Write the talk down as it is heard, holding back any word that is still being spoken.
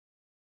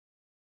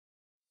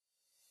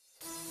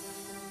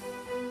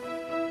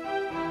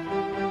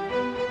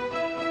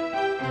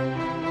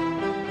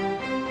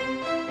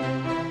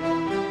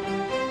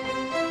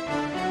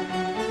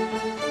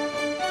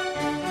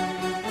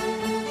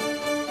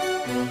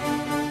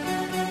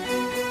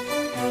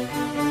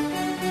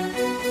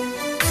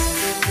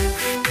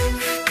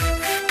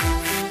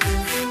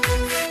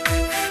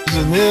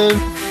and then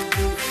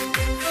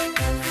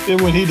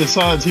when he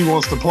decides he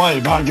wants to play,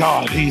 by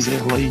God, he's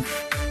elite.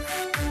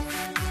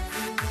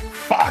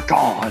 By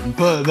God.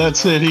 But that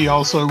said, he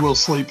also will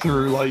sleep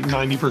through like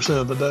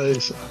 90% of the day.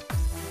 So.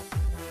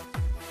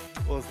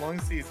 Well, as long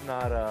as he's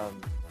not,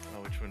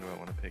 which one do I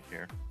want to pick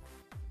here?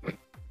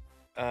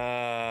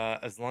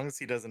 As long as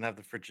he doesn't have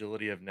the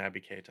fragility of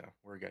Naby Keita,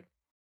 we're good.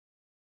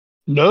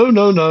 No.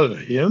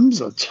 Him's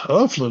a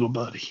tough little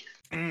buddy.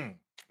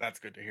 That's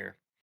good to hear.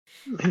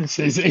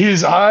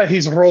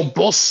 He's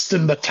robust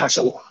in the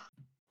tackle.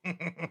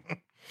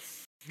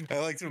 I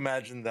like to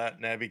imagine that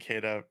Naby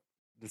Keita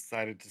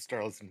decided to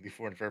start listening to the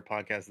Foreign Fair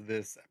podcast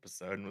this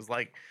episode and was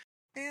like,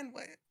 "Man,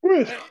 what?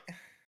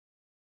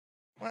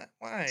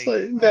 Why? It's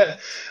like,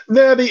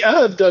 Nabby,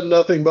 I have done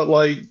nothing but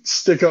like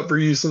stick up for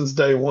you since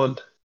day one.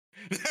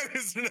 That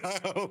is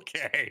not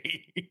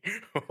okay.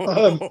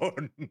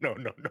 No.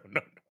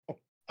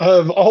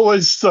 I've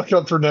always stuck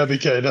up for Naby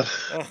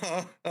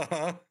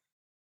Keita.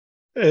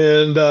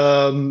 And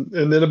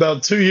then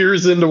about 2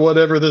 years into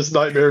whatever this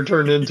nightmare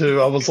turned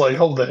into, I was like,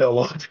 hold the hell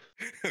up.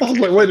 I was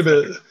like, wait a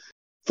minute.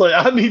 It's like,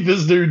 I need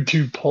this dude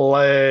to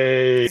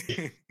play.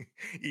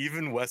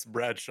 Even Wes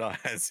Bradshaw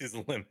has his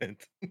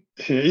limit.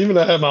 Even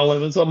I have my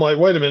limits. I'm like,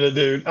 wait a minute,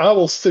 dude. I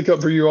will stick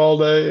up for you all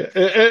day.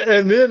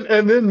 And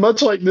then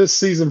much like this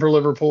season for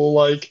Liverpool,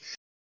 like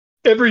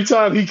every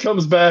time he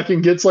comes back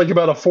and gets like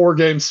about a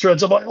 4-game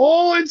stretch, I'm like,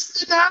 oh,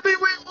 it's the Naby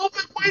we've all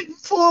been waiting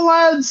for,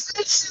 lads.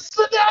 It's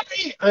the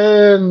Naby.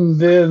 And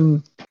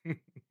then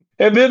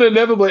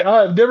inevitably,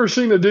 I have never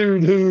seen a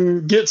dude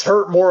who gets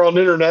hurt more on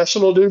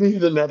international duty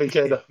than Naby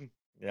Keita.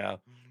 Yeah.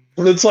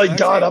 And it's like,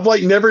 God, I've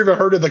like never even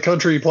heard of the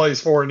country he plays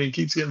for, and he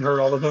keeps getting hurt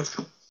all the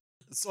time.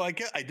 So I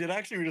did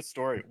actually read a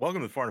story.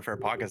 Welcome to the Foreign Affair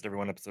Podcast,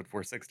 everyone, episode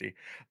 460.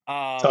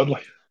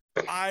 Totally.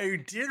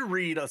 I did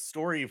read a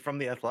story from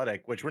The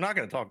Athletic, which we're not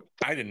going to talk.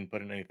 I didn't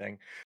put in anything,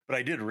 but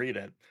I did read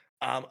it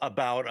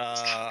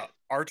about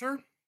Arthur.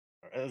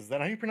 Is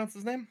that how you pronounce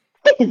his name?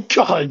 Oh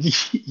God,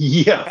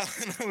 yeah.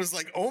 And I was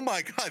like, oh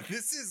my God,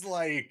 this is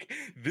like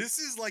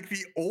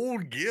the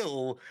old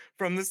Gil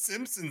from The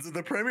Simpsons of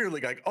the Premier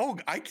League. Like, oh,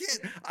 I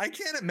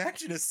can't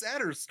imagine a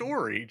sadder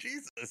story.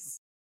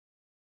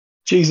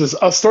 Jesus,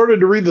 I started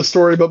to read the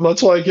story, but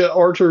much like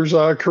Arthur's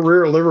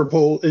career at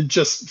Liverpool, it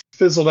just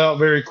fizzled out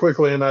very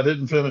quickly, and I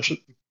didn't finish it.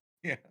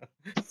 Yeah,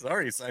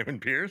 sorry, Simon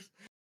Pierce.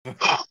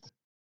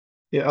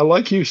 Yeah, I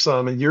like you,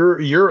 Simon.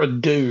 You're a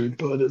dude,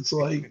 but it's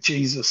like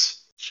Jesus.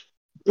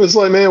 It's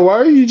like, man, why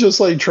are you just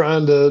like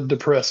trying to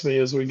depress me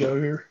as we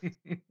go here?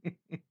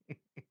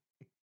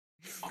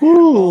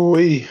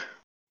 Ooh-wee.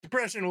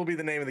 Depression will be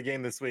the name of the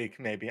game this week.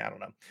 Maybe. I don't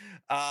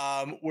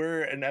know.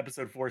 We're in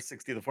episode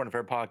 460 of the Foreign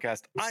Affair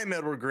Podcast. I'm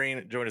Edward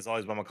Green, joined as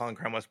always by McCollum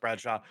Crown West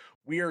Bradshaw.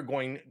 We are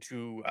going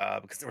to,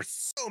 because there were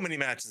so many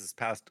matches this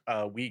past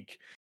week,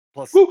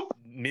 plus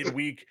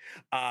midweek,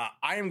 I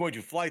am going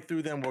to fly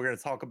through them. We're going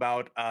to talk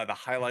about the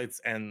highlights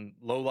and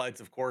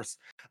lowlights, of course.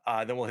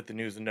 Then we'll hit the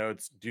news and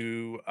notes,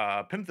 do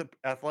Pimp the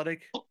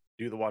Athletic,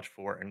 do the Watch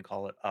For, and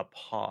call it a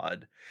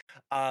pod.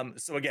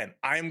 So again,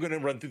 I'm going to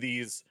run through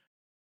these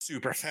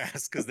super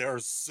fast because there are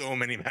so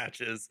many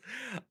matches.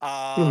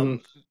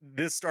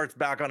 This starts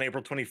back on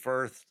April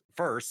 21st,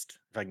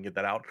 if I can get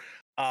that out.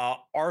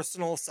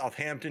 Arsenal,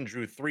 Southampton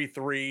drew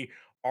 3-3.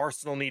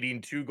 Arsenal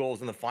needing 2 goals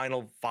in the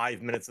final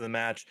 5 minutes of the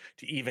match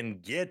to even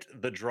get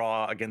the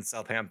draw against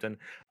Southampton,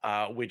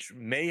 which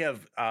may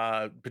have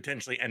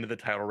potentially ended the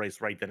title race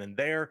right then and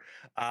there.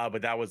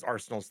 But that was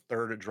Arsenal's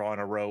 3rd draw in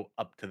a row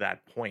up to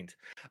that point.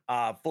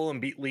 Fulham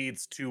beat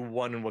Leeds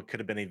 2-1 in what could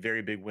have been a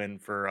very big win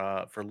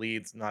for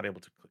Leeds, not able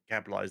to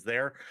capitalize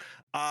there.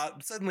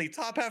 Suddenly,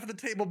 top half of the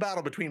table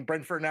battle between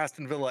Brentford and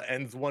Aston Villa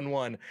ends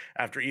 1-1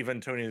 after Ivan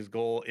Toney's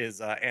goal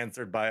is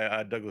answered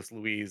by Douglas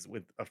Luiz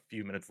with a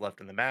few minutes left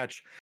in the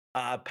match.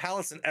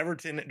 Palace and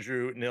Everton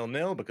drew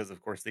 0-0 because,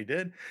 of course, they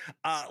did.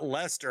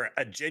 Leicester,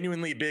 a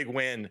genuinely big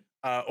win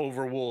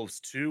over Wolves,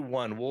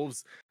 2-1.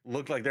 Wolves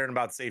look like they're in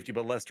about safety,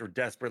 but Leicester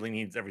desperately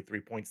needs every 3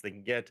 points they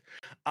can get.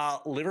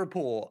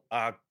 Liverpool,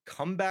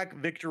 comeback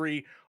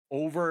victory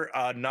over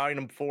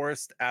Nottingham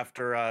Forest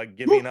after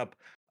giving up.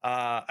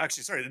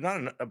 Actually, sorry,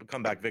 not a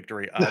comeback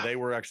victory. They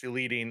were actually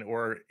leading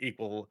or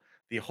equal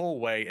the whole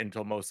way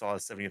until Mo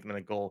Salah's 70th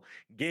minute goal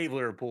gave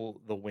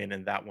Liverpool the win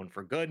in that one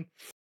for good.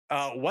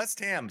 West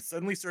Ham,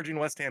 suddenly surging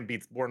West Ham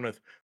beats Bournemouth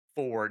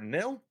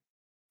 4-0.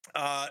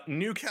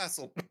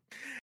 Newcastle,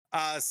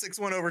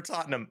 6-1 over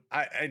Tottenham.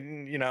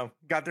 I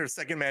got their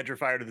second manager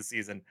fired of the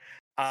season.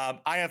 I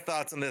have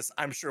thoughts on this.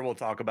 I'm sure we'll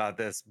talk about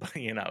this, but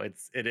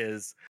it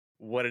is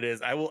what it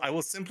is. I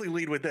will simply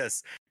lead with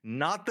this.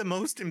 Not the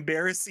most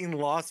embarrassing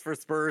loss for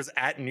Spurs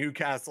at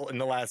Newcastle in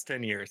the last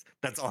 10 years.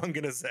 That's all I'm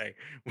going to say.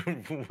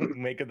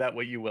 Make of that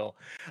what you will.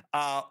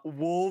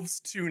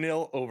 Wolves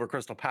 2-0 over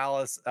Crystal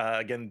Palace.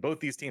 Again, both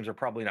these teams are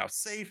probably now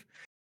safe.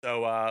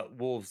 So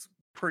Wolves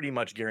pretty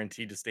much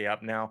guaranteed to stay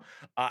up now.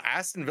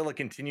 Aston Villa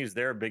continues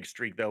their big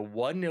streak, though.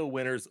 1-0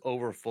 winners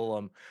over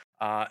Fulham.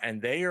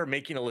 And they are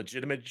making a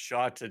legitimate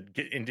shot to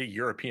get into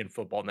European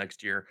football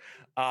next year.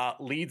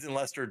 Leeds and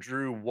Leicester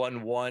drew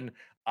 1-1.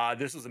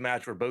 This was a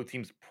match where both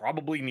teams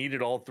probably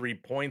needed all 3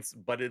 points,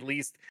 but at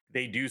least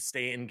they do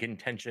stay in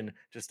contention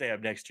to stay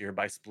up next year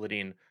by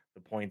splitting the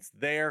points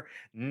there.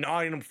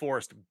 Nottingham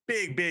Forest,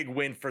 big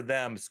win for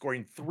them,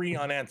 scoring 3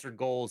 unanswered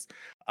goals,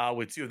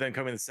 with 2 of them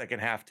coming in the second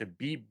half to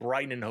beat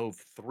Brighton and Hove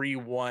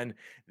 3-1.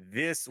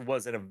 This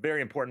was a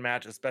very important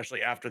match,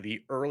 especially after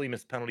the early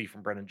missed penalty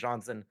from Brennan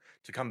Johnson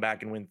to come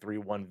back and win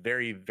 3-1.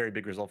 Very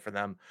big result for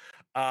them.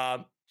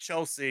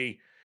 Chelsea,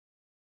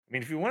 I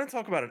mean, if you want to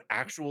talk about an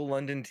actual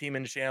London team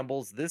in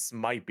shambles, this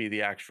might be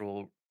the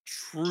actual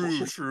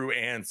true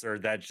answer.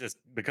 That just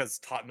because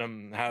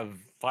Tottenham have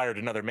fired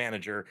another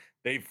manager,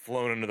 they've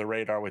flown under the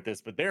radar with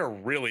this, but they're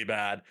really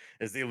bad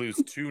as they lose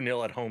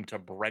 2-0 at home to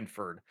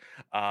Brentford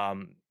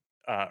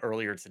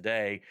earlier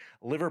today.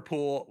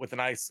 Liverpool with a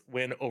nice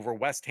win over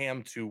West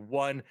Ham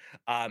 2-1.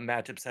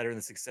 Matt Tipsetter in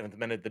the 67th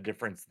minute, the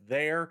difference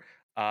there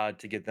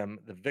to get them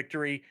the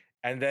victory.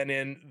 And then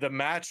in the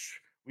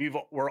match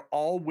we're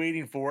all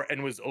waiting for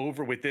and was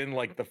over within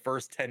like the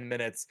first 10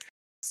 minutes.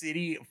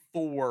 City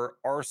 4,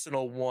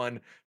 Arsenal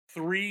 1,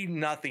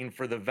 3-0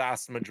 for the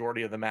vast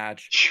majority of the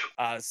match.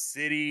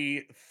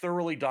 City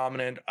thoroughly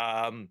dominant.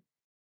 And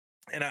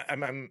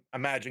I'm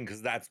imagine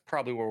because that's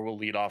probably where we'll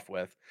lead off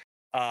with.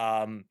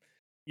 I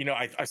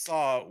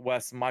saw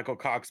Michael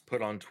Cox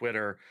put on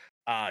Twitter.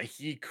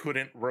 He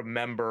couldn't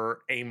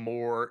remember a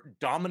more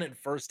dominant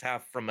first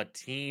half from a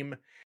team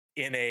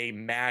in a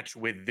match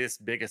with this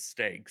big of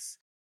stakes.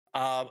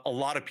 A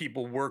lot of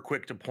people were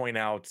quick to point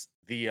out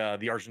the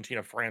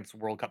Argentina-France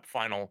World Cup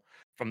final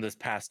from this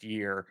past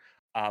year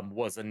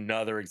was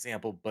another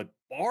example. But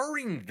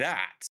barring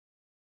that,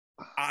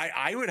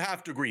 I would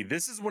have to agree.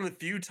 This is one of the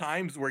few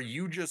times where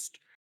you just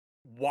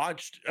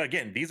watched,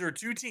 again, these are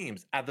 2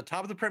 teams at the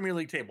top of the Premier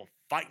League table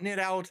fighting it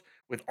out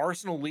with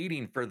Arsenal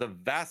leading for the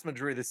vast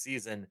majority of the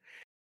season.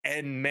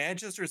 And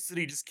Manchester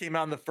City just came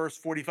out in the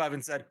first 45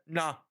 and said,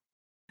 nah,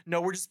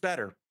 no, we're just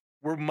better.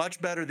 We're much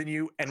better than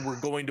you, and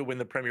we're going to win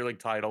the Premier League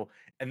title.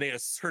 And they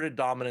asserted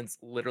dominance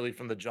literally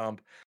from the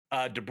jump.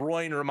 De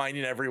Bruyne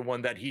reminding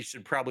everyone that he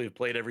should probably have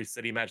played every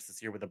City match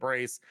this year with a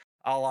brace.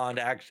 Haaland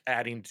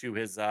adding to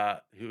his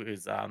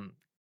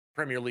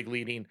Premier League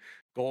leading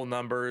goal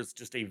numbers.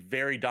 Just a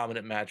very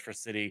dominant match for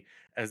City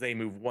as they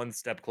move one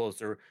step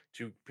closer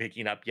to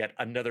picking up yet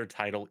another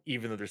title,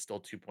 even though they're still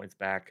 2 points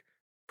back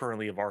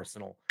currently of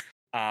Arsenal.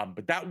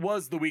 But that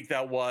was the week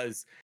that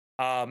was.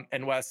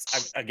 And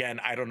Wes,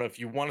 again, I don't know if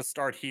you want to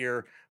start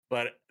here,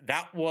 but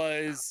that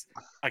was,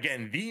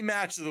 again, the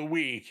match of the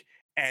week,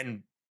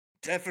 and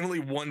definitely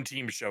one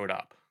team showed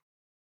up.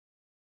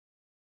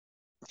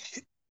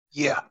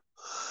 Yeah.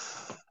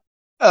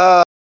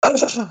 I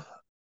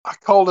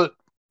called it,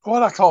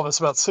 what did I call this,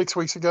 about 6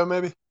 weeks ago,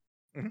 maybe?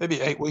 Mm-hmm.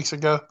 Maybe 8 weeks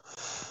ago.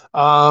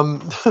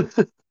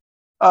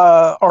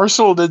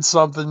 Arsenal did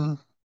something.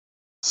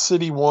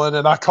 City won,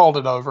 and I called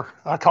it over.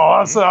 I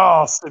said,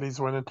 oh, City's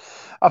winning.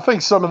 I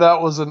think some of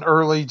that was an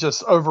early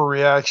just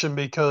overreaction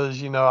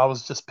because, I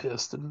was just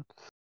pissed and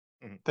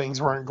things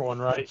weren't going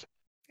right.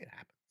 It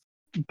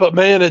happens. But,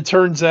 man, it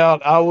turns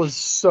out I was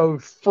so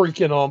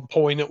freaking on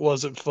point it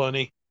wasn't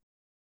funny.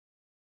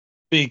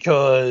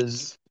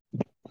 Because,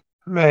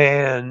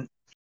 man,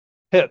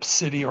 Pep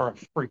City are a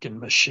freaking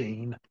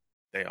machine.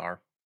 They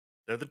are.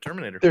 They're the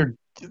Terminator.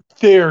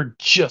 They're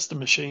just a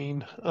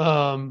machine.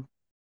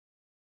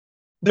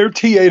 They're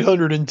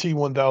T800 and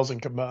T1000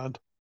 combined.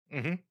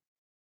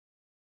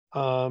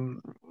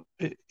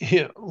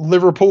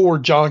 Liverpool were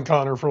John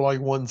Connor for like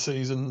one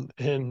season,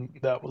 and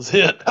that was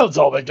it. That was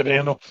all they could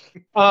handle.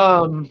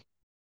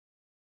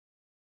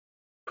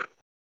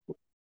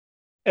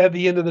 At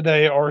the end of the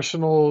day,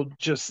 Arsenal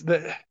just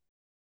they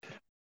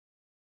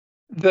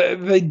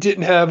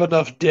didn't have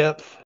enough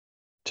depth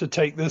to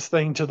take this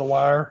thing to the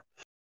wire.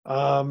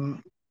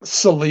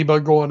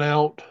 Saliba going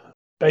out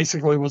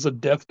basically was a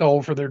death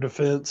knell for their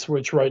defense,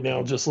 which right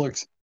now just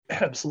looks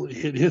absolutely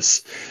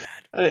hideous.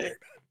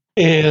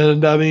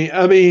 And I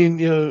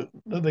mean,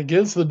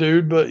 against the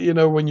dude, but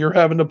when you're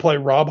having to play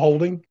Rob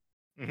Holding,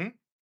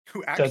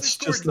 who actually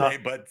scored today,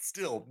 but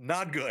still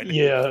not good.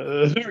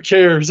 Yeah, who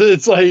cares?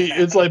 It's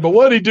like, but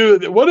what did he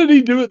do? What did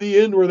he do at the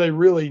end where they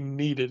really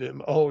needed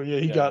him? Oh yeah,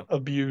 he got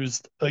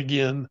abused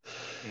again.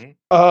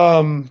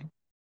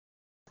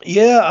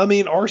 Yeah, I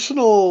mean,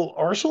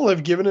 Arsenal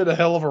have given it a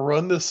hell of a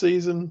run this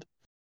season.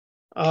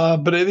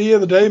 But at the end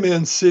of the day,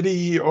 man,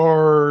 City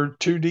are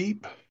too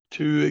deep,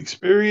 too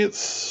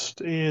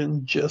experienced,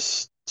 and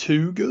just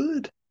too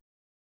good.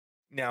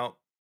 Now,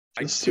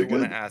 I do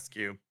want to ask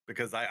you,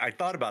 because I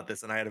thought about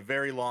this and I had a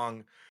very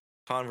long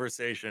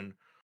conversation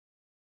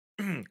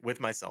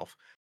with myself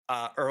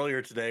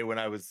earlier today when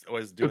I was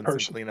doing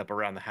some cleanup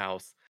around the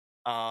house.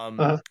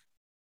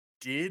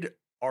 Did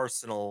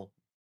Arsenal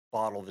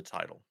bottle the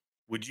title?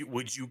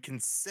 Would you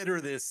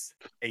consider this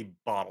a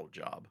bottle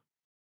job?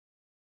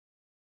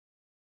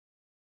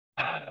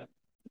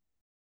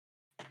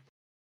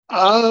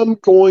 I'm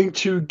going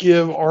to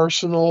give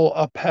Arsenal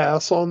a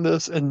pass on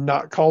this and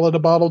not call it a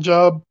bottle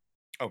job.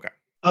 Okay.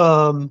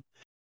 Um,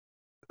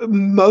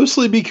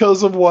 Mostly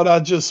because of what I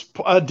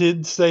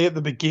did say at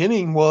the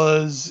beginning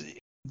was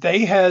they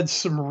had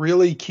some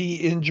really key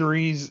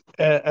injuries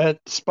at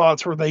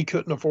spots where they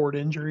couldn't afford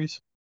injuries.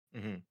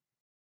 Hmm.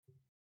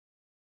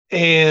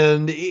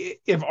 And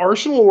if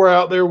Arsenal were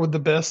out there with the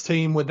best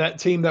team, with that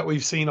team that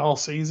we've seen all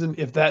season,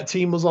 if that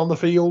team was on the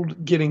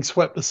field getting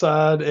swept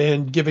aside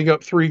and giving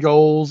up 3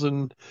 goals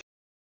and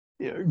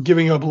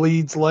giving up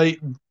leads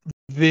late,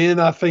 then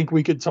I think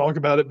we could talk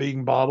about it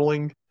being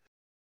bottling.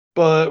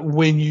 But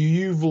when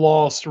you've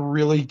lost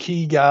really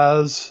key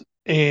guys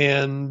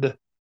and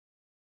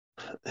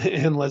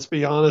let's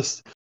be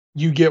honest,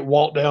 you get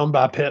walked down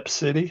by Pep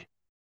City,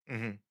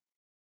 Hmm.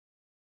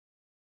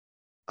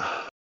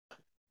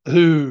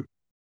 who,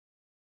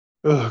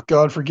 oh,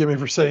 God forgive me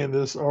for saying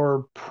this,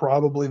 are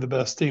probably the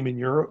best team in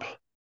Europe.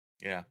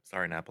 Yeah.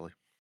 Sorry, Napoli.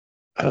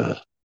 Uh,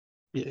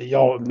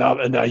 y'all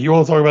now you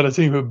want to talk about a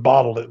team who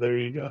bottled it? There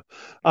you go.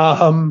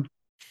 Um,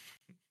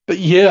 but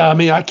yeah, I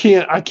mean, I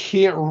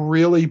can't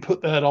really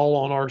put that all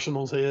on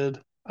Arsenal's head.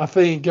 I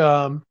think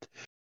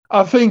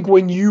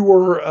when you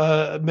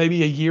were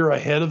maybe a year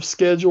ahead of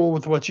schedule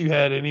with what you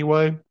had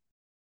anyway,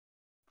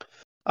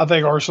 I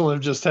think Arsenal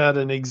have just had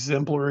an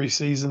exemplary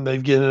season.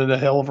 They've given it a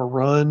hell of a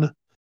run.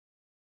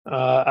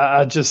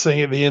 I just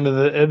think at the end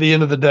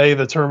of the day,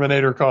 the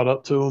Terminator caught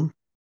up to them,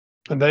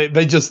 and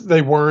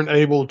they weren't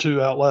able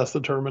to outlast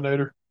the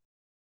Terminator.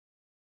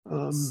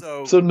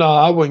 So So no,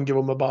 I wouldn't give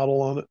them a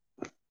bottle on it.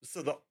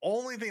 so the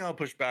only thing I'll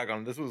push back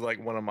on, this was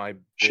like one of my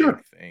big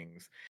Sure.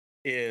 things,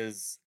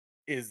 is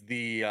is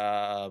the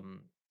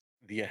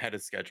ahead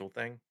of schedule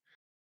thing.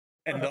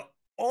 And Uh, the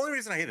only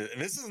reason I hate it,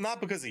 and this is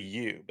not because of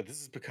you, but this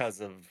is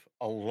because of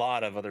a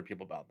lot of other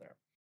people out there.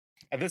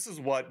 And this is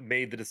what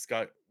made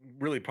the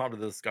really prompted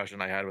the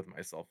discussion I had with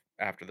myself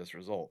after this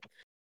result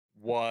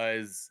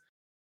was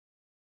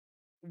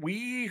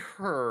we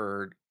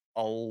heard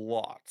a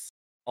lot,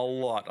 a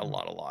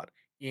lot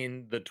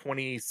in the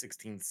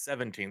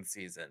 2016-17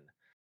 season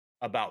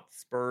about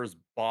Spurs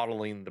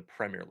bottling the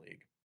Premier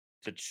League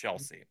to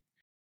Chelsea,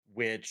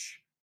 which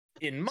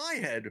in my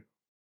head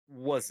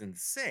was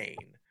insane.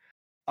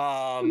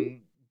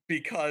 Um,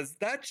 because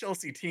that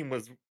Chelsea team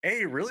was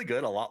A, really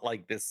good, a lot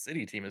like this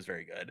City team is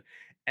very good.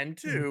 And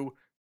two,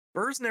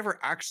 Spurs never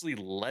actually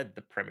led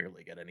the Premier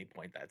League at any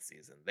point that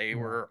season. They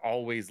were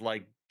always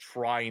like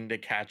trying to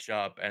catch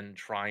up and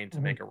trying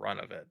to make a run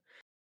of it.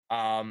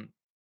 Um,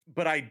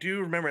 but I do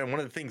remember, and one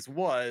of the things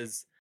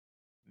was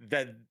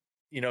that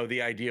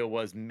the idea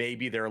was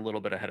maybe they're a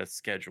little bit ahead of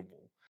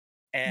schedule.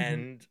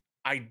 And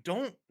I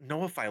don't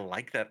know if I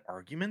like that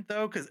argument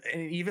though, because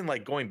even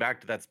like going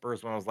back to that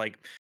Spurs one, I was like,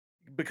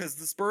 because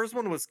the Spurs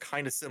one was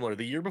kind of similar.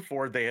 The year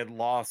before they had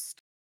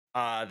lost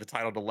the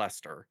title to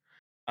Leicester.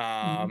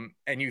 And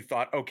you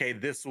thought, okay,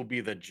 this will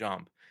be the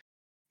jump.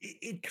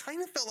 It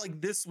kind of felt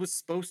like this was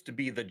supposed to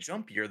be the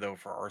jump year though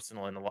for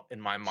Arsenal in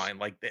my mind.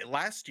 Like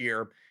last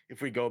year,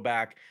 if we go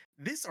back,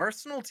 this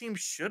Arsenal team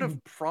should have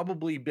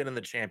probably been in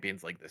the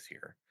Champions League this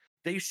year.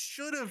 They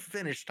should have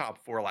finished top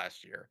 4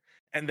 last year.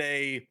 And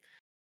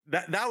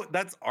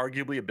that's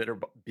arguably a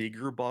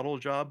bigger bottle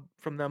job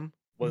from them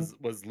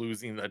was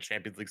losing the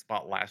Champions League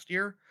spot last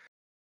year.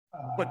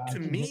 But I to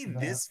can get me, to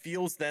that. this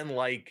feels then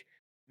like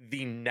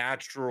the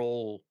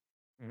natural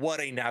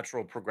what a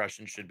natural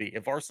progression should be.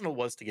 If Arsenal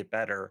was to get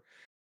better,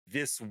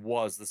 this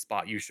was the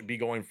spot you should be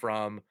going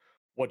from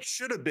what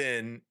should have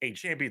been a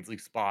Champions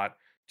League spot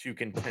to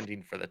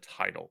contending for the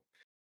title.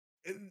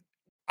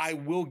 I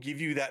will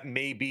give you that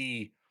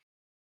maybe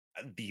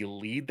the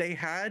lead they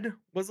had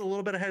was a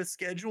little bit ahead of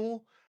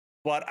schedule.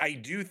 But I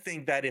do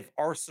think that if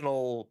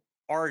Arsenal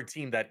are a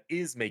team that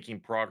is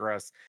making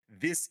progress,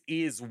 this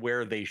is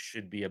where they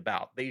should be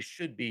about. They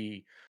should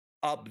be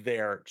up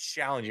there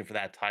challenging for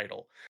that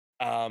title.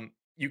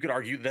 You could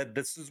argue that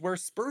this is where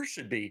Spurs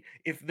should be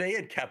if they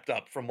had kept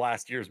up from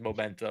last year's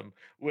momentum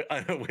with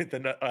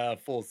a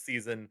full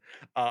season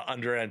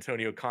under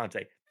Antonio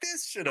Conte.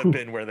 This should have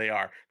been where they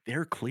are.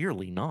 They're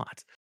clearly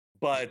not.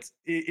 But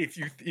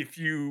if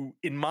you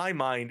in my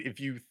mind, if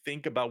you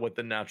think about what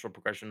the natural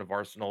progression of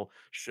Arsenal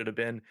should have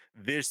been,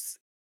 this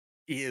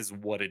is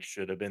what it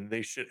should have been.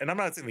 They should, and I'm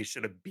not saying they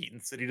should have beaten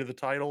City to the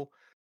title,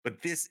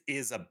 but this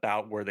is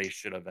about where they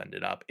should have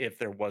ended up if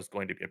there was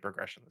going to be a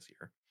progression this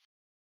year.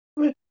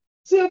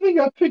 See, I think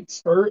I picked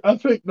Spurs. I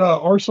picked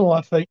Arsenal.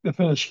 I think to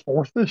finish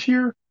fourth this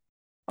year.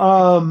 Okay.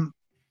 Um,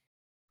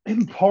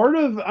 and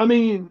I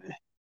mean,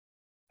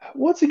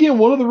 once again,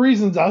 one of the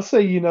reasons I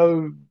say,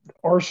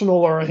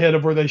 Arsenal are ahead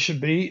of where they should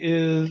be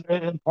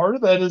and part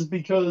of that is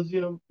because,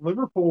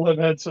 Liverpool have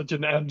had such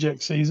an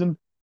abject season.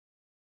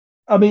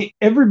 I mean,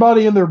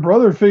 everybody and their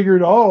brother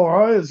figured, oh, all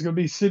right, it's going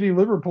to be City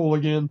Liverpool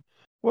again.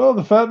 Well,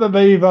 the fact that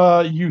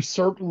they've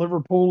usurped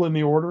Liverpool in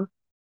the order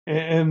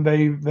and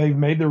they've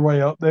made their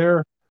way up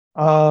there.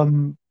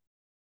 Um,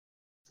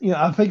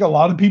 I think a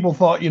lot of people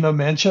thought,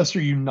 Manchester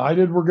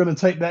United were going to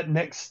take that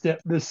next step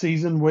this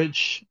season,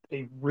 which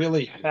they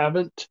really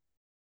haven't.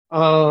 Mhm.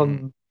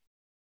 Um,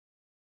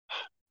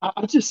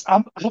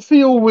 I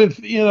feel with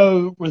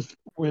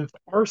with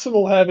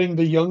Arsenal having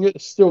the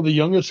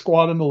youngest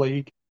squad in the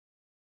league.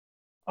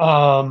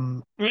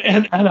 And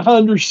I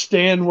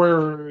understand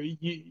where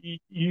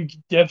you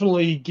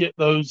definitely get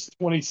those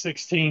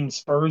 2016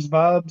 Spurs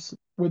vibes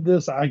with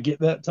this. I get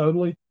that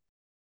totally.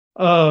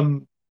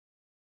 Um,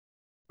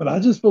 but I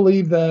just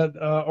believe that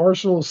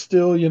Arsenal is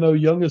still,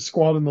 youngest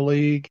squad in the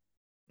league.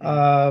 Mm-hmm.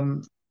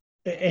 Um,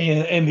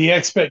 and the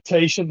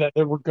expectation that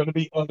there were going to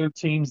be other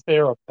teams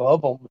there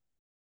above them.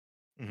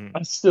 Mm-hmm.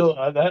 I still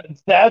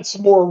that's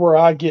more where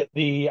I Okay,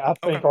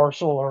 think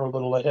Arsenal are a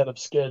little ahead of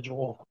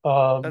schedule.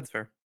 that's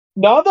fair.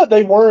 Not that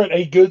they weren't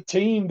a good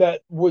team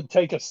that would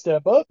take a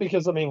step up,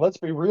 because I mean, let's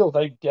be real,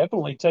 they've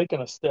definitely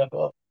taken a step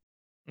up.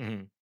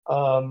 Mm-hmm.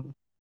 Um,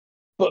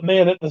 but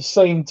man, at the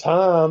same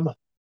time,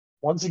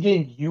 once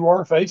again, you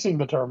are facing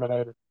the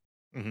Terminator.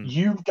 Mm-hmm.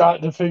 You've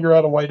got to figure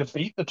out a way to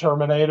beat the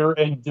Terminator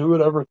and do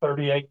it over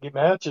 38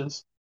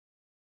 matches.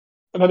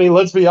 And I mean,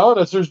 let's be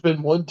honest, there's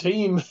been one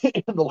team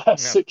in the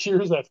last Yeah. 6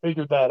 years that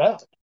figured that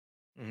out.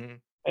 Mm-hmm.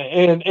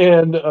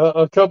 And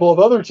a couple of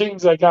other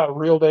teams that got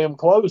real damn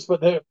close,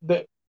 but they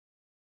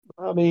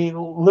I mean,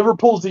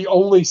 Liverpool's the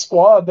only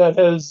squad that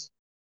has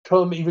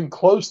come even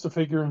close to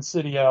figuring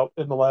City out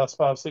in the last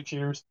 5, 6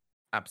 years.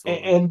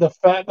 Absolutely. And the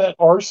fact that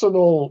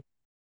Arsenal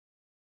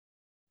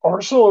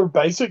are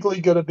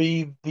basically going to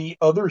be the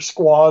other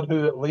squad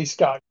who at least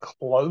got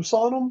close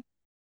on them.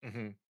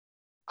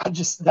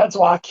 Mm-hmm. That's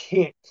why I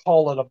can't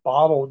call it a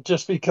bottle,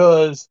 just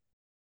because,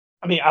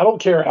 I mean, I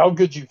don't care how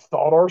good you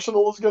thought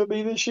Arsenal was going to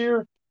be this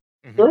year.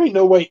 Mm-hmm. There ain't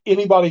no way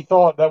anybody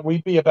thought that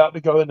we'd be about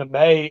to go into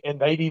May and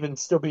they'd even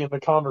still be in the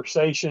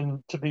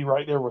conversation to be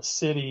right there with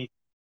City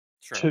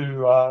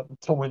Sure.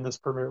 to win this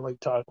Premier League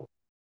title.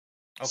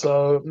 Okay.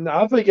 So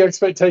I think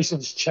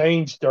expectations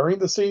change during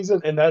the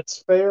season, and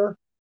that's fair.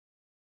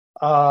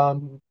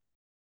 Um,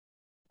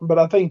 but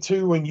I think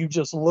too, when you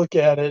just look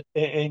at it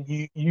and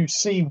you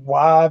see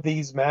why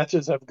these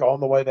matches have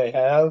gone the way they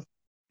have,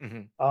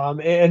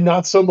 Mm-hmm. and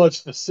not so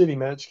much the City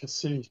match, because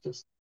City's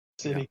just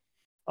Yeah. City,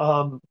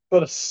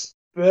 but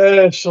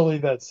especially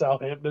that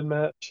Southampton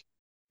match.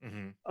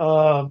 Mm-hmm.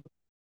 Um,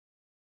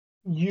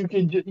 you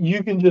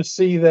can just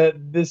see that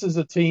this is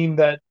a team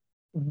that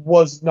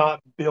was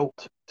not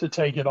built to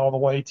take it all the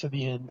way to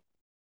the end,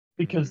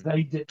 because Mm-hmm.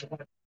 they didn't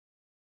have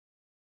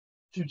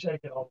to take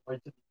it all the way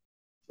to the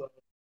end.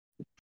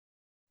 So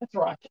that's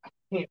right. I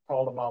can't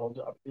call it a model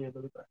job at the end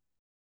of the day.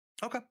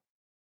 Okay.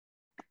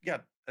 Yeah,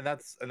 and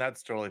that's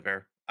totally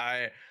fair.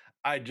 I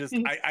just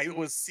I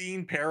was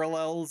seeing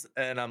parallels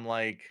and I'm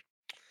like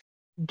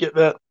Get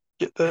that?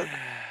 Get that?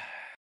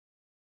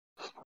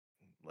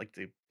 like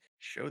to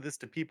show this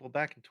to people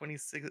back in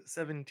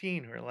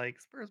 2017 who are like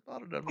Spurs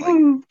bottled it. I'm like,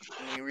 Mm,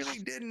 you really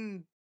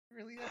didn't.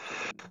 Really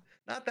actually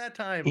not that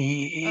time. Not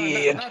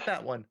yeah. not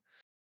that one.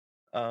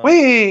 Um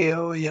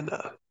Well, I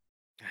know.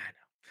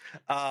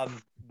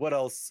 What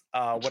else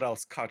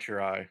caught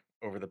your eye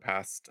over the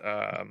past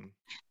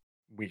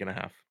week and a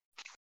half?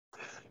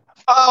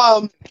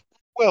 Um.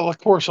 Well, of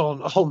course,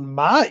 on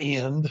my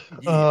end,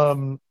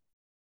 Yes.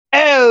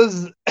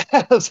 as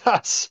as I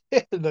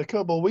said a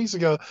couple of weeks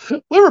ago,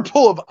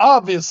 Liverpool have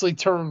obviously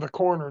turned the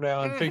corner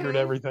now and figured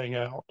Mm-hmm. everything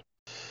out.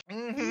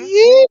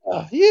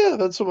 Mm-hmm. Yeah,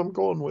 that's what I'm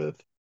going with.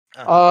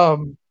 Uh-huh.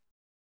 Um,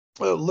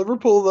 well,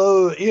 Liverpool,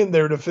 though, in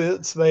their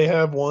defense, they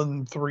have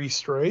won three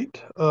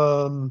straight.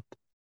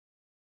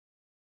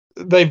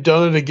 They've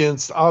done it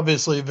against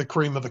obviously the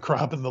cream of the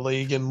crop in the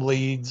league in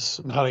Leeds,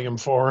 Nottingham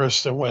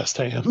Forest, and West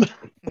Ham.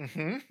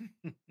 Mm-hmm.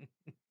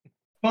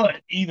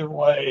 But either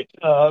way,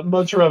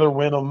 much rather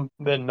win them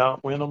than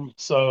not win them.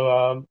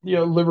 So,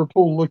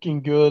 Liverpool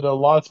looking good. A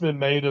lot's been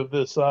made of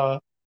this.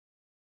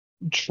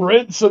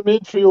 Trent's a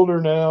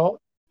midfielder now.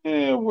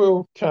 Yeah,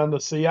 we'll kind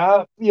of see.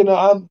 I'm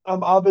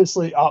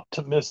obviously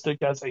optimistic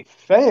as a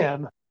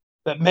fan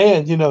that,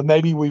 man,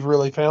 maybe we've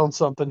really found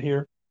something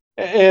here.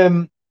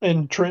 And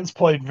Trent's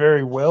played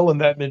very well in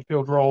that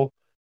midfield role.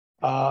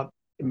 Uh,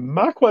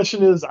 my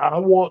question is, I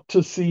want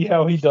to see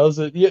how he does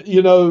it.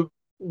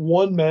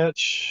 One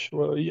match.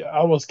 Well, yeah,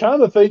 I was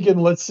kind of thinking,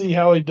 let's see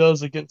how he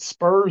does against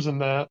Spurs in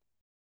that.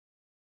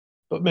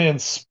 But man,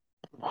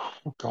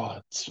 oh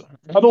God,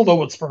 I don't know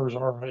what Spurs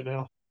are right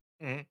now.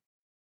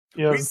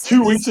 Mm-hmm. We said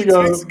 2 weeks this 6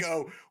 weeks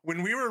ago. ago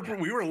when we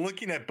were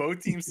looking at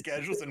both teams'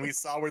 schedules and we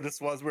saw where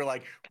this was. We're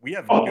like, we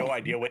have Oh no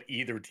idea what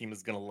either team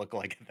is going to look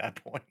like at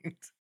that point.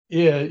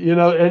 yeah,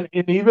 and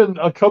even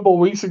a couple of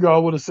weeks ago, I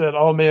would have said,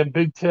 "Oh man,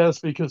 big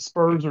test," because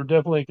Spurs are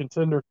definitely a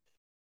contender.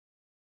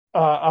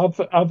 I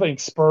think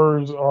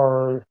Spurs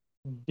are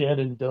dead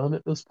and done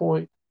at this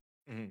point.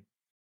 Mhm.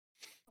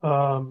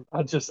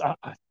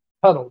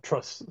 I don't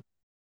trust.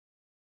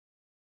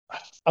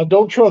 I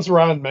don't trust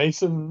Ryan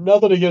Mason.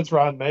 Nothing against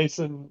Ryan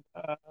Mason.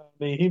 I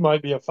mean, he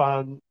might be a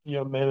fine,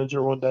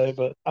 manager one day,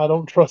 but I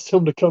don't trust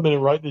him to come in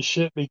and write this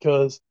shit,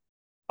 because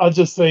I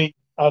think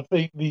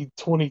the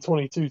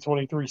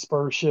 2022-23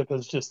 Spurs ship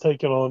has just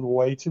taken on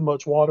way too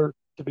much water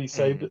to be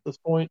saved Mhm. at this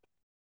point.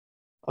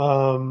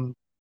 Um,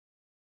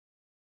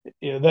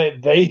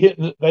 they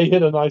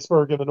hit an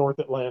iceberg in the North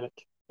Atlantic,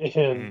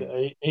 and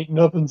Mhm. ain't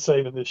nothing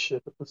saving this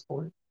ship at this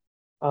point.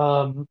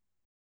 Um,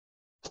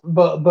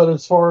 but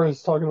as far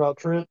as talking about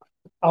Trent,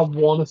 I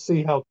want to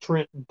see how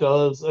Trent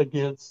does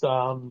against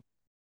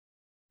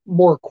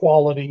more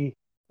quality,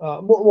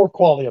 more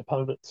quality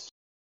opponents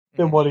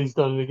than Mhm. what he's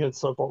done against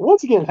so far.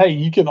 Once again, hey,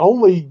 you can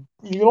only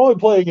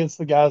play against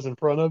the guys in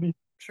front of you.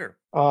 Sure.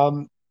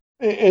 Um,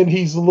 and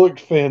he's looked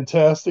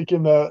fantastic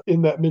in that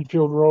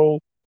midfield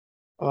role.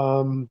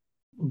 Um,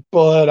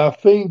 but I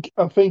think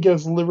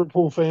as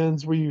Liverpool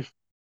fans, we've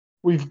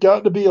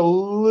got to be a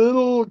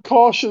little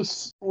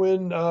cautious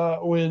when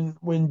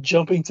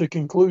jumping to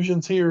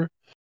conclusions here,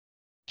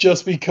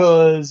 just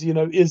because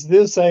is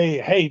this a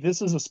hey,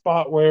 this is a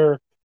spot where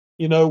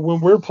when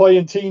we're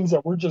playing teams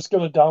that we're just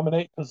going to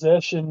dominate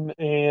possession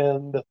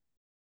and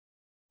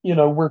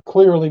we're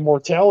clearly more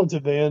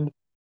talented than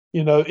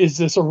is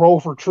this a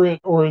role for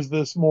Trent, or is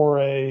this more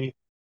a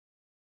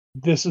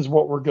this is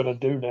what we're going to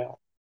do now?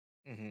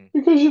 Mhm.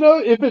 Because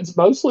if it's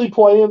mostly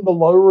playing the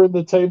lower in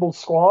the table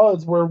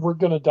squads where we're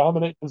going to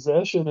dominate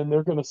possession and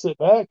they're going to sit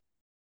back,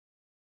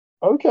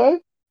 okay.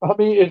 I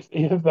mean,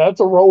 if that's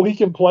a role he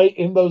can play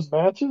in those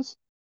matches,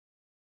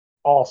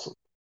 awesome,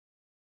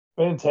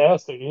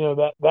 fantastic.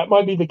 That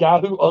might be the guy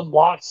who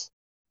unlocks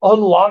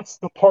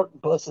the park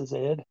bus's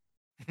head.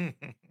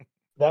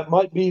 That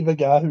might be the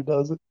guy who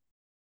does it.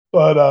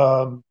 But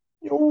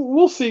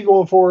we'll see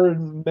going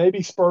forward.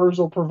 Maybe Spurs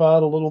will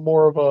provide a little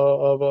more of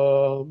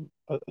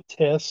a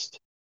test.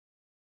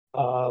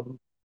 Um,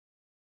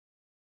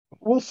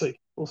 we'll see.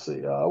 We'll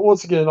see.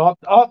 Once again,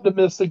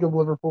 optimistic of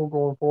Liverpool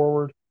going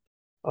forward.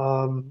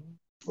 Um,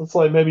 looks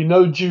like maybe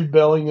no Jude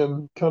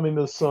Bellingham coming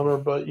this summer,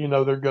 but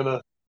they're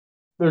gonna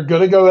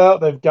go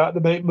out. They've got to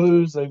make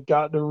moves. They've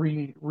got to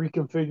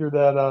reconfigure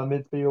that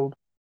midfield.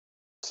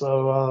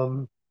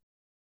 So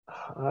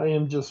I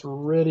am just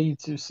ready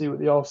to see what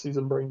the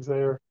offseason brings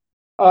there.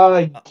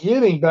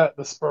 Getting back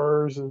to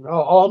Spurs and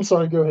I'm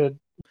sorry. Go ahead.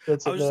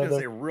 That's I it, was just gonna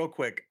Nando. say real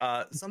quick,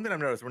 something I've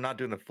noticed. We're not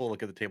doing the full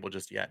look at the table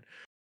just yet,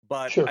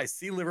 but Sure. I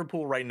see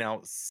Liverpool right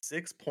now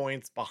 6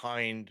 points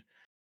behind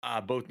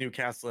both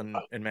Newcastle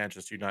and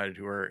Manchester United,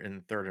 who are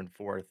in third and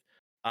fourth.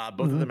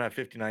 Both of Hmm. them have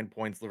 59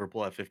 points.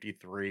 Liverpool have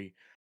 53.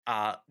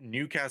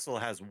 Newcastle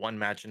has one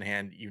match in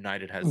hand.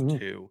 United has Hmm.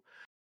 two.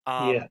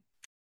 Yeah. Um,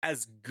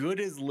 as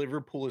good as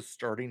Liverpool is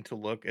starting to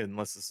look,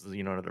 unless this is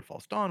another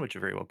false dawn, which it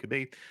very well could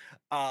be.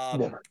 Um,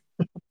 Never.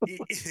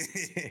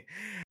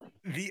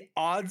 the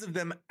odds of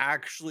them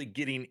actually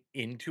getting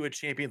into a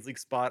Champions League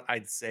spot,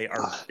 I'd say,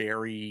 are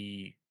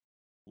very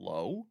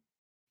low.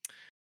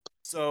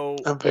 So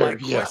I'm my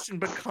very yeah. question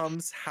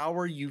becomes, how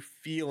are you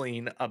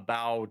feeling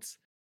about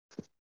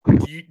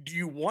do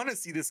you want to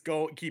see this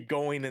keep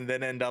going and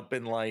then end up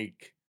in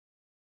like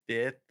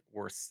fifth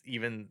or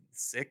even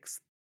sixth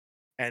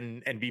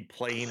and be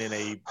playing in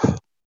a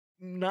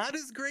not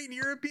as great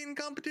European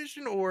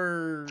competition,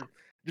 or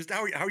just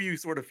how are you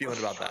sort of feeling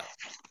about that?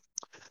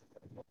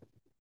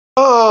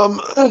 Um,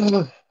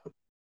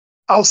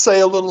 I'll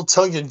say a little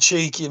tongue in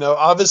cheek.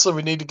 Obviously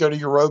we need to go to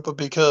Europa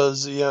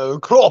because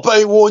Klopp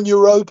ain't won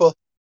Europa.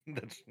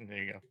 There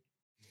you go.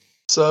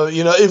 So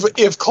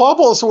if Klopp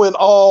wants to win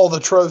all the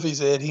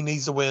trophies, Ed, he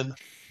needs to win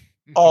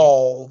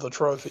all the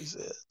trophies,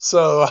 Ed.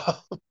 So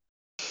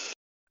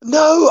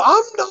no,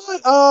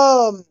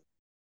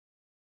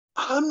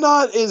 I'm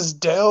not as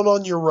down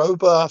on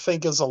Europa, I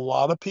think, as a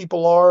lot of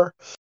people are.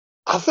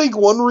 I think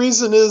one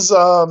reason is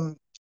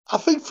I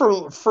think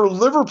for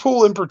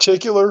Liverpool in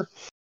particular,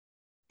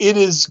 it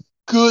is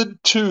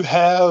good to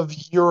have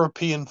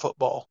European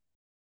football.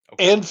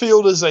 Okay.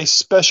 Anfield is a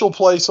special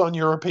place on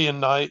European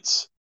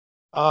nights.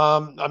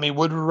 I mean,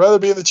 would we rather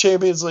be in the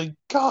Champions League?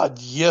 God,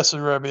 yes,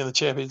 we'd rather be in the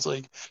Champions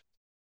League.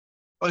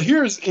 But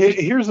here's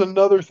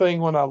another thing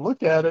when I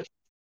look at it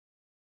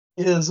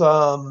is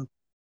man,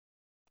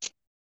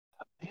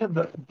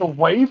 the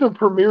way the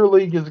Premier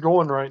League is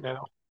going right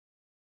now,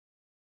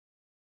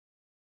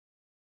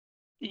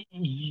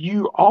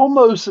 you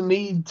almost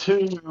need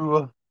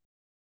to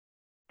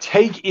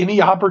take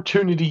any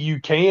opportunity you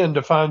can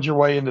to find your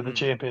way into the Mhm.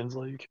 Champions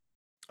League.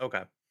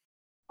 Okay.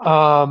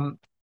 Um,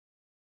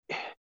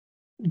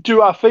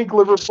 do I think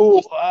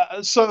Liverpool?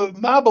 So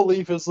my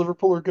belief is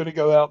Liverpool are going to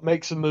go out,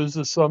 make some moves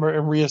this summer,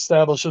 and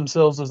reestablish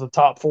themselves as a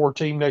top four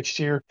team next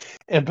year,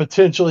 and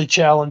potentially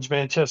challenge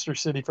Manchester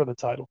City for the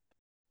title.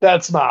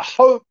 That's my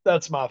hope.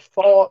 That's my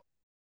thought.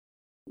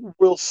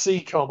 We'll see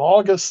come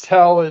August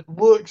how it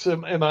looks.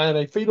 Am I in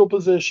a fetal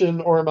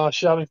position or am I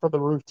shouting from the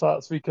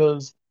rooftops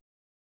because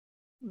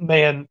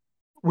man,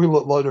 we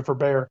look loaded for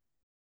bear.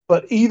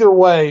 But either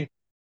way,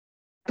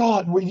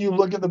 God, when you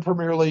look at the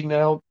Premier League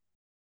now,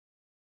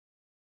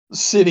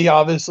 City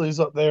obviously is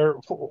up there.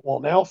 Well,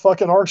 now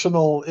fucking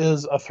Arsenal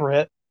is a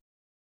threat.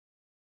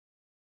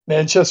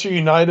 Manchester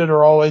United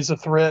are always a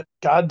threat.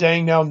 God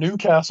dang, now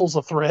Newcastle's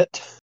a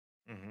threat.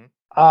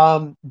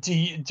 Hmm.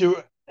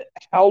 Do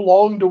how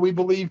long do we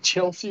believe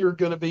Chelsea are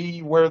going to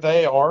be where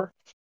they are?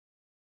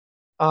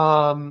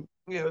 Tottenham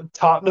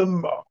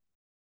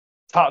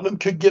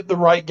could get the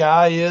right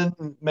guy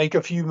in, make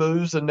a few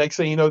moves, and next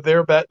thing you know,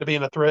 they're back to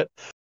being a threat.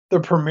 the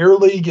Premier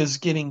League is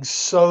getting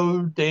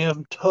so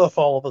damn tough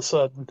all of a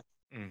sudden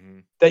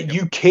that Yep.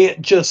 you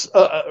can't just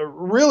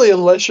really,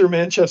 unless you're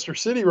Manchester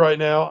City right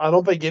now, I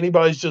don't think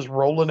anybody's just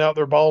rolling out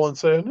their ball and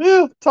saying,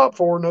 "Yeah, top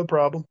four, no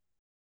problem."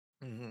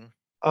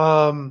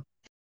 Um,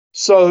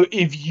 so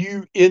if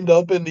you end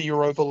up in the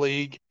Europa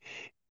League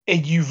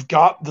and you've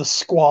got the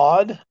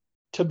squad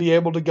to be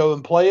able to go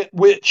and play it,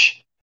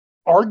 which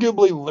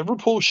arguably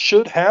Liverpool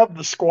should have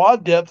the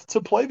squad depth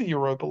to play the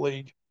Europa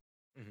League.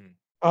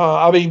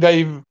 I mean,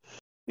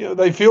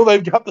 they feel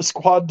they've got the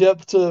squad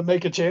depth to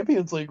make a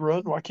Champions League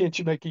run. Why can't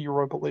you make a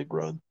Europa League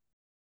run?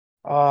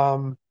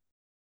 Um,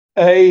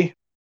 I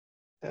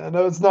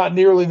know it's not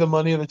nearly the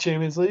money of the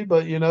Champions League,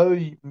 but you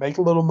make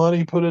a little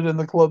money, put it in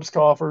the club's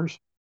coffers.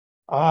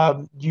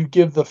 You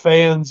give the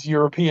fans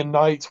European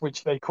nights,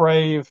 which they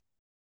crave.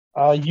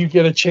 You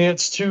get a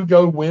chance to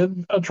go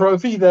win a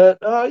trophy that,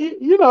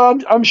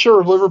 I'm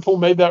sure if Liverpool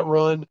made that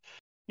run,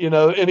 in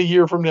a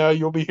year from now,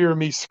 you'll be hearing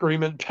me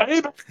screaming,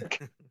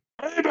 payback,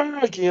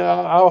 payback.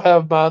 I'll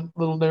have my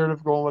little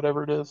narrative going,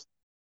 whatever it is.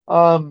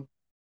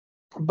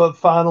 But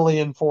finally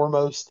and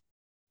foremost,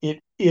 it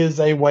is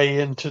a way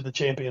into the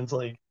Champions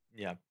League.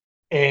 Yeah.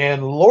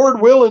 And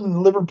Lord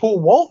willing, Liverpool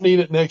won't need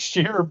it next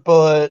year.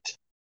 But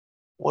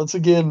once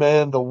again,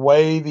 man, the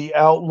way the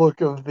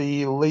outlook of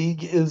the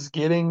league is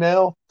getting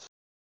now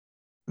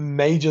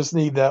may just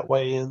need that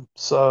way in.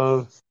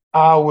 So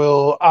I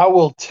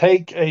will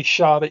take a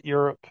shot at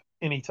Europe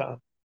anytime.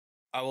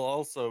 I will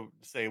also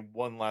say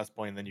one last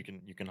point, and then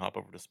you can hop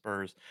over to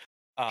Spurs.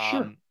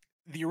 Sure.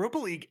 The Europa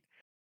League,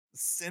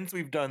 since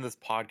we've done this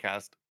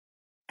podcast,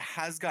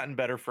 has gotten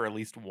better for at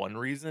least one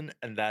reason,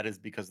 and that is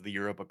because of the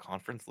Europa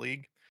Conference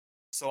League.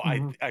 So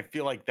Mm-hmm. I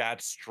feel like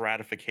that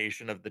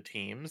stratification of the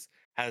teams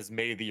has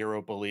made the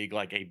Europa League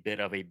like a bit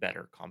of a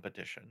better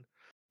competition.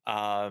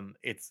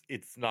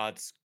 It's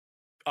not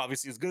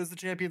obviously as good as the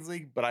Champions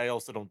League, but I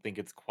also don't think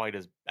it's quite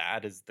as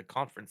bad as the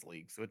Conference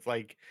League. So it's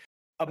like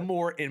a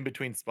more in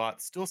between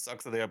spot. Still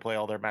sucks that they gotta play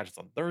all their matches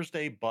on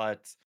Thursday,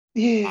 but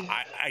Yeah.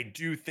 I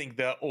do think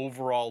the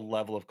overall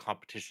level of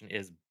competition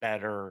is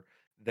better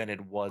than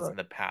it was in Right.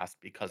 the past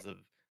because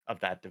of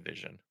that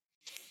division.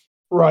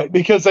 Right.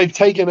 Because they've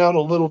taken out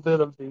a little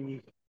bit of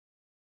the,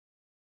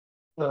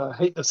 I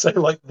hate to say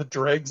like the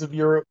dregs of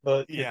Europe,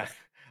 but Yeah.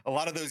 A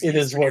lot of those it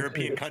is Eastern what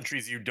European it is.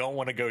 countries you don't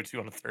want to go to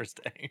on a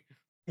Thursday.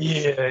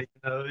 Yeah,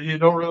 you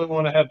don't really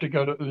want to have to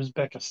go to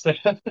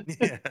Uzbekistan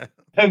Yeah.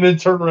 and then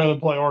turn around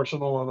and play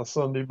Arsenal on a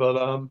Sunday.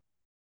 But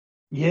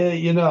yeah,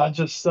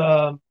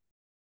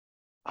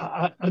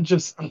 I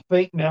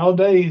think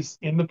nowadays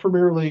in the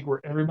Premier League where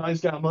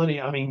everybody's got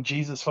money, I mean,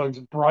 Jesus, folks,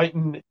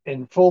 Brighton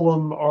and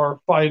Fulham are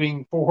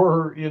fighting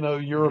for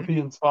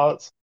European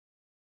spots.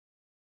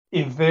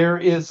 If there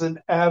is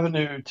an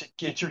avenue to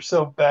get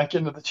yourself back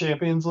into the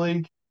Champions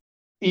League,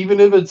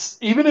 even if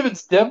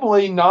it's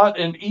definitely not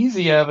an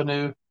easy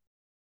avenue,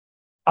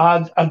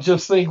 I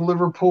just think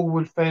Liverpool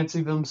would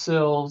fancy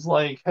themselves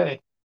like,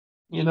 hey,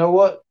 you know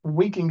what?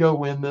 We can go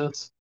win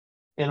this.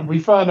 And we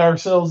find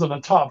ourselves in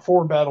a top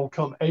four battle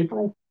come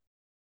April.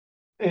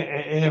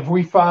 And if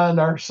we find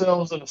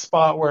ourselves in a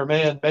spot where,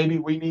 man, maybe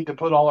we need to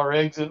put all our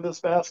eggs in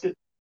this basket,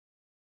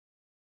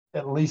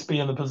 at least be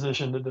in the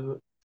position to do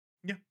it.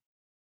 Yeah,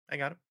 I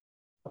got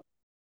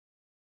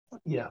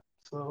Yeah.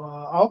 So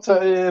I'll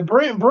tell you,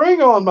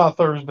 bring on my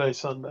Thursday,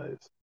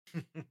 Sundays.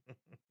 it.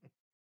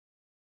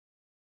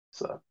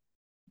 So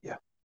yeah.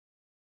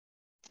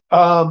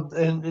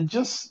 And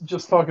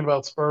just talking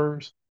about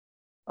Spurs.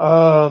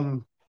 I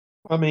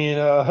mean,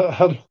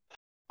 I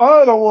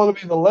don't want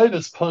to be the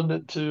latest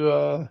pundit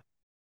to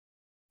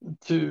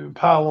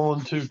pile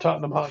on to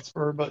Tottenham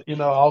Hotspur, but I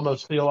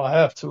almost feel I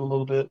have to a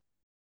little bit.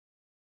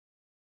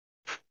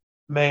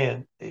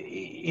 Man,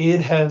 it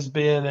has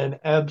been an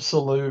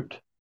absolute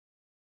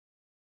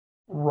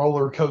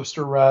roller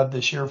coaster ride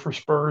this year for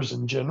Spurs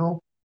in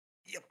general.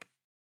 Yep.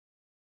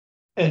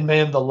 And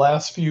man, the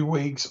last few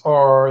weeks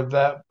are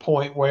that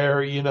point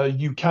where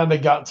you kind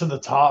of got to the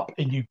top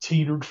and you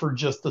teetered for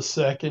just a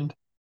second,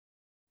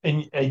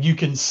 and you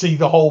can see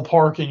the whole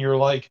park, and you're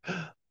like,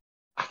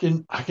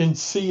 I can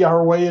see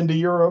our way into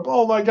Europe.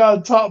 Oh my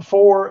God, top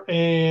four,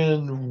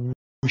 and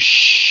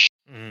whoosh,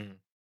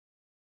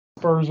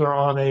 Spurs are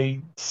on a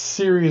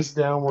serious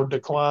downward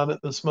decline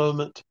at this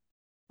moment.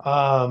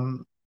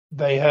 Um,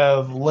 they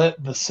have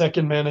let the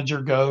second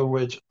manager go,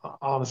 which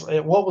honestly,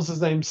 what was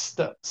his name?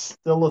 Stellini.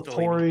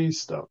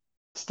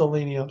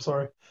 Stellini. I'm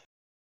sorry.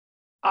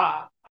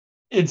 Uh,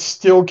 it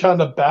still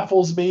kind of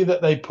baffles me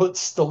that they put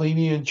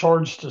Stellini in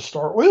charge to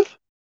start with.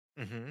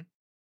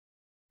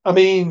 I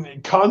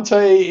mean,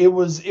 Conte, it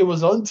was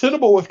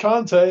untenable with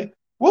Conte.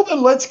 Well,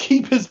 then let's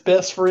keep his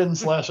best friend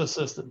slash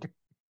assistant.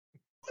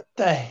 What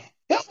the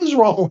hell is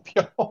wrong with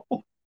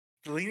y'all?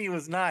 Stellini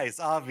was nice,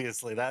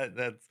 obviously.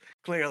 That's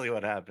clearly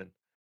what happened.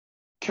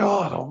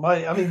 God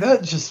almighty. I mean,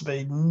 that just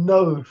made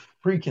no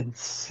freaking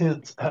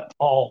sense at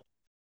all.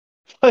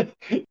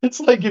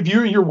 It's like if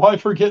you and your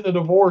wife are getting a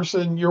divorce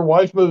and your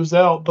wife moves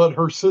out, but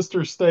her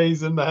sister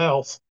stays in the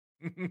house.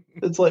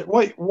 It's like,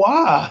 wait,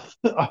 why?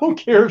 I don't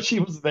care if she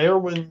was there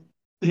when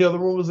the other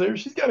one was there.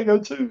 She's got to go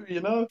too,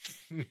 you know.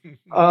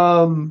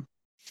 Um,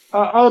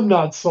 I'm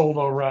not sold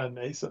on Ryan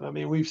Mason. I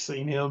mean, we've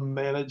seen him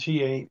manage.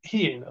 He ain't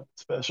nothing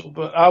special.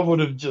 But I would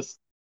have just,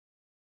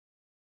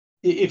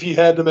 if you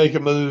had to make a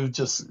move,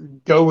 just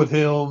go with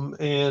him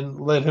and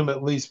let him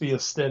at least be a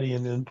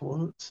steadying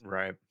influence.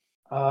 Right.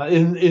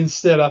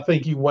 Instead, I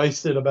think you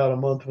wasted about a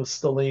month with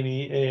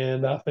Stellini,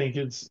 and I think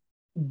it's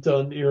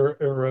done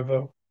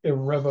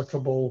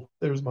irrevocable.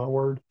 There's my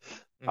word.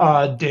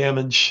 Hmm.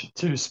 Damage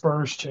to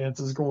Spurs'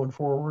 chances going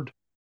forward.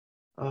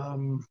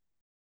 Um,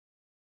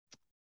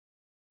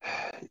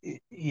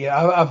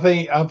 yeah, I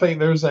think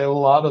there's a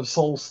lot of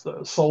soul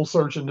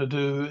searching to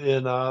do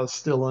in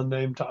still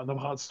unnamed Tottenham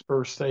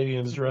Hotspur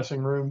Stadium's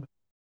dressing room,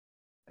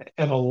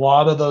 and a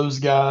lot of those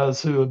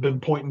guys who have been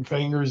pointing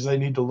fingers, they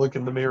need to look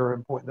in the mirror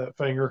and point that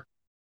finger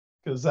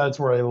because that's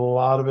where a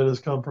lot of it has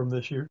come from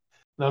this year.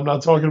 And I'm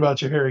not talking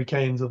about your Harry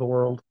Kanes of the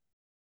world.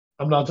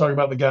 I'm not talking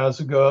about the guys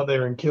who go out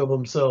there and kill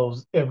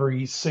themselves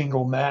every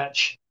single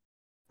match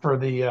for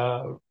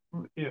the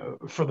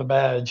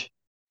badge.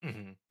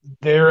 Hmm.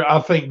 I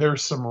think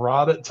there's some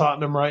rot at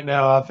Tottenham right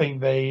now. I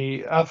think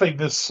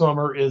this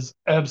summer is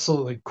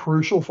absolutely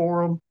crucial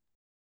for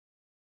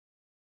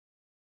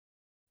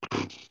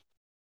them.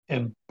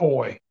 And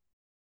boy,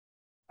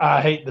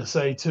 I hate to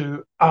say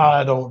too,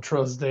 I don't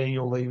trust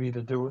Daniel Levy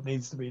to do what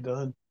needs to be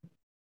done.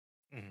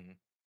 Hmm.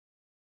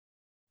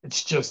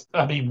 It's just,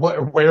 I mean,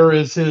 where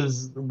is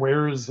his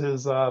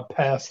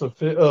past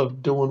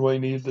of doing what he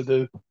needs to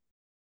do?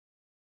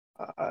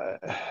 Uh,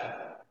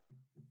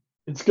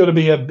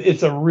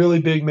 it's a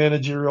really big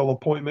managerial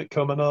appointment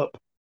coming up.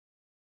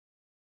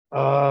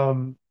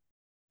 Um,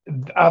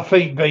 I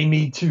think they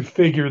need to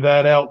figure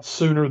that out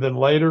sooner than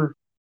later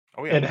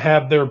Oh yeah. and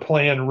have their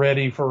plan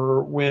ready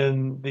for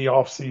when the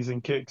off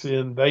season kicks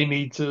in. They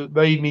need to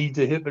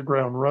hit the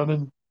ground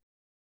running.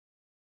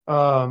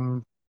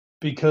 Um,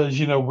 because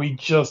we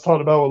just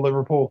talked about with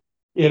Liverpool,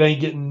 it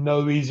ain't getting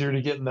no easier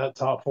to get in that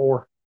top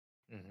four.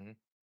 Hmm.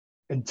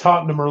 And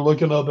Tottenham are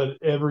looking up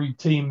at every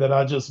team that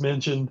I just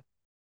mentioned.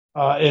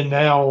 And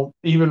now,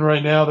 even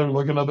right now, they're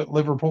looking up at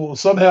Liverpool.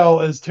 Somehow,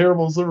 as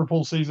terrible as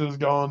Liverpool season has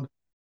gone,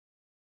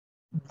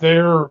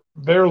 they're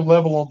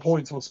level on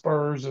points with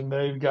Spurs, and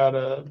they've got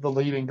the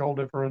lead in goal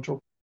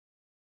differential.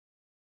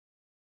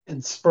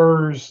 And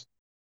Spurs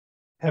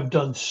have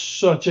done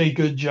such a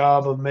good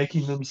job of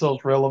making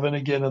themselves relevant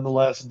again in the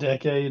last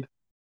decade.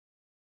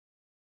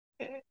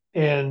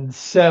 And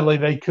sadly,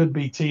 they could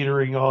be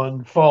teetering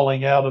on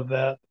falling out of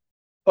that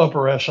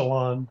upper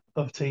echelon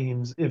of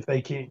teams if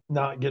they can't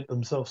not get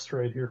themselves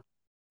straight here.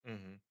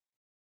 Hmm.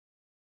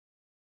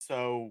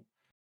 So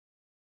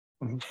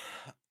Mhm.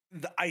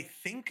 I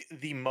think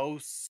the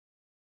most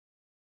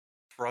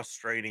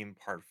frustrating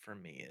part for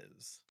me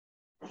is,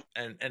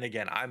 and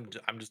again, I'm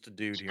just a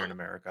dude here in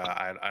America.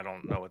 I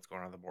don't know what's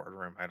going on in the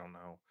boardroom. I don't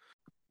know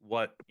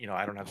what,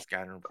 I don't have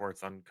scouting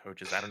reports on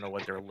coaches. I don't know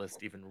what their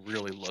list even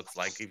really looks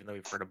like, even though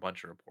we've heard a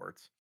bunch of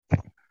reports.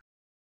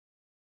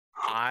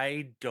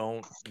 I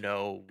don't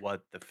know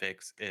what the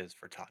fix is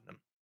for Tottenham.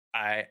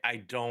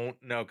 I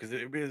don't know, because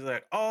it was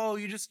like, oh,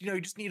 you just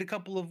need a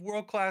couple of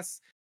world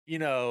class, you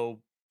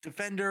know,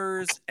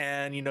 defenders,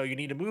 and you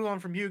need to move on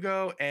from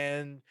Hugo,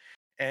 and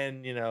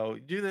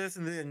do this,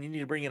 and then you need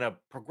to bring in a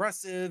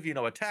progressive,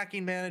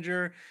 attacking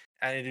manager,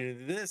 and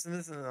do this and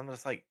this, and I'm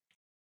just like,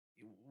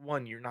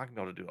 one, you're not gonna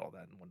be able to do all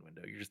that in one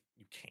window. You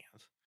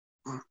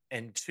can't.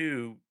 And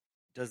two,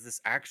 does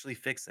this actually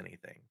fix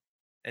anything?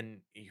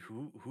 And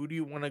who do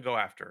you want to go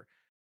after?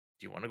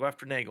 Do you want to go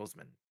after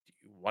Nagelsmann? Do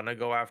you want to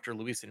go after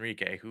Luis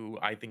Enrique, who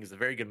I think is a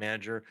very good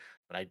manager,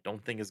 but I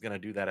don't think is going to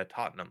do that at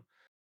Tottenham?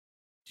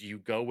 Do you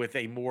go with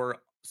a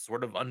more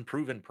sort of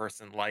unproven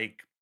person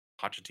like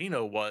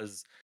Pochettino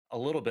was a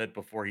little bit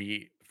before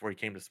he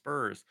came to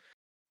Spurs?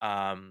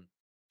 Um,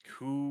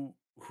 who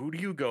do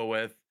you go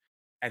with?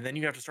 And then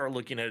you have to start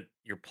looking at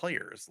your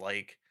players.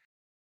 Like,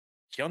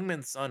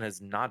 Youngman's Son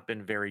has not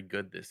been very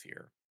good this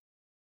year,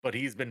 but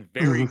he's been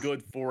very Mhm.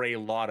 good for a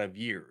lot of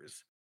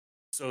years.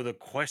 So the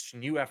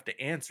question you have to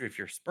answer if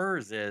you're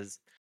Spurs is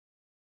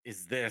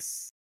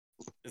this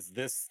is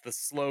this the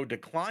slow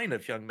decline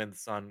of Youngman's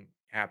Son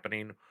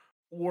happening,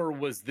 or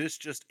was this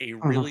just a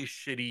Mhm. really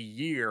shitty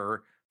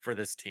year for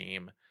this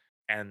team,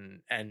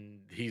 and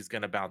he's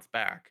going to bounce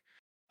back?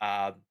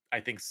 Uh, I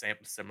think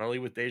similarly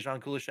with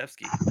Dejan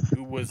Kulishevsky,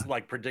 who was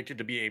like predicted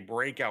to be a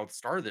breakout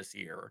star this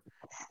year,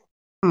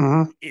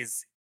 Mhm.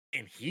 is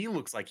and he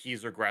looks like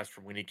he's regressed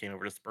from when he came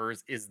over to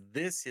Spurs. Is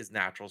this his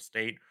natural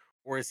state,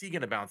 or is he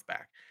going to bounce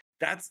back?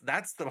 That's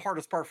the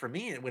hardest part for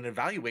me when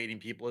evaluating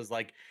people, is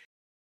like,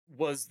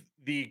 was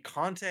the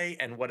Conte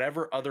and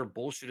whatever other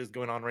bullshit is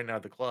going on right now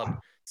at the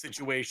club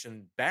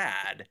situation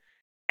bad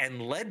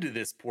and led to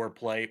this poor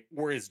play,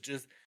 or is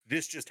just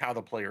how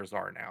the players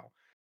are now?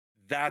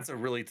 That's a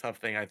really tough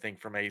thing, I think,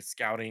 from a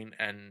scouting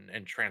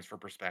and transfer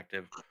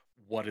perspective.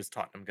 What is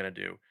Tottenham going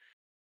to do?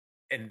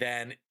 And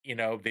then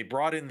they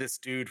brought in this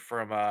dude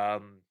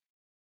from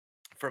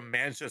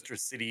Manchester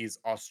City's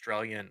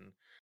Australian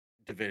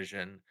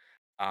division,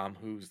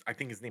 who's, I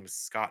think his name is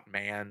Scott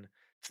Mann.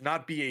 to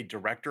not be a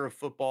director of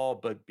football,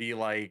 but be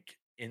like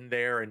in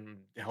there and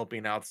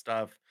helping out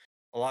stuff.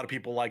 A lot of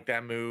people like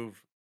that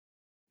move.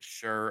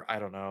 Sure, I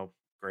don't know.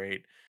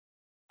 Great.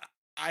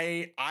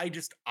 I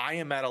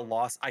am at a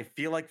loss. I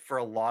feel like for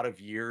a lot of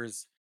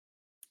years,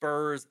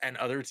 Spurs and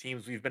other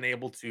teams, we've been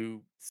able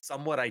to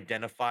somewhat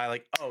identify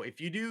like, oh,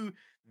 if you do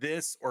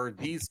this or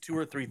these two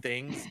or three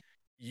things,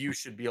 you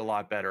should be a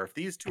lot better. If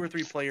these two or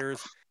three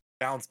players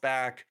bounce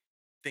back,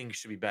 things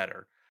should be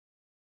better.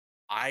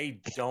 I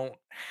don't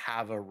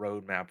have a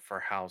roadmap for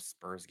how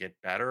Spurs get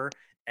better.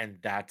 And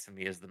that to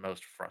me is the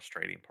most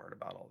frustrating part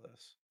about all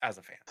this as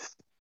a fan.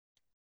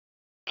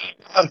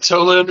 I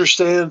totally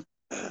understand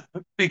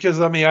because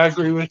I mean I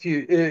agree with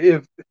you.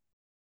 If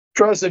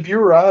you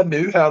or I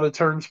knew how to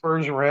turn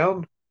Spurs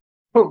around,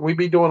 we'd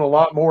be doing a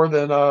lot more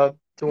than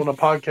doing a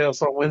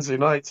podcast on Wednesday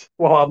nights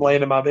while I'm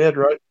laying in my bed,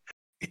 right?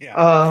 Yeah.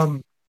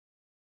 Um,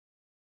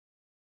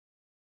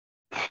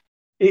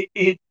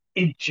 it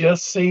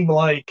just seemed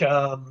like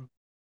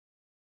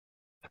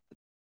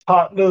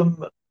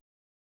Tottenham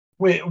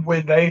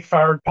when they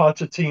fired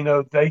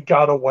Pochettino, they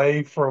got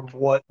away from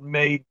what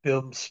made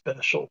them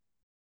special.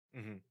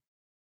 Mm-hmm.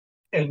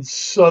 And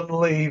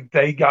suddenly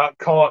they got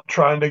caught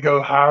trying to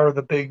go hire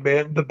the big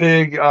man, the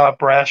big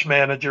brash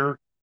manager,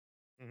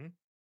 Mm-hmm.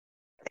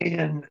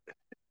 and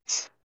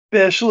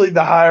especially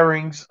the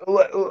hirings.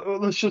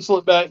 Let's just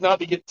look back, not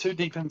to get too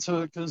deep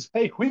into it, because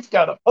hey, we've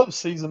got a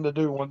postseason to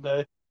do one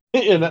day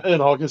in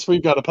August.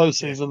 We've got a Yeah.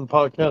 postseason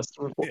podcast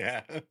to record.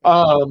 Yeah.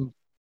 Um,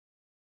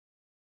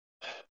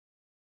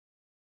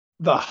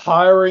 the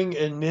hiring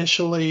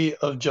initially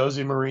of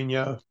Jose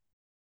Mourinho,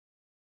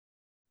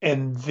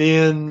 and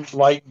then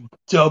like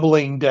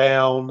doubling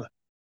down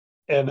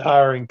and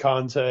hiring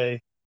Conte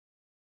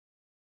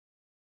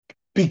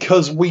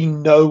because we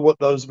know what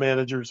those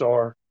managers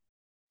are.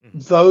 Mm-hmm.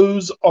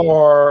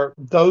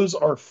 Those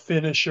are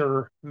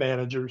finisher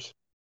managers.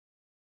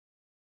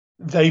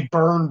 They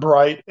burn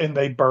bright and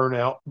they burn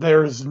out.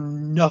 There's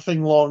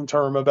nothing long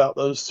term about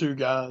those two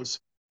guys.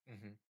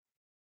 Mm-hmm.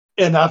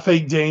 And I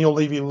think Daniel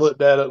Levy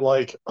looked at it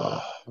like,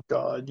 oh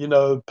God,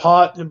 Pochettino,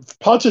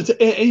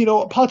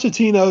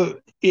 Pochettino,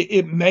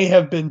 it may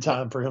have been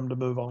time for him to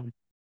move on.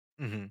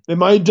 Mm-hmm. They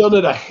might have done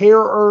it a hair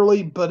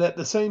early, but at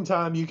the same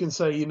time, you can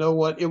say, you know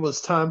what, it was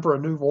time for a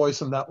new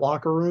voice in that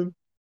locker room.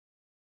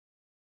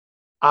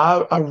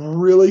 I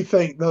really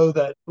think though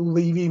that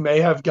Levy may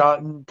have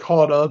gotten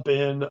caught up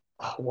in,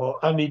 oh, well,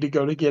 I need to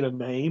go to get a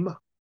name,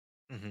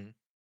 Mm-hmm.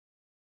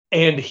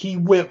 and he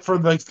went for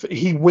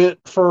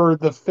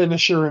the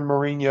finisher in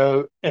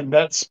Mourinho, and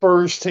that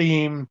Spurs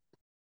team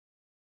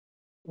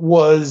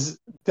was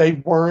they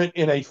weren't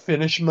in a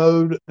finish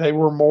mode, they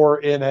were more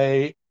in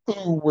a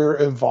ooh,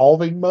 we're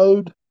evolving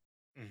mode,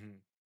 Mm-hmm.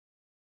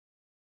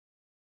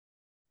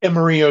 and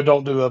Mourinho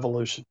don't do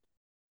evolution.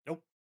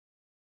 Nope.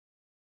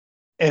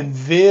 And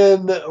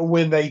then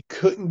when they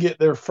couldn't get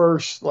their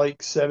first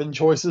like 7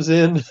 choices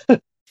in,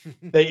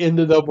 they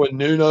ended up with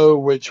Nuno,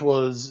 which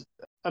was,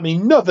 I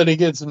mean, nothing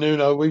against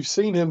Nuno. We've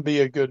seen him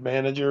be a good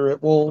manager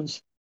at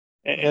Wolves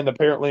Mm-hmm. and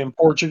apparently in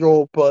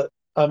Portugal, but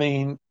I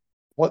mean,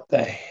 what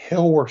the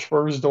hell were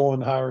Spurs doing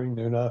hiring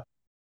Nuno?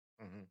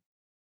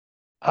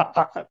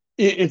 Mm-hmm.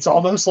 It's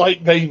almost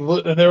like they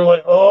look and they're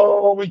like,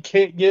 oh, we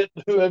can't get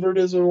whoever it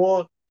is we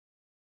want.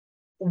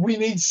 We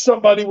need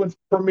somebody with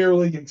Premier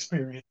League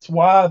experience.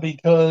 Why?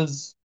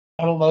 Because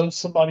I don't know,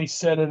 somebody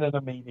said it in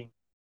a meeting.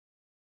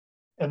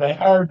 And they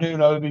hired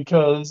Nuno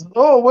because,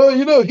 oh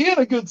well, he had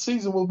a good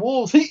season with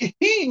Wolves.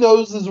 He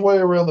knows his way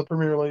around the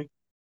Premier League.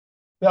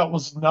 That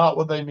was not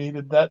what they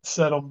needed. That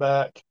set them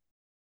back.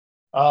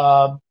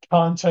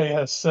 Conte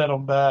has set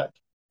them back,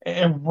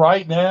 and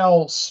right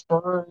now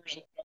Spurs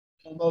are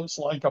almost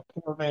like a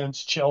poor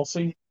man's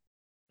Chelsea,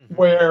 Mm-hmm.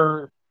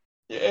 where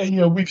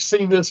we've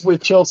seen this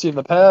with Chelsea in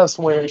the past,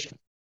 where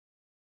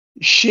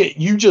shit,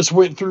 you just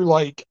went through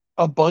like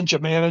a bunch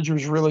of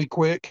managers really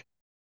quick,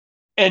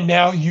 and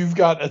now you've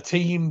got a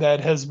team that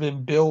has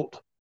been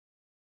built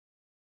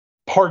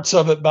parts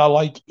of it by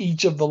like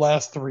each of the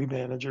last 3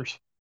 managers.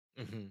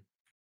 Mm-hmm.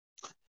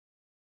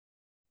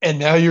 And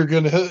now you're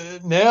gonna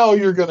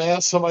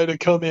ask somebody to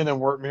come in and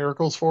work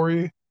miracles for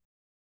you.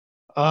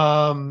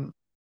 Um,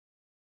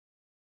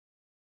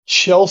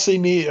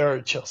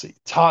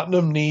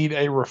 Tottenham need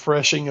a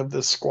refreshing of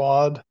this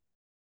squad.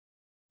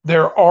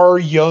 There are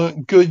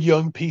good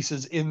young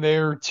pieces in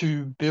there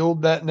to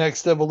build that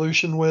next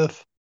evolution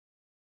with.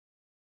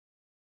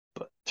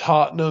 But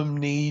Tottenham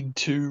need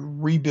to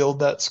rebuild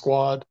that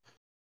squad.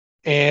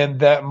 And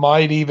that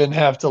might even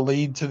have to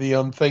lead to the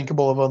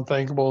unthinkable of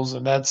unthinkables,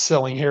 and that's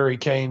selling Harry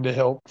Kane to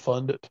help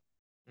fund it.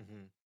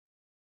 Mm-hmm.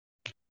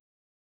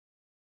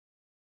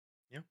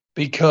 Yeah.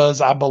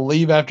 Because I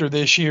believe after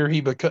this year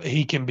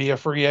he can be a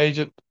free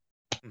agent.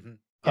 Mm-hmm.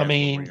 I Yeah, it's 1 more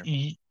mean,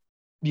 year.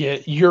 yeah,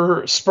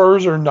 your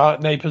Spurs are not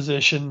in a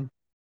position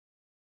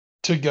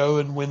to go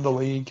and win the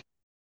league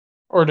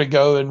or to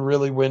go and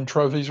really win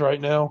trophies right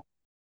now.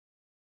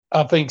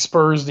 I think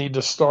Spurs need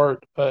to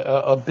start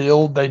a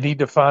build. They need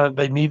to find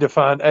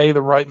A,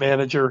 the right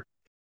manager,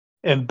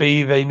 and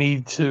B, they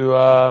need to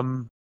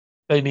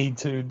they need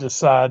to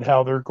decide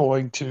how they're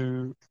going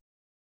to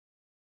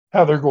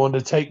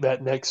take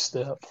that next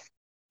step.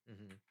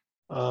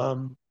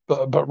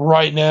 But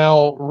right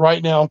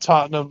now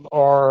Tottenham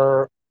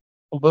are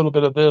a little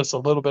bit of this, a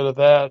little bit of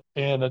that,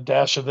 and a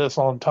dash of this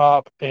on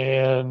top,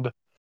 and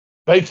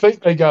they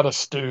think they got a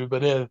stew,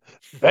 but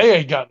they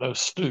ain't got no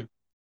stew.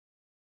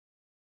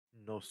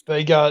 No stew.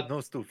 They got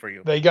no stew for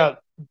you. they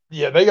got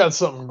they got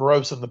something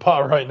gross in the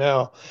pot right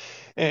now,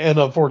 and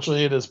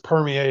unfortunately, it is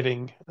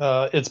permeating.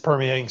 It's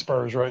permeating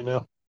Spurs right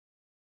now.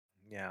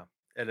 Yeah,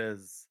 it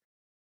is.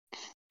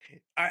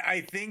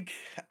 I think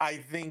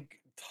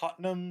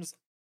Tottenham's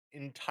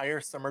entire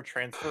summer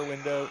transfer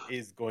window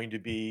is going to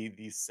be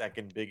the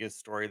second biggest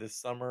story this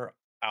summer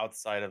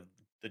outside of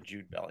the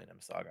Jude Bellingham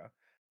saga.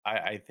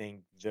 I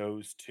think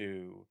those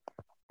two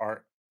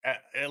are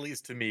at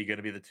least to me going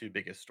to be the two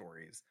biggest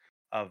stories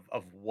of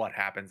what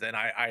happens. And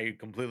I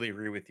completely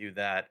agree with you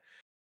that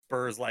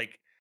Spurs, like,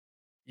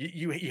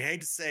 you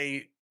hate to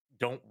say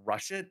don't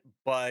rush it,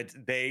 but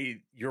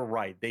you're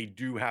right. They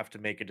do have to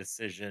make a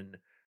decision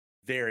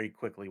very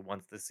quickly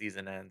once the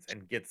season ends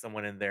and get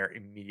someone in there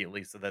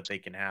immediately so that they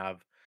can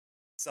have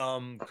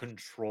some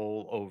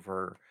control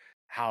over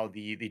how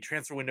the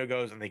transfer window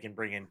goes, and they can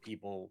bring in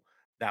people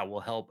that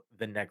will help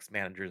the next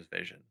manager's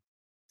vision.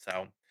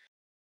 So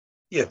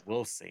Yeah.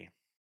 we'll see.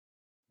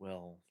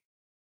 We'll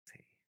see.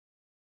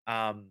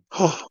 Um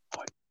Oh,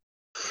 yeah,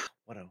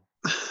 what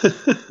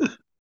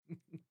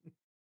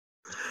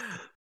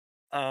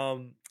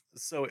um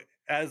so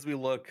as we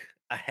look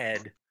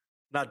ahead,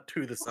 not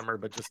to the summer,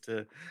 but just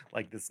to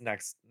like this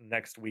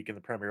next week in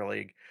the Premier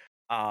League.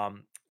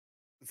 Um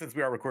since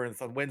we are recording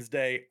this on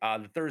Wednesday,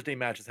 the Thursday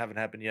matches haven't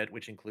happened yet,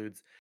 which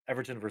includes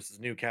Everton versus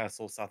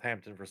Newcastle,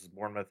 Southampton versus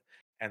Bournemouth,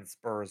 and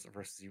Spurs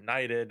versus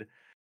United.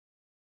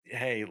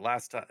 Hey,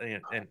 last time,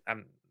 and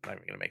I'm not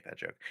even gonna make that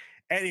joke.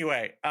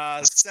 Anyway,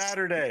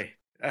 Saturday.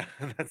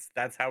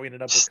 That's how we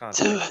ended up with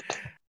content.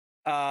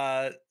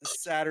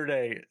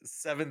 Saturday,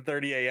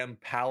 7:30 a.m.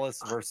 Palace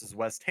versus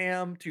West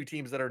Ham, two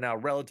teams that are now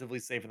relatively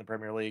safe in the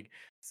Premier League,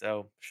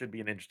 so should be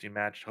an interesting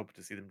match. Hope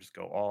to see them just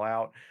go all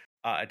out.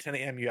 At 10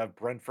 a.m. you have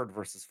Brentford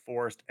versus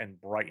Forest and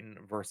Brighton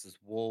versus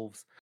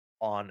Wolves.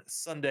 On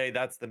Sunday,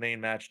 that's the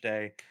main match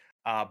day.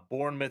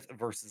 Bournemouth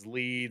versus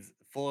Leeds,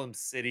 Fulham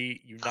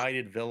City,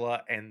 United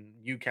Villa, and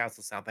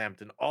Newcastle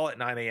Southampton, all at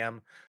 9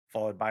 a.m.,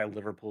 followed by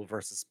Liverpool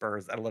versus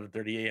Spurs at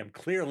 11:30 a.m.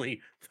 Clearly,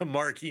 the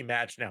marquee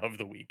match now of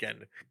the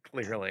weekend.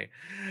 Clearly,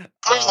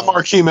 the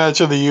marquee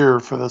match of the year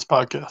for this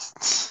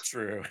podcast.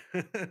 true.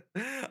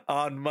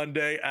 On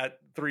Monday at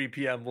 3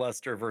 p.m.,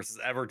 Leicester versus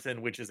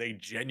Everton, which is a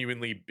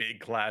genuinely big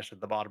clash at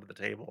the bottom of the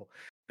table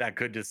that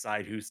could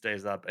decide who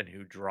stays up and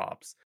who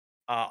drops.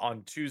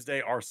 On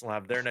Tuesday, Arsenal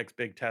have their next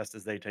big test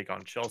as they take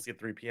on Chelsea at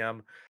 3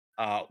 p.m.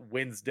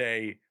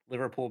 Wednesday,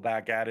 Liverpool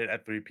back at it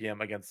at 3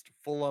 p.m. against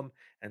Fulham,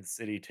 and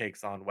City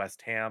takes on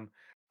West Ham.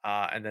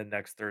 And then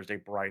next Thursday,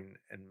 Brighton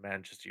and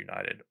Manchester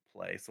United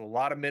play. So a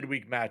lot of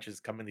midweek matches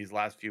coming these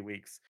last few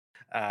weeks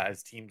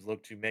as teams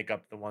look to make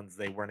up the ones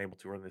they weren't able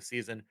to earn this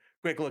season.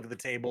 Quick look at the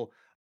table.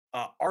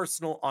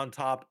 Arsenal on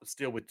top,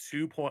 still with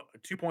 2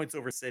 points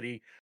over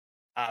City,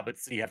 but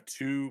City have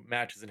 2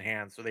 matches in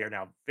hand, so they are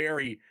now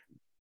very,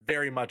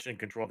 very much in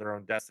control of their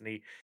own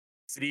destiny.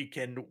 City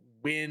can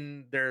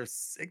win their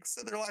 6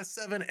 of their last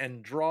 7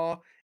 and draw,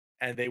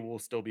 and they will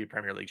still be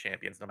Premier League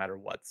champions no matter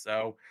what.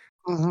 So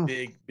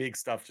big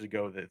stuff to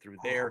go through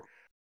there.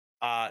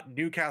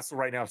 Newcastle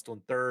right now still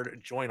in third,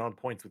 joint on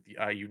points with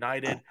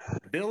United.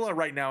 Villa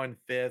right now in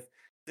fifth.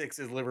 6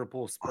 is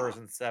Liverpool, Spurs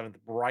in seventh.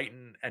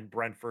 Brighton and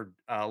Brentford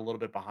a little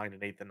bit behind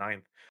in eighth and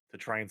ninth to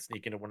try and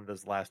sneak into one of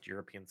those last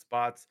European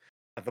spots.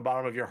 At the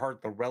bottom of your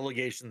heart, the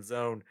relegation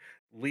zone.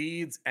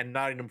 Leeds and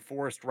Nottingham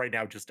Forest right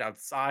now just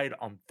outside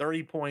on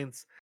 30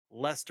 points.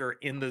 Leicester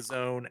in the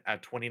zone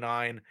at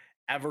 29.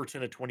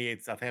 Everton at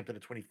 28. Southampton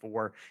at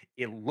 24.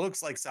 It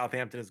looks like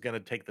Southampton is going to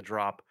take the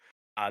drop.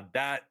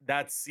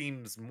 That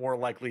seems more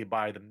likely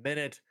by the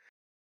minute,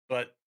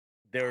 but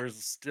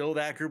there's still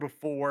that group of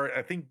 4.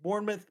 I think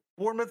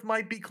Bournemouth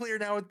might be clear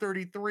now at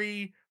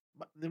 33.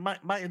 They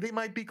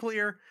might be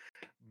clear,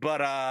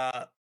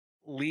 but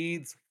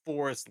Leeds,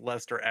 Forest,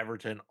 Leicester,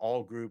 Everton,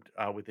 all grouped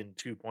within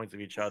 2 points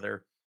of each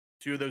other.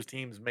 2 of those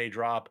teams may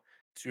drop.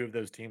 2 of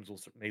those teams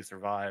may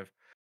survive.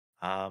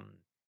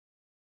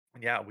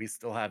 Yeah, we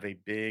still have a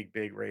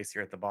big race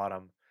here at the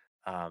bottom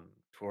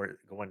toward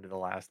going to the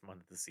last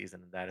month of the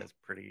season, and that is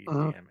pretty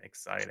damn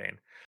exciting.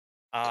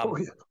 Oh,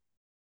 yeah.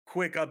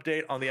 Quick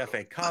update on the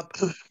FA Cup.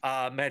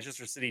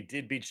 Manchester City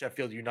did beat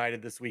Sheffield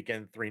United this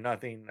weekend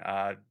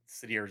 3-0.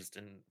 City are just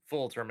in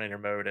full Terminator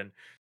mode and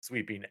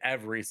sweeping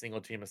every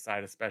single team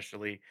aside,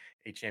 especially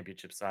a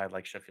championship side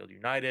like Sheffield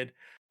United.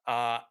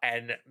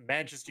 And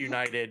Manchester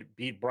United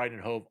beat Brighton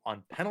Hove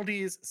on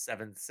penalties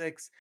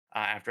 7-6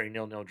 after a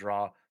 0-0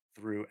 draw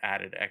through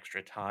added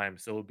extra time.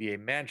 So it'll be a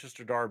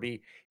Manchester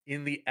derby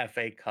in the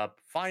FA Cup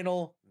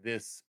final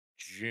this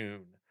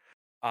June.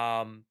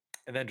 And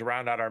then to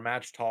round out our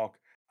match talk,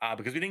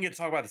 because we didn't get to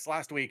talk about this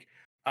last week,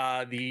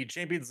 the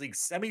Champions League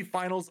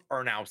semifinals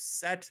are now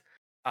set.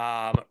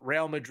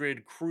 Real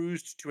Madrid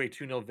cruised to a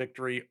 2-0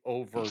 victory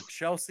over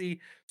Chelsea.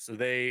 So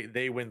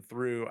they went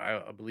through,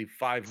 I believe,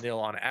 5-0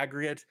 on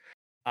aggregate.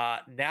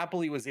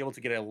 Napoli was able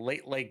to get a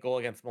late goal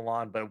against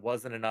Milan, but it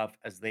wasn't enough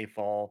as they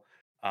fall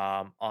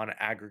on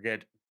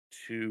aggregate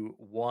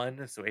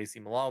 2-1. So AC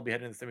Milan will be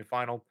heading to the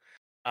semifinal.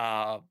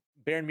 Uh,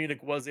 Bayern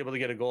Munich was able to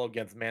get a goal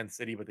against Man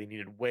City, but they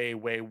needed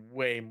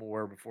way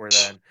more before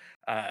then,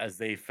 as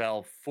they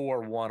fell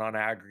 4-1 on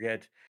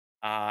aggregate.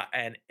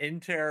 And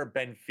Inter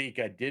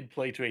Benfica did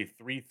play to a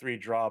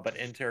 3-3 draw, but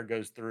Inter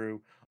goes through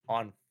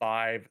on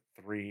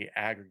 5-3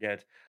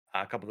 aggregate.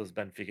 A couple of those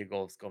Benfica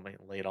goals going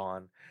late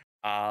on.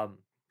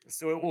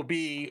 So it will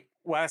be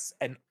Wes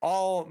and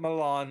all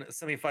Milan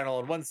semifinal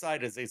on one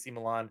side as AC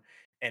Milan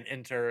and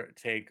Inter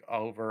take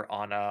over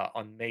on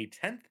May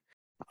 10th.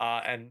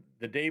 And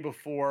the day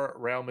before,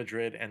 Real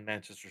Madrid and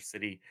Manchester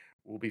City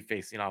will be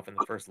facing off in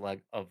the first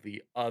leg of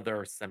the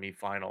other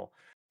semifinal.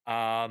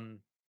 Um,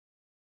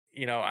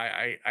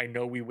 I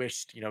know we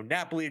wished,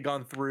 Napoli had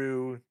gone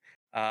through.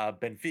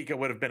 Benfica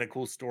would have been a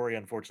cool story.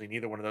 Unfortunately,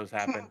 neither one of those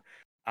happened.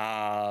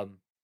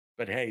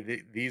 But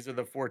hey, these are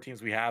the four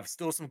teams we have.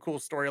 Still some cool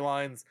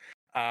storylines.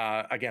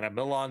 Again, a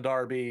Milan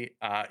derby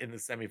in the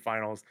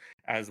semifinals,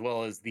 as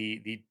well as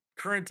the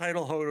current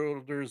title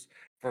holders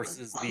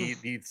versus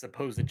the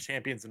supposed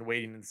champions in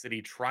waiting in the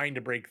city trying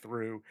to break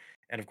through.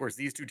 And of course,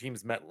 these two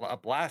teams met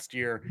up last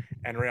year,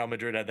 and Real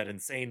Madrid had that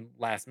insane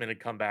last minute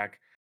comeback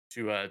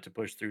to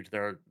push through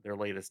to their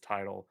latest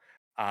title.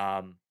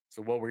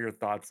 So what were your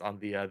thoughts on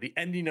the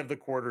ending of the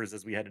quarters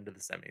as we head into the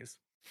semis?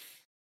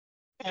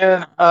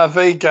 And I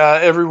think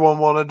everyone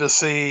wanted to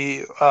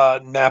see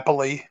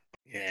Napoli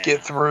get Yeah.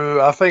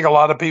 through. I think a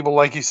lot of people,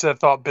 like you said,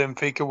 thought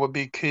Benfica would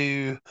be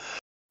cool.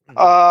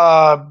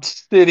 Mhm.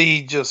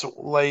 City just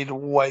laid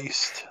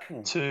waste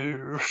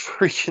to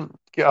freaking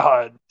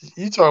God.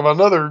 You talk about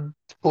another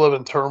club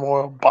in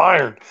turmoil.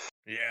 Bayern,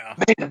 Yeah.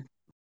 man,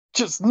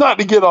 just not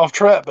to get off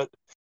track, but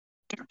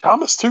dude,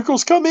 Thomas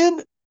Tuchel's come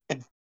in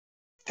and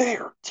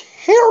they're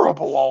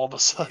terrible all of a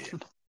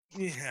sudden.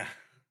 Yeah.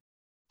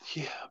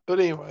 Yeah, but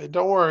anyway,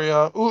 don't worry.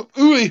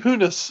 Uli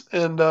Hunis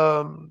and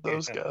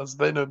those Yeah. guys,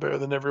 they know better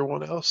than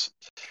everyone else.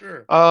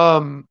 Sure.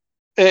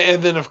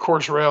 And then of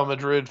course Real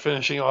Madrid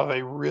finishing off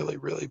a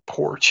really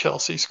poor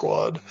Chelsea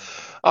squad.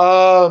 Mhm.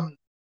 Um,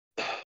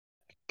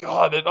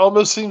 God, it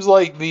almost seems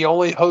like the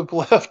only hope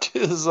left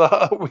is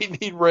we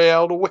need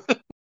Real to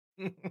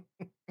win.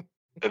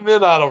 And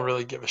then I don't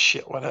really give a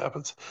shit what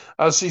happens.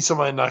 I see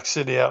somebody knock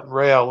City out, and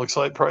Real looks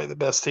like probably the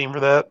best team for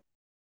that.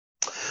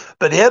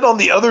 But head on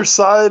the other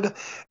side,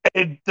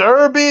 a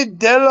Derby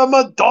della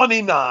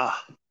Madonnina,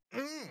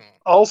 Mm.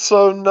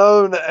 also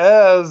known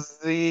as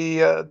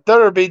the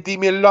Derby di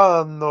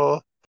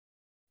Milano.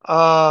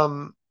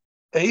 Um,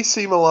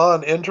 AC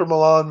Milan, Inter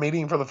Milan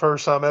meeting for the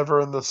first time ever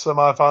in the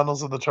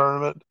semifinals of the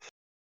tournament.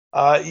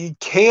 You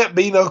can't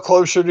be no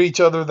closer to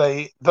each other.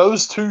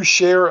 Those two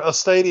share a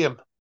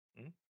stadium.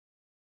 Mm.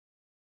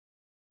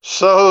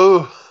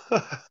 So I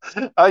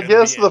Gonna be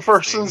guess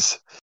interesting.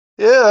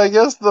 I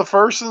guess the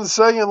first and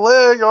second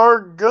leg are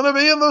gonna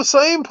be in the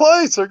same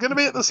place. They're gonna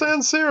be at the San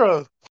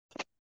Siro.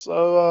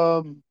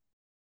 So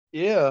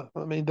yeah,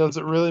 I mean, does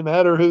it really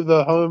matter who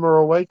the home or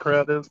away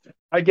crowd is?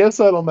 I guess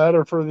that'll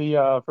matter for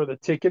the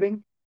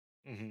ticketing.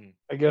 Mhm.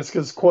 I guess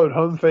because quote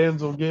home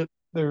fans will get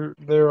their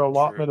True.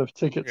 allotment of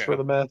tickets for Yeah.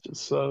 the matches.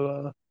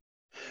 So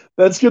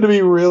that's going to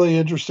be really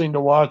interesting to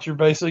watch. You're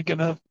basically going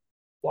to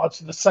watch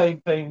the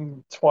same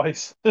thing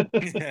twice.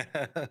 Yeah.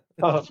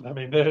 I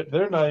mean,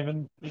 they're not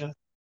even. Yeah.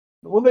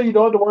 The one thing you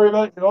don't have to worry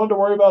about, you don't have to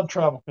worry about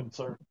travel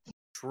concerns. So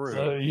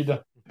True. you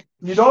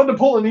don't have to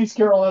pull an East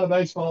Carolina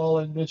baseball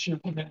and miss your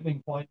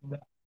connecting point.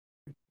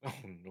 Oh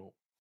no.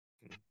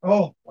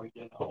 Oh my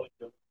God.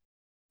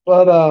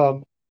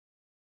 But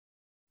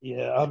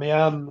yeah, I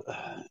mean,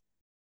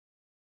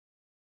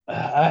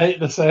 I hate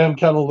to say I'm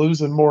kind of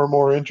losing more and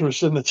more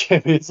interest in the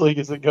Champions League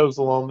as it goes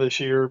along this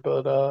year,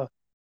 but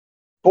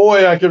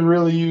boy, I could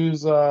really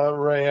use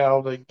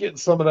Real to get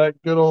some of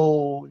that good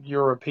old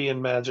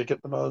European magic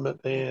at the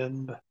moment,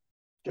 and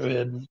go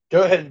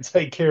ahead and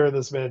take care of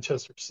this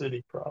Manchester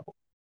City problem.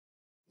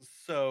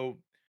 So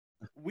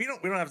we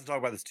don't have to talk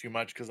about this too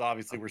much because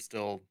obviously we're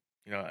still,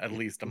 at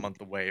least a month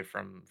away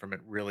from it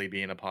really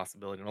being a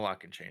possibility, and a lot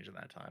can change in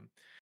that time.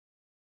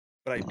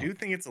 But I do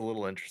think it's a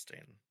little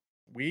interesting.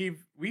 We've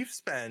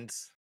spent,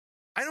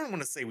 I don't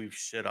want to say we've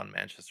shit on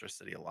Manchester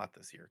City a lot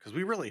this year because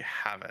we really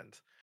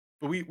haven't.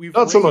 But we've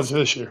Not so much raised,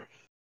 this year.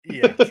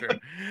 yeah, true.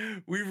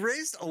 We've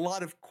raised a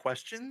lot of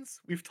questions.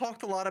 We've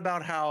talked a lot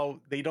about how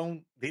they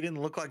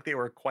didn't look like they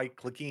were quite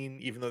clicking,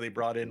 even though they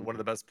brought in one of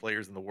the best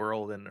players in the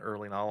world in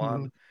Erling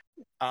Haaland.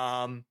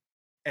 Mhm.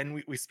 And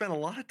we spent a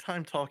lot of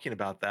time talking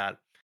about that.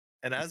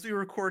 And as we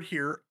record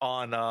here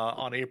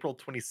on April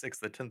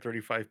 26th at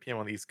 10:35 p.m.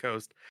 on the East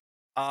Coast,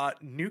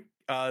 New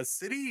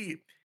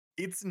City,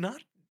 it's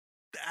not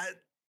that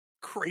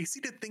crazy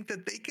to think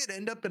that they could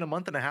end up in a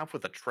month and a half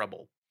with a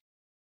treble.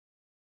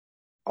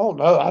 Oh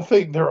no, I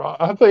think there are.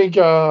 I think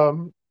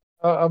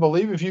I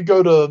believe if you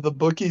go to the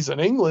bookies in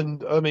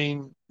England, I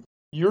mean,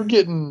 you're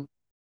getting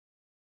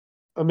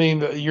I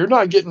mean, you're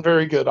not getting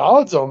very good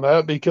odds on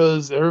that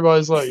because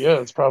everybody's like, yeah,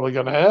 it's probably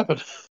going to happen.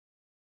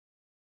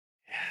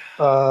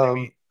 I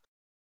mean,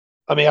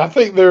 Um, I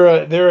think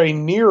they're a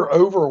near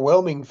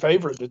overwhelming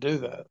favorite to do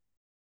that.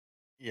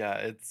 yeah,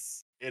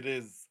 it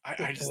is. I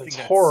And just it's think that's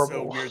so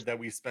horrible. weird that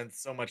we spent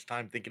so much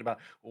time thinking about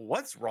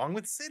what's wrong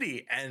with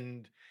City,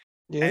 and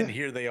Yeah,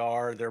 here they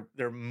are.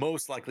 They're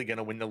most likely going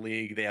to win the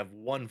league. They have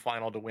one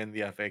final to win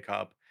the FA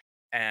Cup,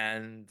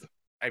 and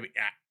I mean,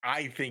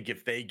 I think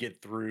if they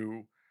get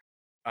through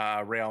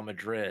Real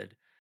Madrid,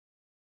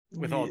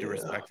 with all due yeah,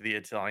 respect to the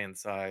Italian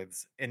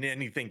sides, and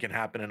anything can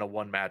happen in a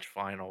one match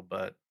final,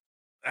 but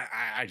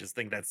I just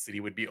think that City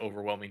would be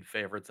overwhelming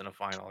favorites in a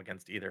final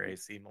against either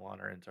AC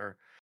Milan or Inter.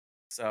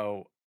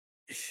 So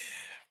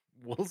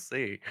we'll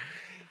see.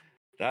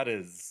 That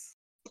is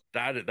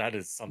that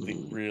is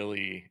something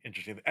really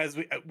interesting. As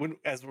we when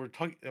as we're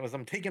talking, as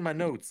I'm taking my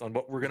notes on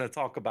what we're going to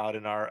talk about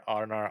in our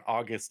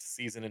August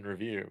season in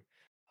review,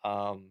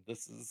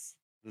 this is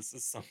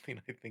something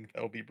I think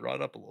that will be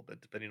brought up a little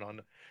bit depending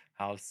on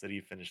how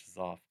City finishes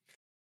off.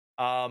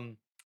 Um,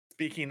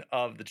 Speaking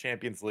of the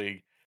Champions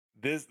League,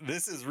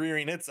 this is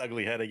rearing its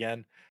ugly head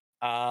again.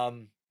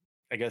 Um,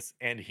 I guess,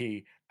 and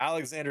he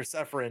Alexander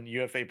Seferin,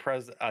 UEFA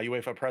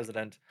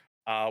president,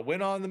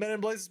 went on the Men in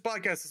Blazers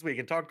podcast this week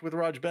and talked with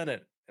Raj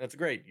Bennett. And it's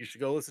great. You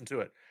should go listen to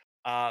it.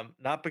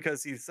 Not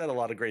because he said a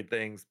lot of great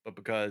things, but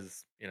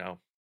because it's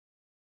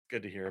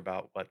good to hear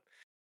about what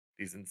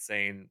these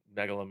insane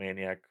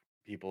megalomaniac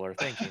people are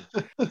thinking.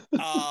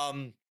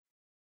 Um,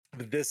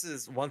 this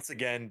is once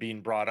again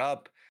being brought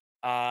up.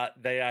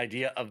 The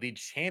idea of the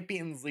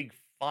Champions League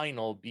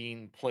final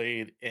being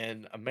played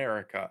in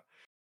America,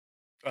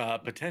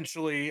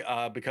 potentially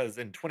because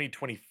in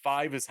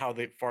 2025 is how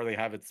far they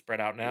have it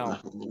spread out now.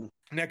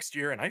 Next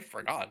year, and I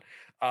forgot,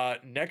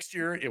 next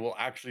year it will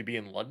actually be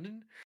in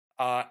London,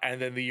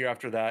 and then the year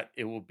after that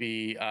it will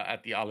be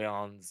at the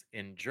Allianz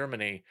in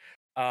Germany.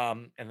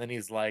 And then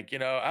he's like,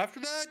 after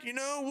that,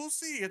 we'll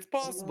see. It's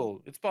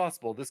possible. It's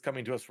possible. This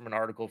coming to us from an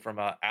article from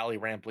Ali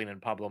Rampling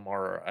and Pablo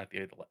Maurer at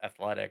the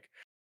Athletic.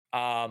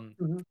 Um,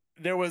 Mhm.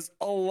 there was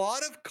a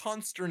lot of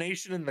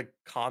consternation in the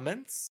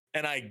comments,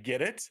 and I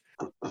get it,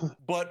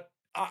 but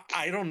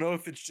I don't know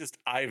if it's just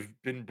I've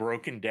been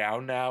broken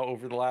down now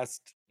over the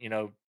last,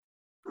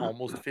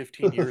 almost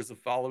 15 years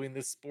of following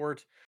this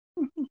sport.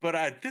 But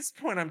at this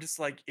point, I'm just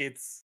like,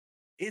 it's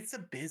a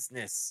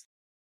business,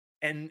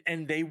 and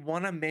they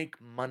want to make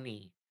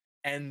money.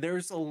 And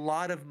there's a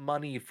lot of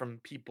money from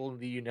people in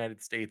the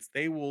United States.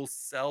 They will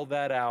sell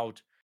that out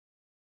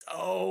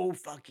so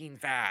fucking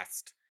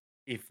fast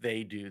if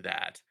they do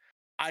that.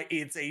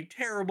 It's a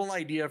terrible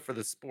idea for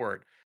the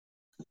sport,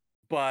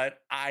 but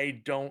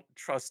I don't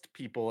trust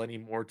people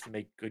anymore to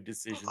make good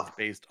decisions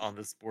based on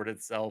the sport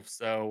itself.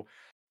 So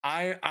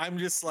I'm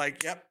just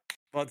like, yep,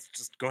 let's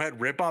just go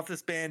ahead, rip off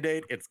this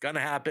band-aid. It's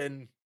gonna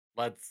happen.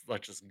 Let's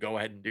just go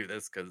ahead and do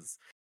this because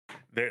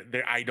there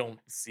I don't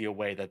see a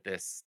way that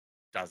this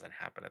doesn't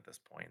happen at this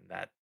point.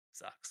 That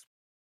sucks.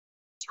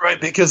 right.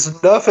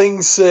 Because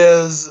nothing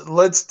says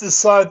let's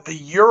decide the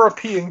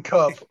European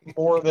Cup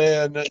more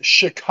than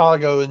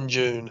Chicago in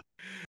June.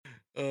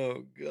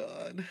 Oh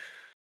god.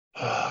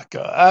 God,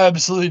 I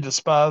absolutely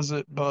despise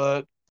it,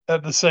 but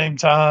at the same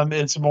time,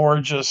 it's more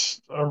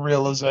just a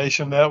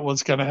realization that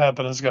what's going to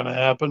happen is going to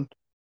happen.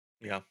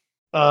 Yeah.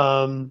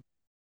 Um,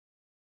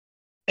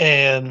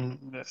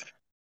 and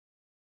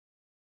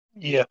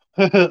yeah,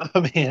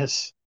 I mean,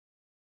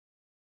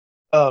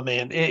 oh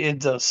man, it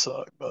does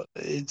suck, but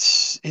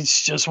it's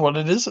just what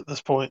it is at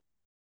this point.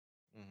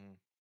 Hmm.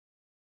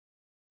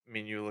 I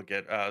mean, you look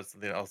at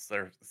something else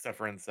there.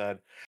 Seferin said,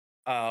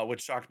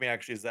 which shocked me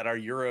actually, is that our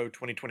Euro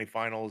 2020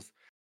 finals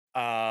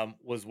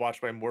was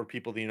watched by more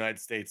people in the United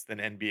States than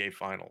NBA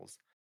finals.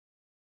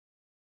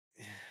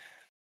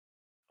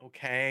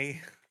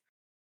 Okay,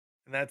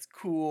 and that's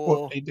What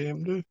cool, they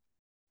damn do.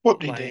 What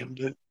but they like, damn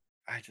do.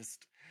 I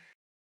just,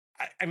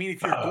 I mean,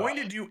 if you're Uh, going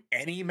to do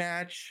any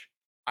match,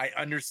 I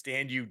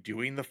understand you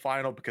doing the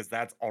final because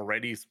that's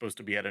already supposed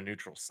to be at a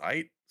neutral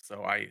site.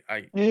 So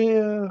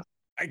yeah,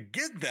 I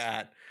get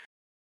that,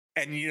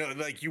 and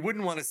like you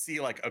wouldn't want to see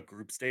like a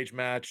group stage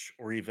match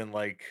or even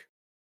like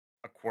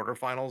a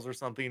quarterfinals or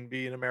something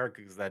be in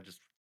America because that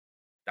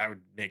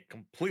would make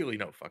completely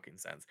no fucking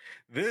sense.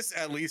 This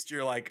at least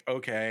you're like,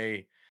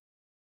 okay,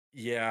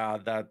 yeah,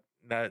 that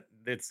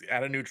it's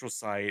at a neutral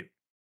site.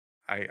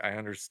 I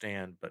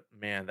understand, but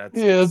man, that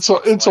still yeah,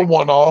 sucks. it's a Like,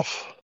 one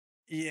off.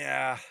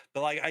 yeah,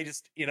 but like I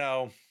just,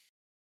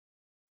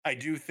 I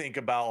do think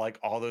about like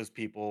all those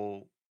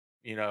people,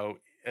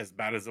 as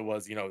bad as it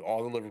was,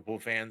 all the Liverpool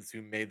fans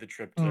who made the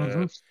trip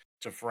Hmm.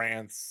 to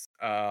France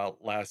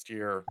last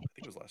year. I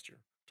think it was last year.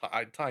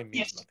 Time means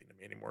Yes. nothing to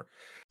me anymore.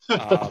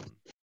 Um,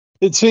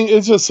 It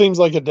just seems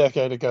like a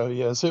decade ago.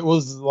 Yes, it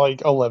was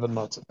like 11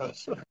 months ago.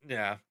 So.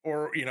 Yeah,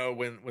 or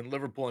when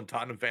Liverpool and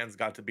Tottenham fans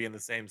got to be in the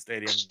same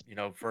stadium,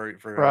 for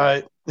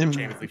Right the in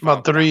Champions League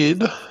final, that was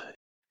Madrid. awesome.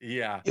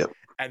 Yeah, Yep.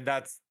 and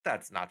that's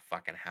not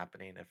fucking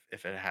happening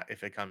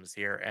if it comes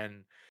here.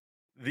 And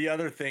the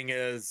other thing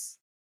is,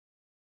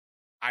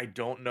 I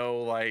don't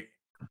know, like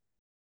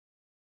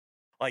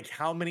Like,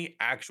 how many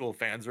actual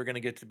fans are going to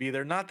get to be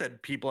there? Not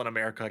that people in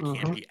America can't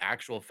Mhm. be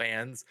actual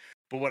fans,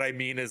 but what I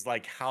mean is,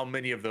 like, how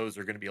many of those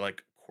are going to be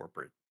like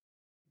corporate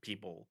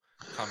people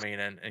coming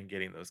in and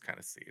getting those kind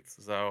of seats?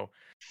 So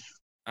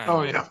I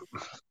Oh don't know.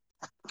 yeah.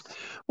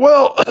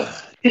 Well,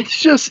 it's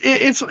just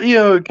it's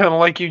kind of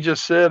like you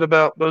just said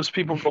about those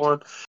people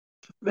going,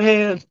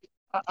 man.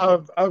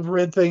 I've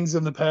read things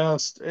in the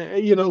past.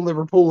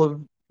 Liverpool have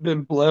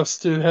been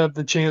blessed to have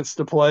the chance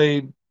to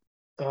play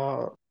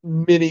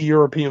many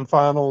European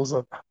finals.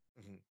 Mhm.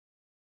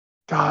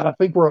 God, I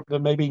think we're up to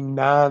maybe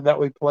 9 that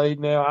we played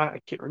now. I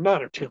can't remember,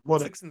 9 or 10.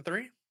 What?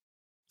 6-3.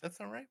 That's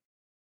not right.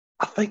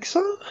 I think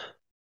so.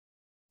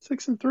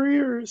 6-3,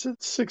 or is it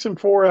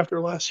 6-4 after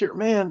last year?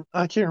 Man,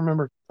 I can't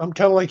remember. I'm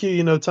kind of like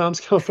you.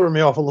 Time's kind of throwing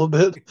me off a little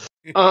bit.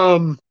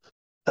 Um,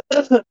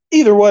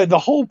 Either way, the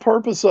whole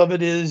purpose of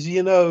it is,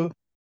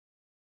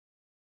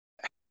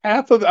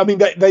 half of. I mean,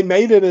 they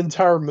made an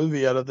entire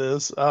movie out of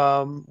this.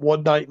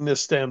 One Night in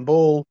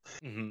Istanbul.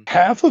 Hmm.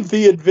 Half of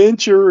the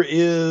adventure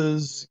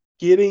is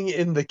getting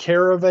in the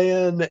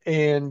caravan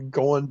and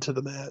going to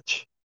the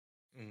match.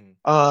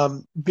 Hmm.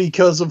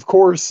 Because of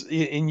course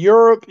in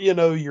Europe,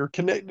 you're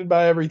connected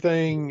by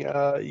everything.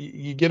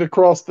 You get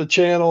across the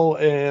channel,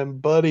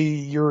 and buddy,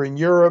 you're in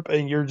Europe,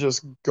 and you're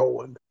just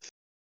going,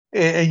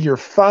 and you're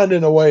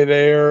finding a way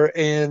there.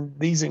 And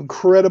these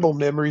incredible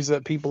memories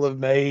that people have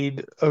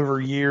made over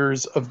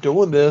years of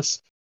doing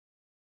this.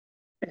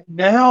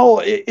 Now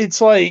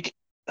it's like,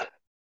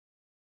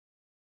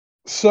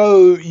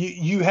 so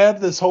you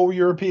have this whole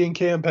European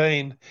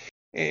campaign,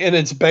 and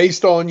it's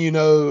based on,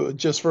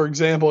 just for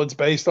example, it's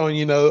based on,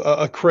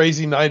 a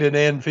crazy night in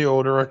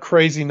Anfield, or a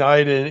crazy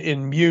night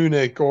in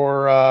Munich,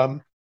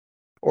 or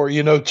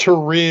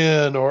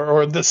Turin,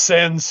 or the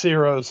San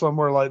Siro,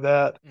 somewhere like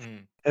that. Hmm.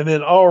 And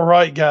then, all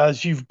right,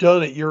 guys, you've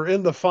done it. You're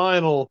in the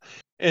final,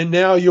 and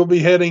now you'll be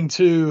heading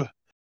to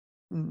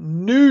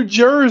New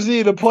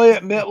Jersey to play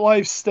at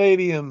MetLife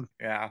Stadium.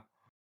 Yeah.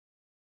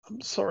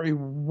 I'm sorry,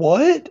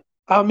 what?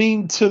 I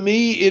mean, to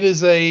me,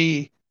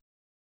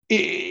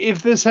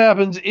 if this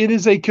happens, it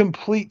is a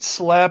complete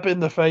slap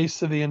in the face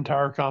to the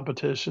entire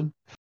competition.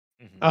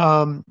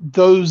 Hmm.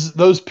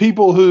 Those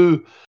people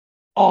who,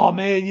 oh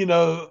man,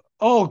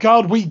 oh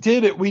God, we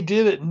did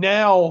it.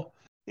 Now,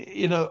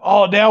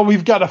 oh, now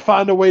we've got to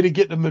find a way to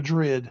get to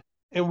Madrid,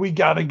 and we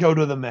got to go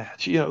to the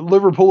match.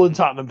 Liverpool and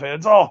Hmm. Tottenham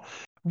fans. Oh,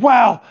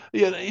 wow,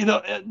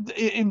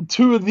 in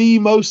two of the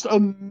most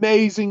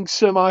amazing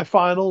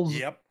semifinals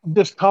Yep.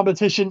 this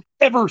competition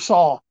ever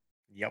saw.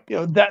 Yep.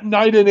 That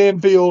night in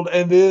Anfield,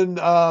 and then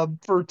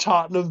for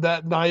Tottenham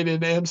that night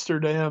in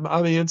Amsterdam.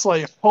 I mean, it's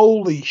like,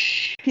 holy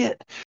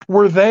shit,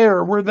 we're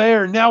there. We're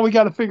there. Now we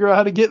got to figure out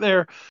how to get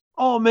there.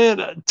 Oh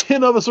man,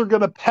 10 of us are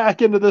going to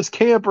pack into this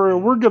camper,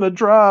 and Hmm. we're going to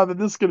drive, and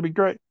this is going to be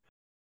great.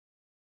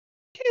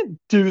 You can't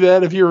do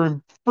that if you're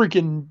in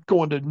freaking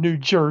going to New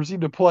Jersey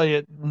to play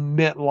at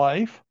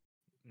MetLife.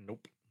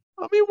 Nope.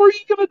 I mean, what are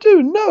you going to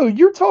do? No,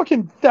 you're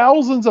talking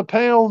thousands of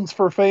pounds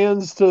for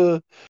fans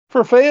who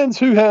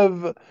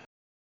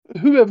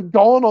have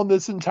gone on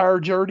this entire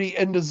journey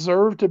and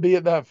deserve to be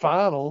at that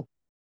final.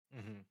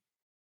 Hmm.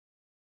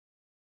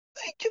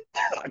 They're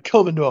not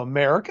coming to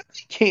America.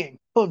 They can't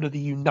come to the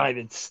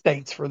United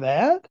States for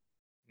that,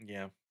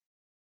 Yeah.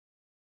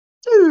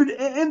 dude.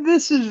 And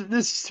this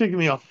is ticking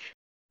me off.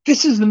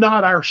 This is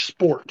not our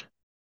sport.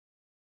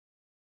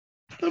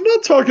 I'm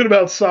not talking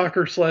about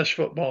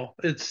soccer/football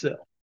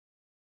itself.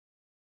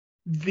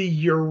 The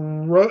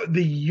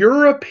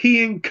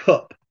European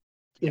Cup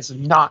Yeah. is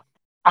not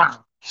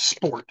our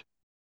sport.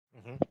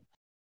 Hmm.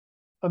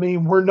 I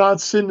mean, we're not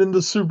sending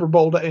the Super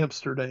Bowl to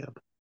Amsterdam.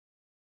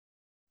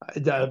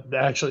 Nope.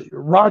 Actually,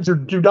 Roger,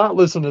 do not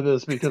listen to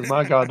this, because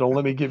my God, don't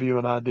let me give you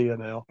an idea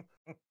now.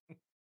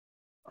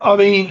 I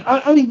mean,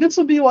 this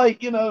would be like,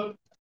 the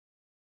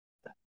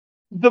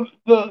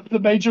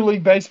Major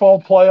League Baseball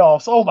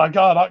playoffs. Oh my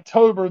God,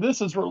 October.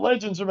 This is where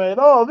legends are made.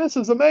 Oh, this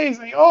is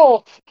amazing.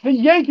 Oh, the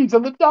Yankees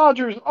and the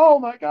Dodgers. Oh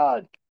my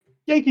God,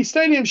 Yankee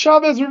Stadium,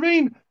 Chavez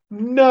Ravine.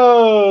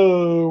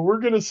 No, we're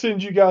gonna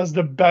send you guys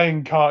to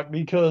Bangkok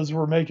because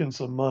we're making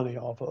some money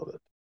off of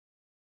it.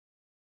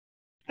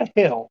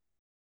 The hell,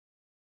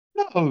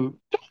 no!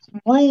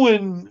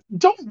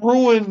 Don't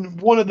ruin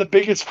one of the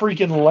biggest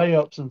freaking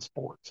layups in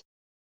sports.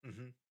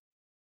 Hmm.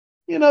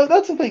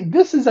 That's the thing.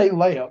 This is a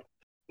layup.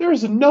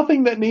 There's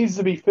nothing that needs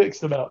to be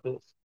fixed about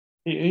this.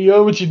 You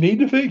know what you need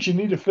to fix? You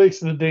need to fix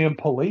the damn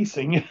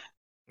policing.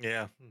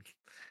 Yeah.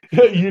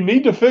 You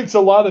need to fix a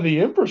lot of the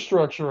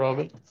infrastructure of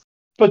it.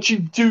 But you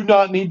do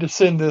not need to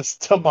send this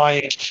to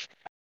Miami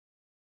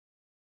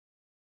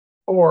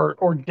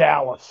or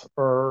Dallas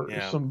or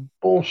Yeah. some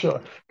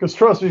bullshit. Because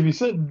trust me, if you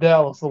sit in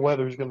Dallas, the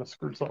weather's going to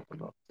screw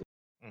something up.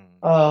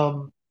 Mm.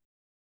 Um,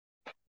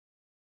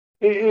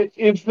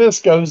 if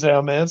this goes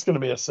down, man, it's going to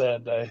be a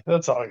sad day.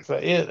 That's all I can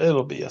say.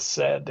 It'll be a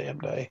sad damn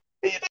day.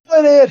 You know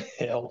what, Ed?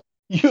 Hell,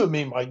 you and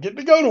me might get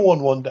to go to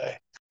one day.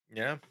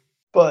 Yeah.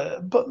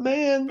 But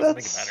man, Doesn't make it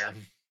that's better.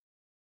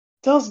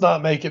 does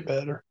not make it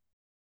better.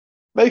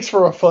 makes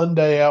for a fun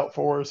day out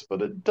for us,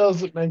 but it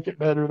doesn't make it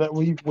better that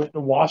we went to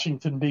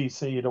Washington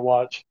D.C. to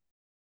watch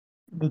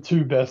the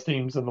two best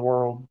teams in the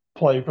world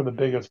play for the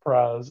biggest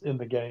prize in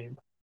the game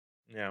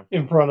Yeah.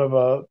 in front of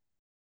a.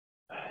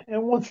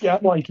 And once again,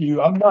 I'm like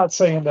you. I'm not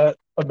saying that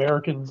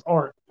Americans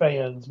aren't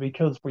fans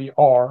because we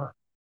are,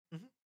 Hmm.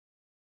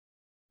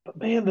 but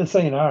man, this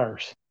ain't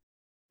ours.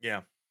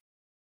 Yeah.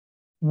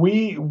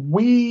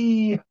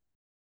 We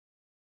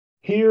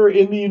here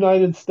in the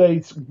United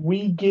States,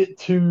 we get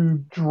to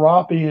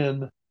drop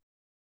in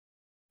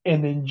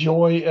and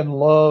enjoy and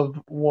love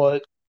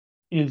what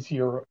is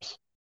Europe's.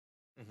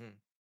 Hmm.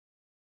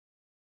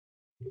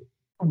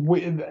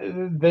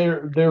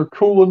 They're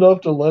cool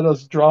enough to let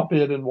us drop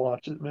in and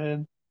watch it,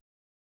 man.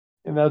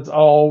 And that's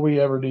all we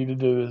ever need to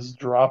do is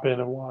drop in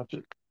and watch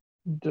it.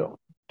 Don't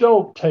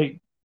don't take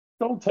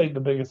don't take the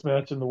biggest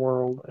match in the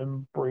world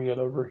and bring it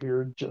over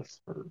here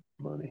just for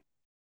money.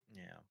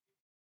 Yeah.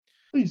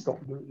 Please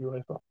don't do it,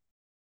 UEFA.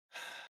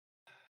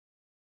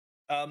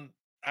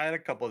 I had a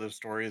couple other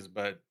stories,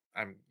 but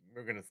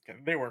we're gonna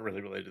they weren't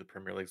really related to the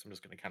Premier League, so I'm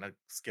just gonna kind of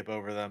skip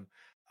over them.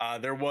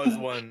 There was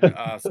one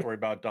story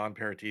about Don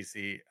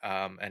Paratisi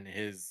and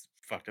his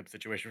fucked up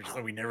situation, which is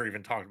something we never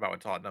even talked about with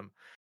Tottenham.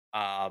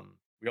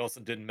 We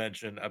also didn't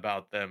mention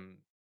about them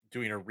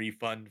doing a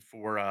refund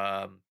for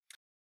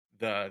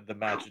the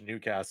match in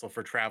Newcastle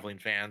for traveling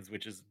fans,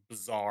 which is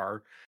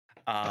bizarre.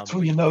 That's when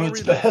But you you can know go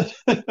it's read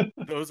those. bad.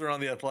 Those are on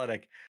the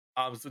Athletic.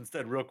 So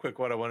instead, real quick,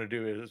 what I want to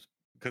do is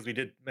because we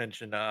did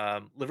mention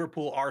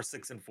Liverpool are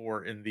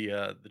 6-4 in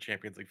the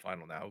Champions League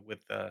final now with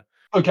the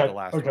Okay,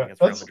 last one okay.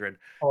 against Real That's Madrid.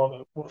 all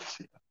that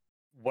was.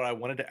 What I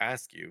wanted to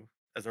ask you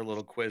as our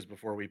little quiz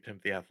before we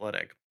pimp the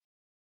Athletic,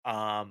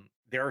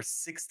 there are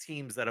 6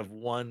 teams that have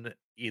won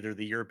either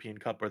the European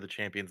Cup or the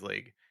Champions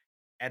League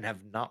and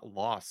have not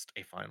lost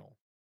a final.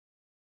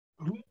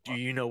 Do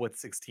you know what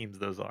 6 teams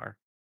those are?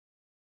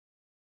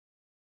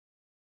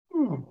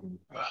 Ooh.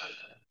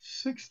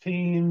 6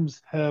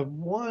 teams have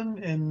won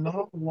and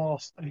not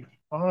lost a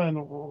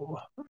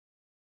final.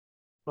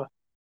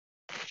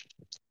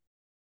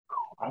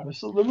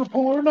 Obviously,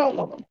 Liverpool are not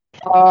one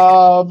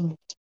of them.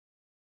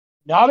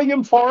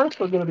 Nottingham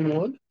Forest are going to be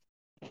one.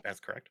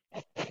 That's correct.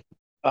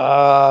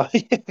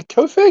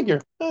 Go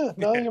figure.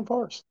 Nottingham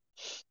Forest.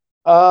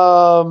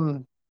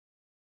 Um,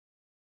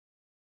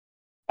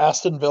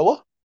 Aston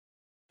Villa.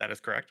 That is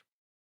correct.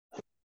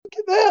 Look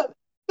at that.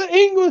 The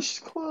English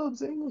clubs.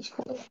 The English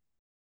club.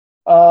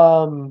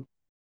 Um,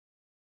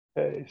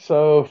 okay,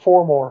 so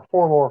four more.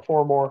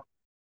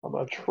 I'm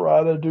gonna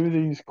try to do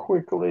these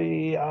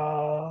quickly.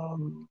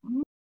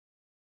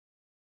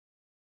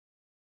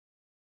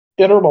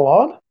 Inter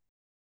Milan.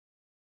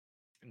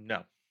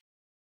 No,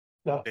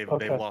 No. they've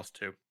Okay. lost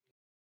 2.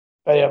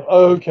 I have.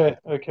 Okay.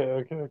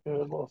 I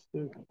lost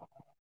two.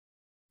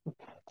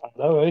 I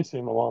know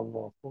AC Milan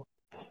lost one.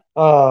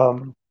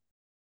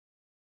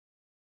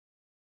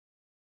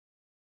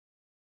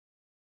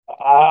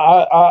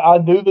 I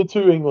do the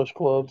two English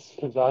clubs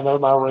because I know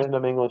my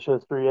random English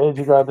history. And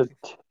you got to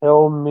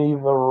tell me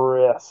the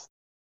rest.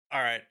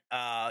 All right.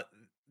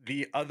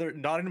 The other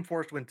Nottingham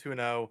Forest went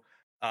 2-0.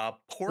 Yep.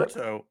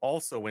 Porto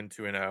also went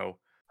 2-0,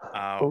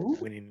 Ooh.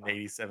 winning in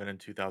 87 and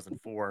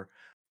 2004.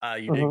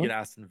 You did Mm-hmm. get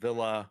Aston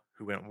Villa,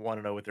 who went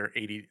 1-0 with their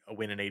 80 a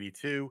win in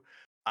 82.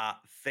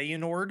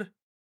 Feyenoord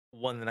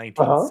won the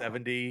Uh-huh.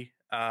 1970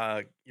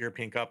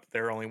 European Cup,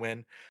 their only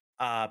win.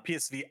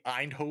 PSV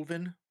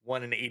Eindhoven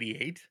won in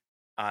 88,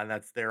 and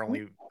that's their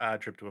only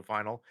trip to a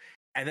final.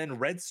 And then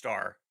Red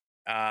Star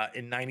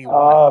in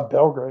 91.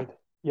 Belgrade.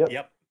 Yep.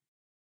 Yep,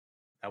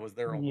 that was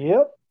their only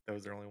Yep.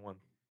 one.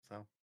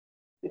 So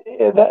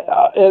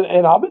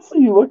And obviously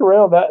you look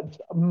around that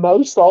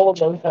most all of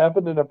those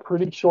happened in a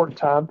pretty short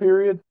time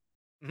period.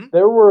 mhm.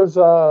 There was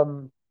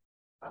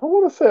I don't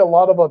want to say a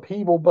lot of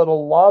upheaval, but a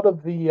lot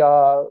of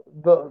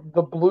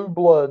the blue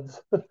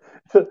bloods,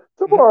 to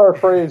Mhm. borrow a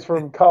phrase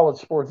from college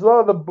sports, a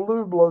lot of the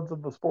blue bloods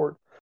of the sport.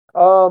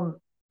 Um,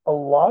 a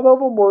lot of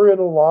them were in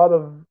a lot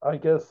of, I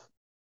guess,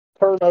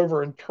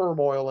 turnover and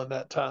turmoil in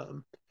that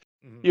time.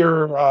 Mhm.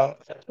 Your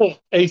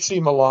AC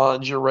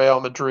Milan's, your Real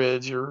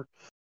Madrid's, your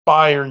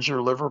Bayern's,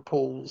 your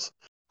Liverpool's.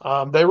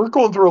 They were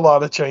going through a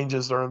lot of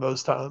changes during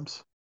those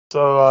times.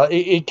 So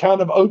it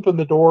kind of opened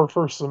the door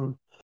for some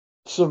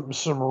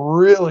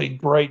really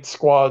great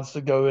squads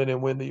to go in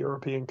and win the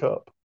European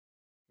Cup.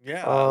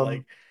 Yeah, Um,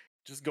 like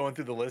just going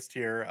through the list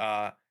here,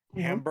 mhm,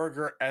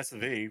 Hamburger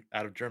SV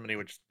out of Germany,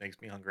 which makes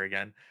me hungry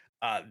again.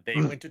 They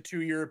went to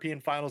 2 European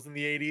finals in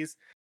the 80s.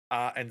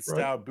 And right.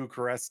 Steaua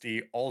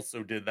Bucuresti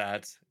also did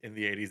that in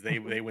the 80s.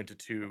 They went to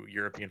 2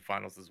 European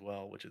finals as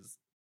well, which is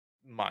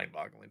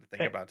mind-boggling to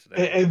think about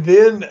today.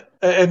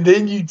 And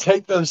then you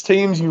take those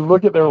teams, you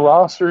look at their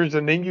rosters,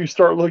 and then you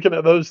start looking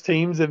at those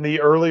teams in the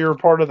earlier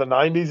part of the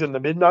 '90s and the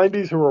mid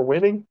 '90s who were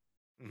winning.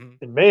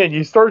 Mhm. And man,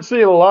 you start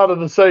seeing a lot of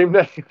the same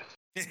names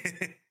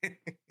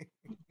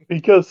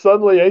because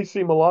suddenly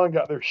AC Milan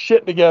got their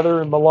shit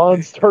together and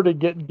Milan started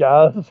getting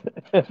guys.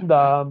 And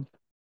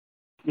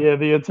Yeah,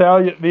 the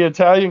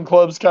Italian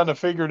clubs kind of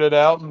figured it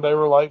out, and they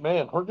were like,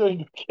 "Man, we're going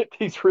to get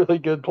these really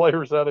good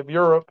players out of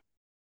Europe,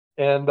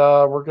 and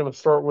we're going to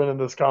start winning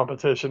this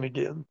competition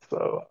again."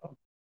 So,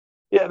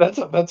 yeah,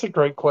 that's a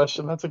great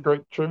question. That's a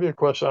great trivia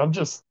question.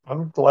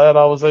 I'm glad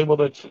I was able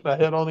to keep my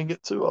head on and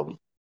get two of them.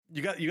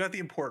 You got the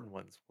important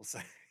ones, we'll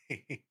say.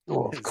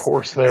 Well, of as,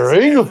 course they're as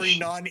every English.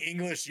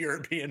 non-English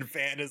European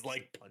fan is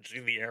like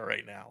punching the air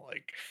right now,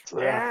 like.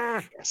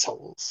 Uh,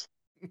 assholes,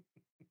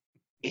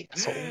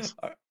 assholes.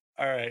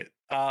 All right.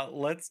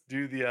 Let's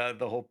do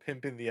the whole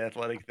pimping the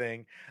athletic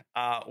thing.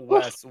 Let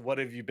Wes, what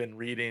have you been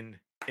reading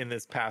in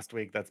this past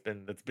week that's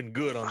been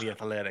good on the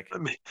athletic?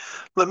 me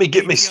let me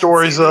get Any me Deion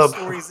stories Sanders up.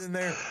 stories in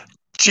there?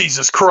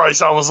 Jesus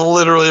Christ, I was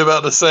literally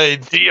about to say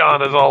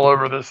Dion is all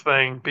over this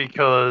thing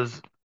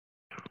because,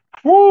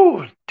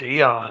 whoo,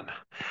 Dion.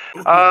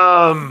 Oh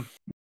yeah. Um,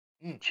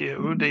 Mm. yeah,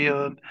 who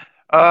Dion?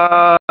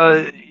 Uh,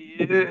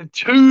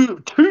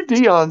 two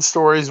Dion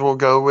stories we'll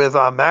go with.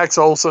 Max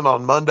Olson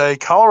on Monday.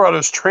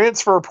 Colorado's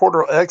transfer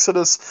portal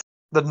exodus.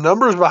 The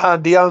numbers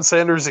behind Deion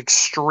Sanders'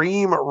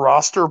 extreme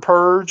roster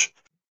purge.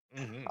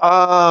 Hmm.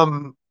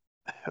 Um,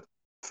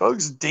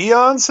 folks,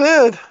 Dion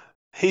said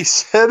he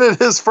said at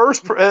his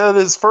first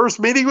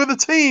meeting with the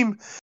team,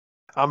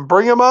 "I'm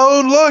bringing my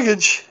own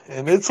luggage,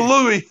 and it's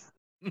Louis."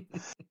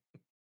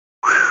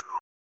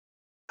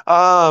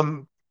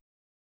 Um,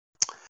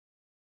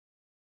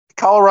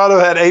 Colorado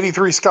had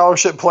 83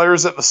 scholarship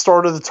players at the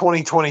start of the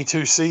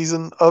 2022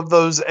 season. Of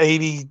those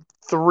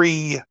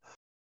 83,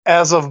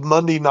 as of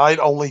Monday night,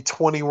 only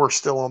 20 were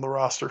still on the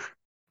roster.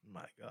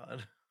 My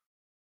God.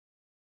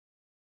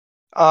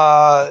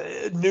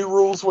 New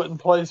rules went in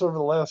place over the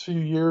last few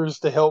years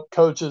to help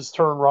coaches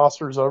turn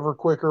rosters over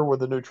quicker with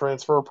the new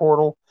transfer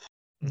portal.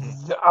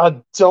 Hmm.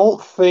 I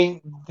don't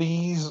think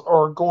these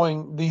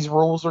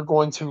rules are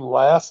going to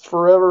last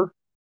forever.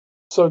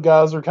 So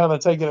guys are kind of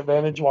taking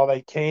advantage while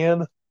they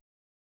can.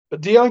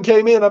 But Dion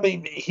came in. I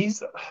mean,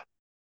 he's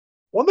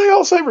one thing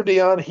I'll say for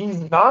Dion, he's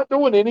not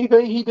doing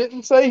anything he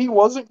didn't say he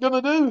wasn't going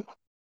to do.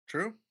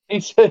 True. He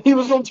said he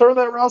was going to turn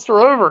that roster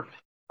over.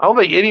 I don't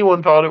think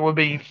anyone thought it would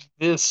be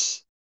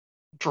this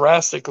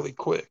drastically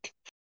quick.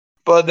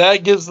 But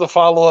that gives the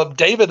follow up.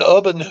 David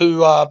Ubben, who,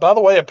 by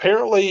the way,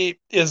 apparently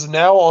is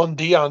now on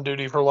Dion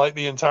duty for like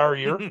the entire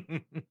year.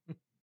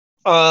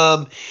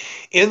 Um,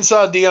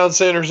 inside Deion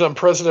Sanders'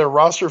 unprecedented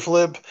roster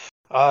flip,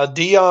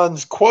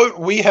 Deion's quote,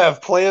 "We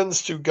have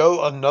plans to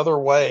go another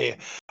way."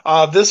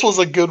 This was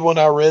a good one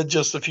I read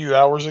just a few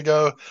hours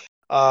ago.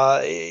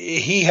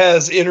 He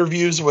has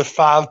interviews with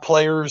 5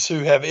 players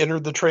who have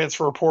entered the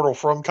transfer portal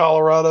from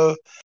Colorado.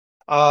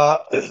 Uh,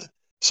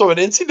 so an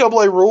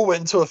NCAA rule went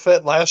into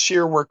effect last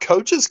year where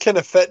coaches can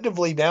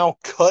effectively now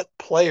cut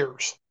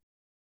players.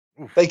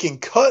 They Oof. can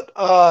cut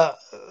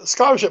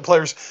scholarship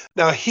players.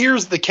 Now,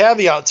 here's the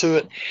caveat to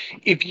it.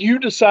 If you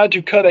decide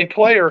to cut a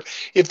player,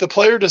 if the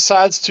player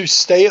decides to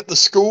stay at the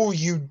school,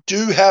 you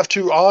do have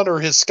to honor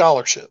his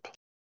scholarship.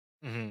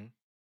 Hmm.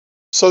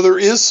 So there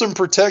is some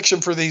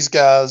protection for these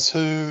guys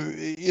who,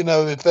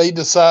 if they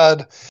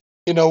decide,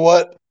 you know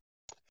what,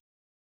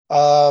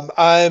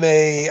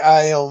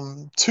 I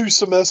am 2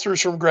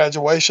 semesters from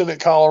graduation at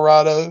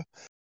Colorado.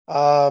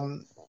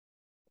 Um,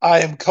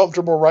 I am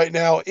comfortable right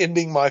now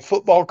ending my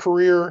football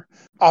career.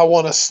 I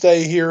want to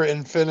stay here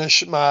and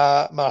finish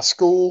my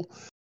school.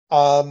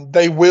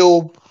 They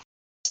will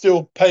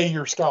still pay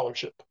your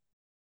scholarship.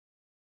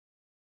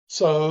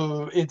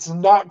 So it's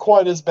not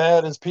quite as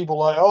bad as people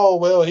like, oh,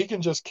 well, he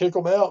can just kick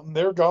them out and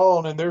they're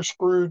gone and they're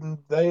screwed. And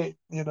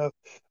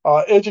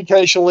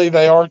educationally,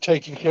 they are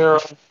taken care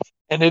of.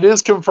 And it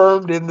is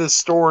confirmed in this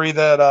story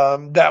that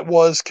that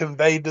was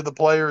conveyed to the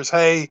players.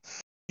 Hey,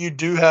 you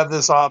do have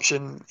this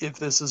option if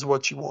this is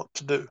what you want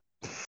to do.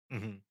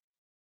 Hmm.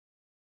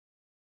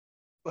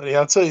 But yeah,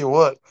 I'll tell you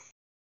what,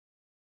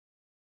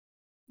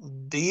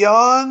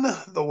 Dion,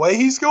 the way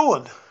he's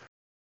going,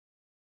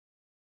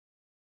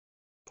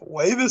 the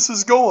way this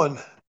is going,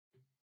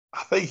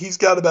 I think he's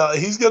going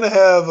to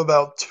have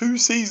about 2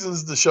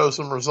 seasons to show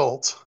some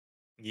results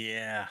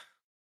Yeah.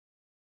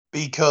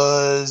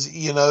 because,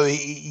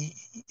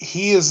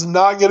 he is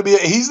not going to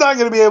he's not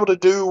going to be able to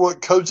do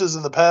what coaches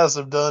in the past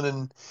have done.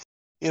 And,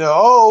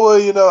 oh,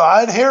 well,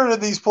 I inherited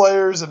these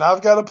players and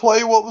I've got to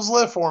play what was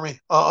left for me.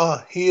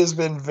 He has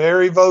been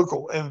very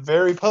vocal and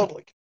very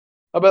public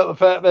about the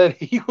fact that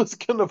he was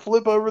going to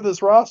flip over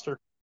this roster.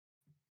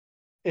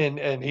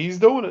 And he's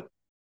doing it.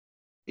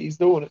 He's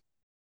doing it.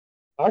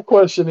 My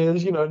question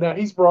is, now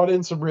he's brought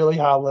in some really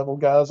high level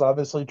guys.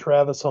 Obviously,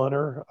 Travis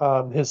Hunter,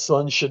 his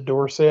son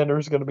Shador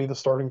Sanders is going to be the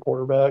starting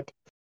quarterback.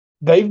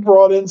 They've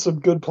brought in some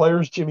good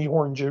players. Jimmy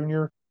Horn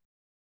Jr.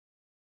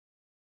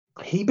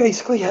 He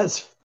basically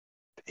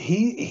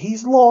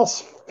he's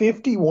lost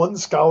 51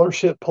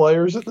 scholarship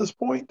players at this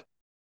point.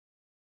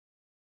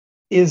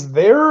 Is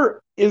there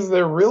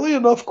really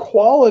enough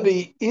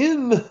quality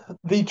in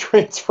the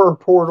transfer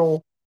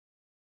portal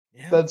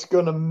Yeah. that's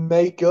going to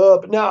make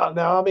up? Now,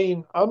 I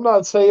mean, I'm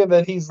not saying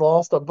that he's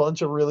lost a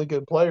bunch of really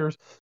good players.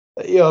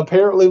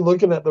 Apparently,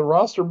 looking at the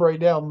roster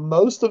breakdown,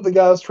 most of the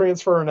guys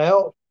transferring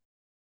out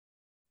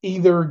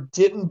either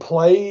didn't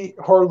play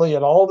hardly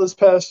at all this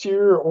past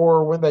year,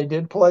 or when they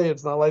did play,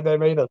 it's not like they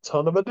made a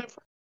ton of a difference.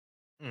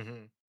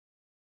 Mm-hmm.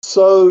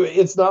 So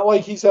it's not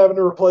like he's having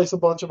to replace a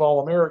bunch of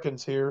All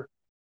Americans here.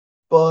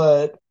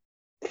 But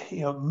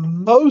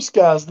most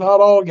guys, not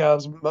all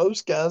guys,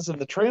 most guys in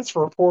the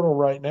transfer portal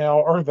right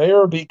now are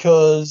there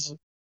because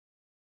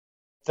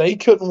they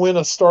couldn't win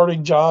a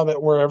starting job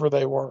at wherever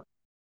they were.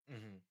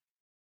 Mm-hmm.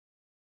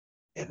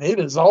 And it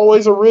is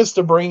always a risk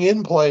to bring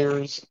in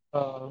players,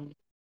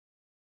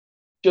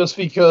 just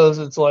because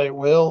it's like,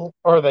 well,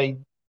 are they,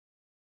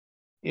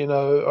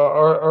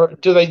 or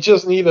do they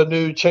just need a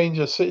new change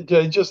of, do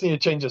they just need a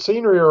change of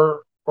scenery,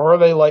 or are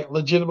they like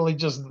legitimately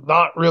just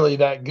not really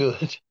that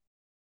good?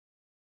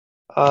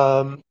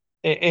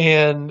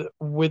 And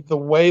with the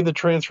way the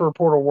transfer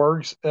portal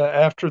works,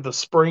 after the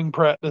spring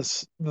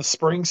practice, the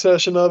spring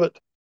session of it,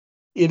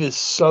 it is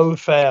so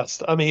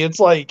fast. I mean, it's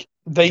like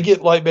they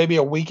get like maybe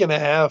a week and a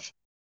half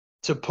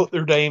to put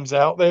their names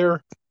out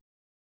there.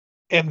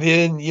 And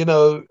then,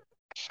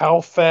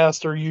 how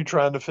fast are you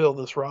trying to fill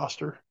this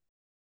roster?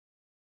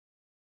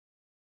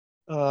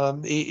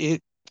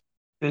 It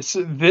this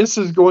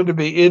is going to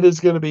be, it is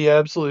going to be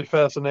absolutely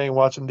fascinating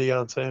watching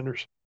Deion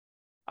Sanders.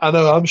 I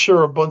know, I'm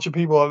sure a bunch of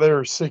people out there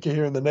are sick of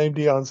hearing the name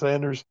Deion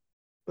Sanders,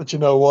 but you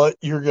know what?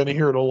 You're going to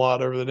hear it a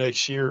lot over the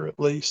next year at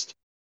least,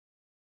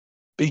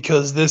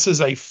 because this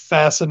is a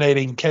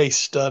fascinating case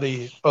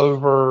study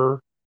over,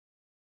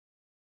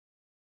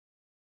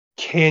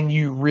 can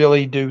you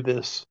really do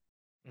this?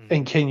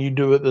 And Mm-hmm. can you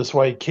do it this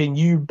way? Can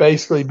you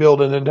basically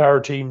build an entire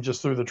team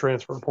just through the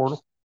transfer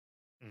portal?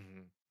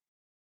 Mm-hmm.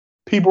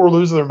 People were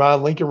losing their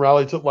mind. Lincoln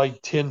Riley took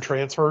like 10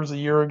 transfers a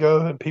year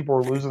ago, and people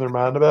were losing their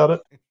mind about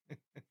it.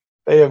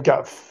 They have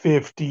got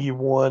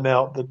 51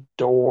 out the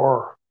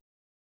door.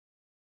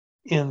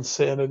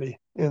 Insanity.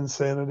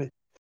 Insanity.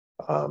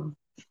 Um,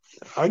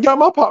 I got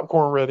my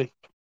popcorn ready.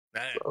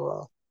 Man.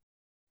 So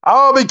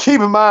I'll be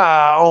keeping my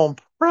eye on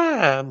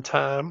prime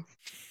time.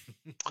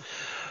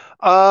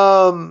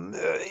 Um,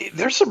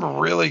 there's some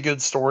really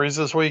good stories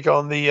this week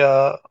on the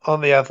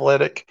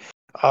Athletic.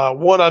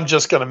 One I'm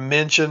just going to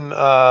mention.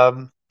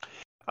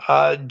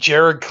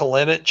 Jared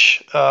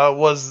Kalinic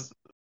was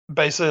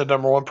basically the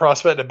number one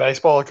prospect in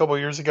baseball a couple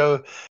years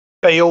ago.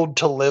 Failed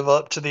to live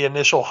up to the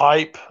initial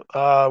hype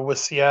with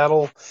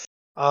Seattle.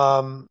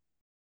 Um,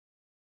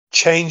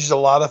 Changed a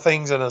lot of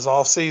things in his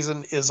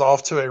offseason, is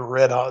off to a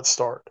red hot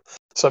start.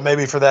 So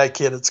maybe for that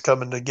kid, it's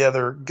coming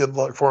together. Good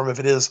luck for him if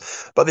it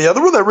is. But the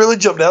other one that really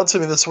jumped out to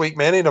me this week,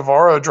 Manny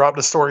Navarro dropped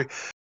a story.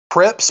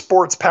 Prep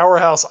sports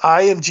powerhouse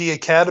IMG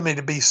Academy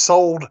to be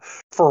sold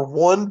for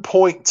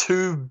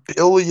 $1.2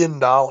 billion.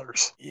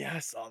 Yeah, I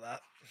saw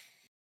that.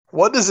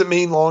 What does it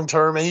mean long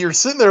term? And you're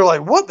sitting there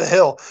like, what the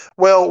hell?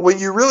 Well, when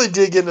you really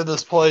dig into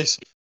this place,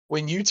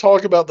 when you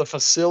talk about the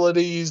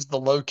facilities, the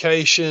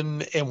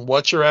location, and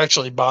what you're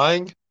actually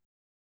buying,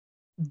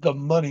 the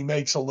money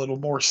makes a little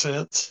more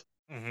sense.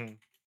 Mm-hmm.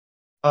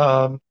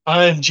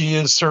 IMG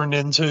has turned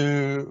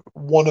into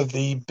one of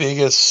the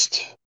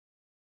biggest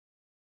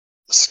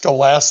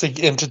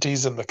scholastic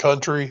entities in the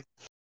country.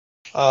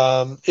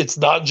 It's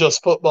not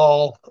just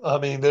football. I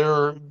mean,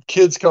 there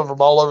kids come from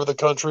all over the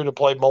country to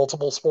play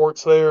multiple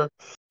sports there,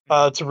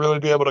 Mm-hmm. to really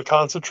be able to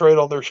concentrate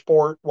on their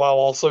sport while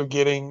also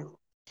getting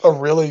a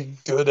really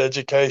good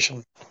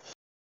education.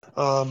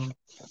 Um,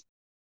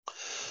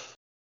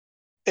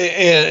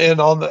 and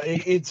on the,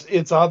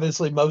 it's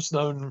obviously most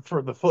known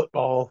for the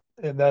football,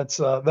 and that's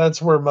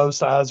where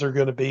most eyes are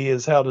going to be,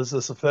 is how does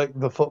this affect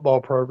the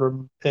football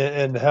program,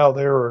 and how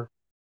they're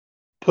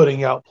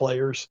putting out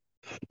players.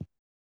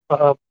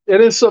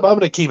 It is something I'm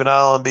going to keep an eye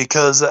on,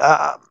 because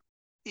I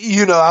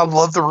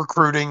love the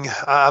recruiting.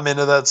 I'm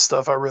into that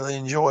stuff. I really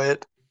enjoy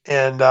it,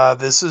 and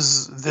this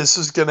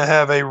is going to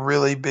have a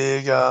really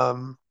big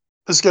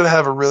this is going to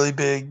have a really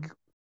big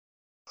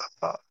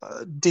uh,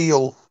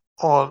 deal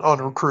on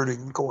Mm-hmm.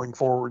 recruiting going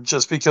forward,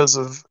 just because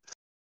of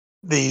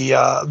the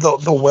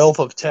wealth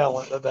of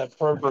talent that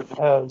program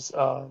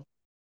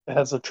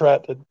has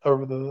attracted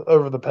over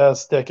the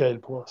past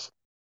decade plus.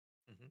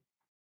 Mm-hmm.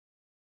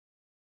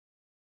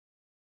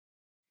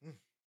 Mm.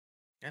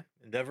 Yeah,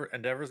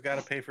 Endeavor's got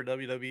to pay for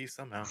WWE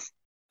somehow.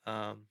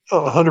 Um,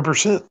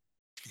 100%.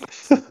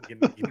 so getting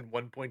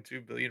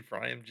 1.2 billion for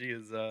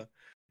IMG is a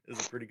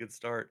pretty good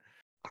start.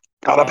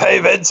 Gotta pay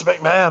Um, Vince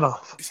McMahon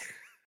off.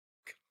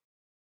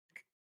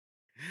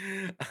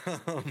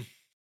 um,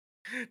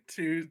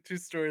 two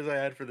stories I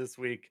had for this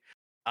week.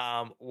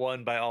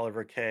 One by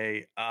Oliver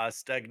Kay.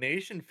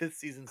 Stagnation, fifth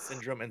season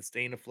syndrome, and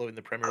staying afloat in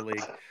the Premier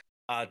League.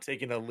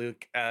 Taking a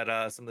look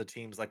at some of the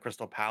teams like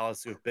Crystal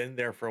Palace, who have been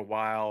there for a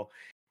while,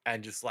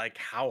 and just like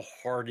how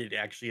hard it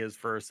actually is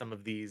for some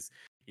of these,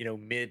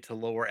 mid to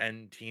lower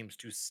end teams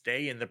to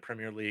stay in the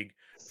Premier League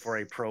for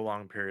a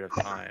prolonged period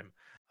of time.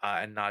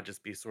 And not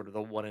just be sort of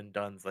the one and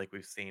dones like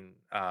we've seen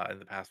in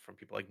the past from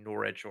people like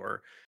Norwich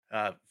or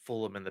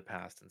Fulham in the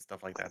past and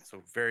stuff like that.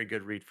 So very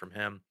good read from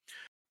him.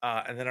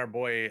 And then our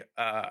boy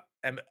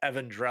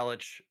Evan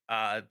Drelich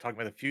talking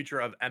about the future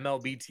of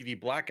MLB TV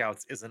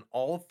blackouts. Is an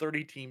all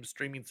 30 team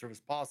streaming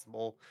service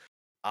possible?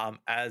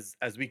 As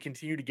we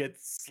continue to get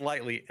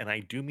slightly, and I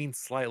do mean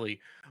slightly,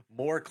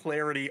 more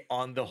clarity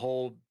on the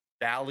whole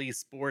Bally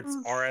Sports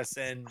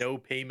RSN no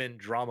payment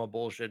drama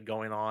bullshit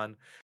going on.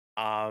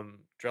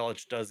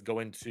 Drellich does go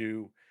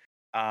into,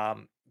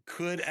 um,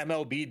 could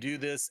MLB do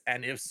this,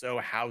 and if so,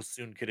 how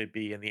soon could it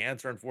be? And the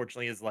answer,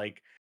 unfortunately, is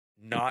like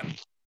not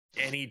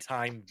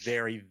anytime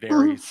very,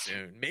 very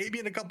soon. Maybe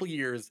in a couple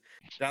years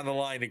down the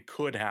line, it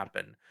could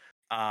happen.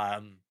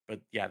 But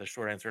yeah, the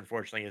short answer,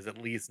 unfortunately, is at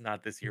least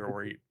not this year,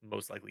 or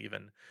most likely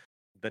even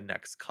the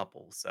next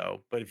couple.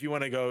 So, but if you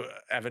want to go,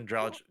 Evan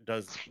Drellich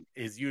does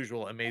his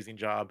usual amazing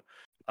job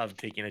of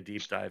taking a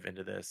deep dive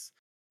into this.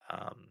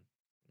 Um,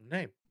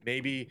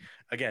 maybe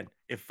again,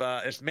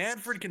 if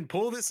Manfred can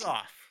pull this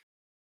off,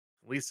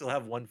 at least he'll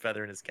have one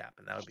feather in his cap,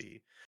 and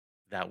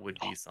that would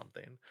be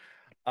something.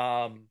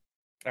 All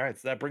right,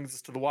 so that brings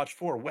us to the watch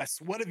for Wes.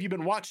 What have you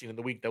been watching in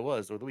the week that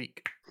was, or the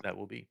week that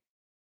will be?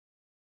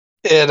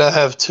 And I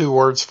have 2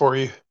 words for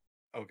you.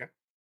 Okay.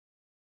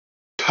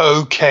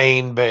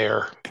 Cocaine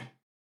Bear.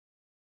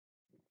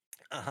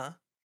 Uh-huh.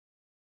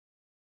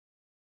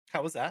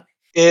 How was that?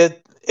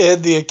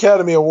 The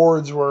Academy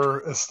Awards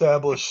were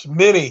established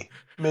many,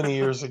 many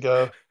years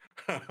ago.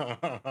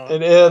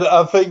 And Ed,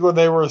 I think when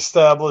they were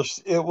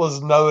established, it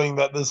was knowing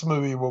that this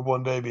movie would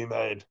one day be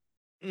made.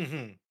 Mm-hmm.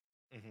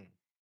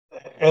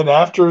 Mm-hmm. And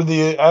after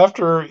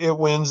it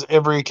wins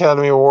every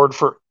Academy Award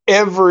for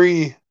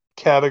every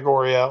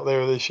category out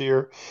there this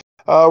year,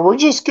 we're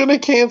just gonna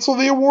cancel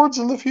the awards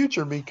in the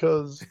future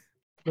because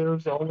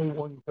there's only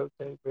one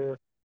Cocaine Bear.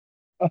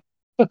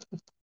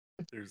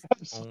 There's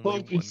only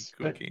Absolutely one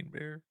cocaine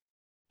bear.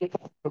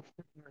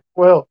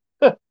 Well,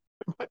 there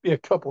might be a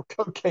couple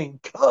cocaine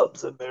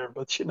cubs in there,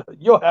 but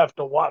you'll have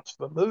to watch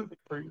the movie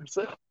for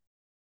yourself.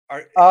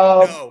 Um,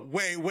 No,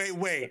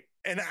 wait.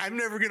 And I'm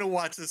never gonna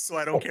watch this, so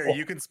I don't care.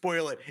 You can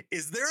spoil it.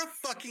 Is there a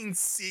fucking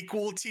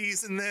sequel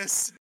tease in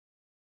this?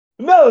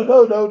 no.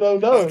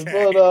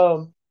 Okay.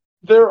 But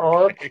there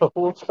are a Okay.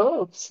 couple of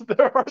cubs.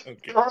 There are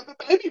Okay. the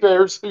baby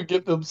bears who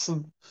give them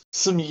some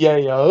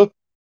yayo.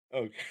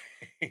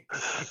 Okay.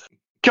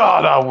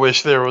 God, I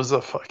wish there was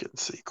a fucking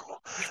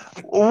sequel.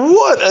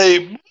 What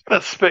a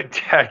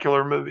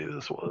spectacular movie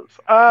this was.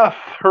 I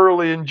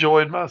thoroughly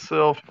enjoyed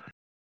myself.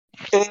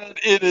 And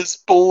it is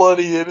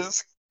bloody, it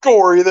is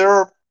gory. There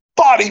are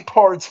body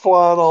parts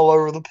flying all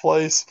over the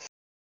place.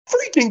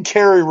 Freaking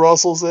Carrie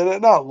Russell's in it,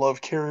 and I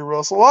love Carrie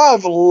Russell.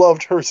 I've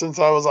loved her since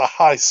I was a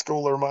high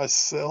schooler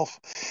myself.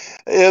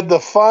 And the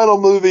final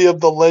movie of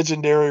the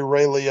legendary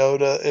Ray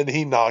Liotta, and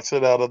he knocks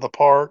it out of the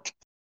park.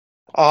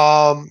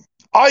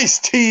 Ice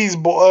Cube's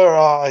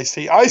boy's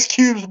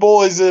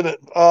in it.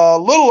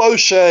 Little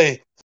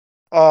O'Shea,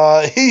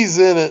 he's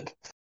in it.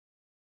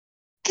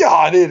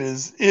 God, it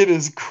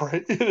is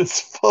great. It is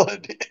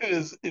fun. It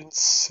is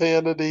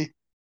insanity.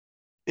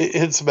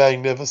 It's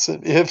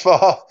magnificent. If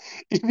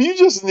you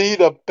just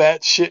need a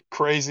batshit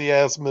crazy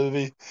ass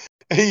movie,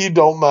 you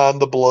don't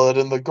mind the blood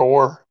and the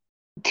gore,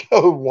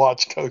 go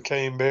watch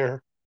Cocaine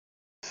Bear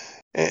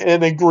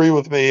and agree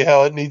with me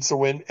how it needs to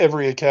win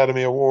every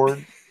Academy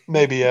Award,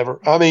 maybe ever.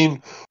 I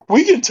mean,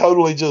 we can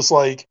totally just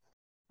like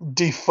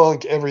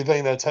debunk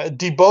everything that's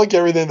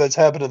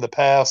happened in the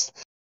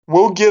past.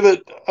 We'll give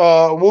it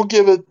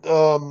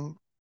the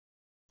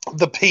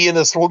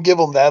pianist. We'll give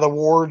them that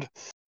award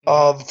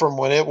from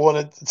when it won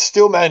it.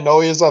 Still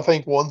Magnolias, I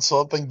think, won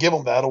something. Give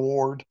them that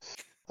award.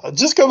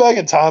 Just go back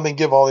in time and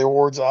give all the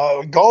awards.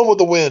 Gone with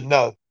the Wind.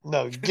 No.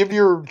 Give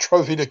your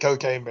trophy to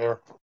Cocaine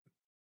Bear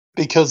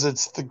because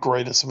it's the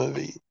greatest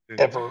movie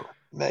ever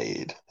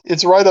made.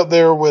 It's right up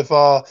there with,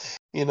 I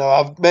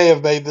may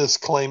have made this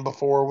claim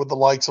before with the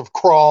likes of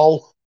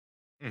Crawl,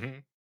 Mm-hmm.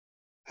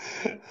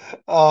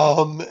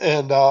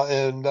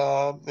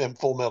 and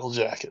Full Metal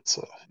Jacket.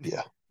 So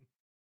yeah,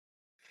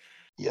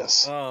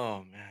 yes,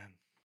 Oh man.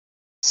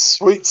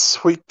 sweet,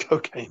 sweet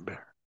Cocaine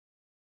Bear.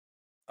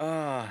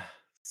 Uh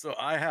so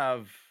I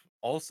have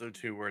also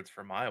 2 words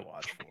for my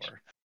watch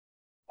for.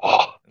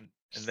 Oh.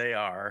 And they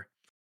are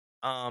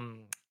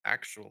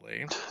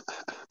actually.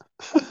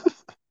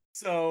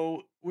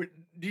 So,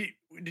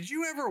 did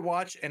you ever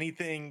watch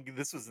anything?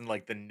 This was in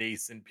like the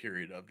nascent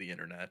period of the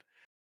internet.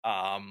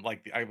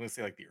 Like I'm gonna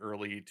say like the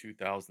early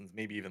 2000s,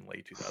 maybe even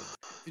late 2000s.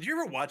 Did you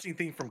ever watch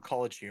anything from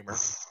College Humor?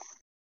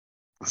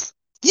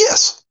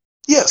 Yes,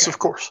 Okay. of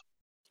course,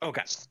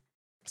 Okay.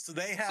 So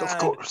of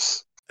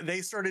course.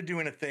 they started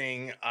doing a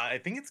thing. I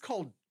think it's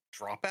called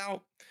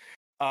Dropout,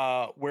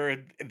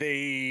 where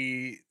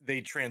they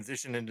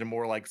transition into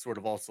more like sort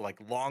of also like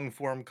long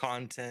form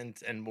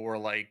content and more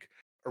like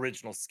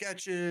original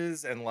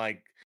sketches and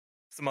like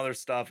some other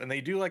stuff. And they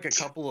do like a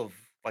couple of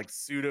like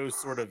pseudo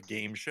sort of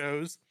game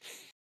shows.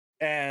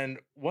 And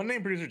one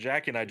named producer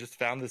Jackie and I just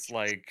found this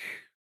like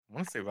I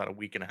want to say about a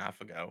week and a half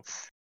ago.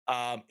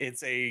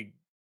 It's a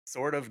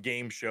sort of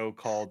game show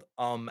called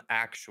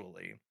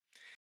Actually.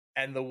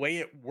 And the way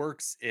it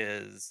works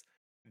is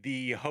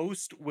the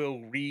host will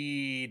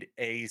read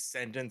a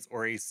sentence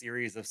or a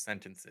series of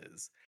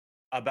sentences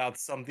about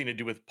something to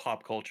do with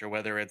pop culture,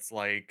 whether it's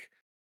like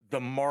the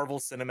Marvel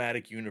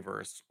Cinematic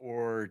Universe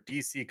or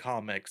DC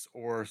Comics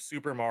or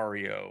Super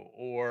Mario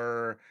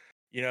or,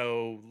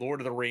 Lord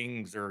of the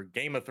Rings or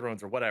Game of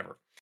Thrones or whatever.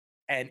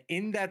 And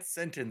in that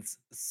sentence,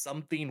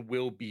 something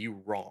will be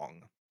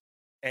wrong.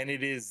 And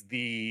it is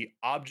the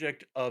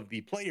object of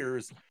the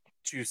players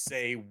to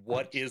say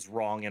what is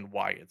wrong and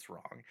why it's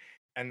wrong.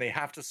 And they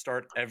have to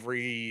start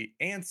every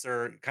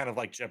answer, kind of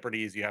like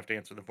Jeopardy, is you have to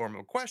answer the form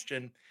of a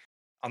question.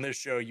 On this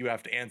show, you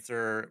have to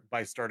answer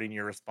by starting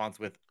your response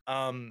with,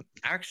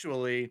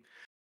 actually,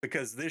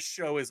 because this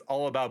show is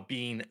all about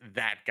being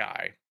that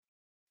guy.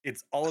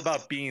 It's all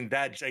about being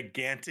that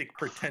gigantic,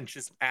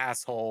 pretentious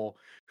asshole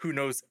who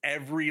knows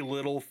every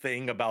little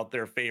thing about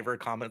their favorite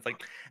comments.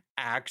 Like,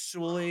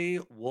 actually,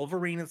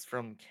 Wolverine is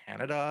from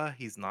Canada.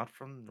 He's not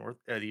from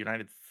the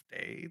United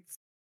States.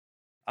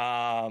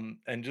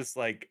 And just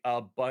like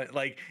but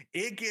like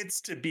it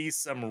gets to be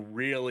some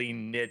really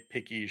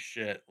nitpicky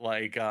shit.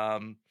 Like, I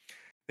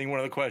think one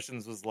of the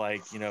questions was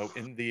like,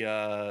 in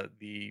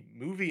the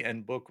movie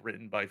and book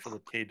written by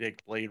Philip K.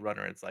 Dick, Blade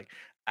Runner, it's like,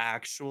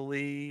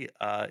 actually,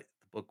 the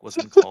book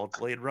wasn't called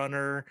Blade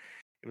Runner.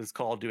 It was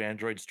called Do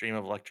Androids Dream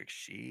of Electric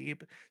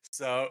Sheep?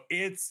 So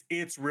it's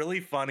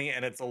really funny,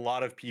 and it's a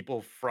lot of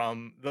people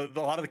from a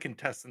lot of the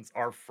contestants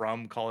are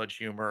from College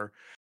Humor,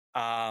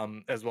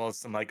 as well as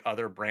some like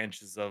other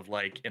branches of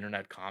like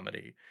internet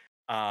comedy,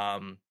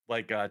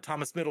 like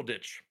Thomas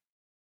Middleditch,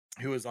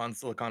 who was on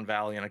Silicon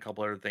Valley and a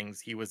couple other things.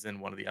 He was in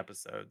one of the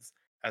episodes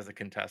as a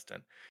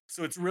contestant.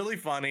 So it's really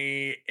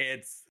funny.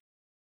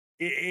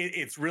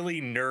 It's really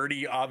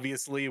nerdy,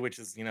 obviously, which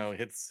is,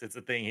 it's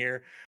a thing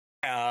here.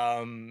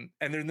 And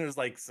then there's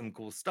like some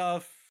cool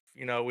stuff,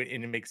 and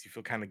it makes you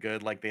feel kind of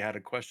good. Like they had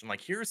a question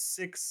like, here's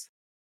 6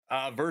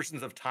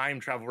 versions of time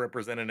travel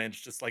represented, and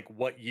it's just like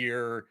what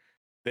year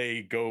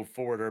they go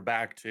forward or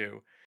back to.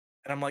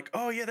 And I'm like,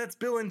 oh yeah, that's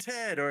Bill and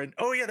Ted, or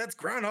oh yeah, that's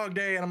Groundhog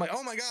Day. And I'm like,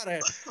 oh my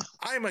god,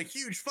 I'm a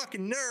huge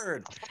fucking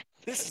nerd.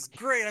 This is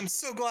great. I'm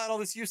so glad all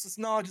this useless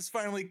knowledge is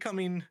finally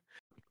coming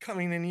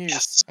in use.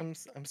 Yes.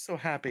 I'm so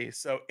happy.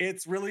 So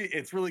it's really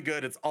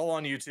good. It's all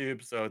on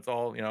YouTube, so it's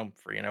all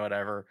free,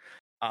 whatever.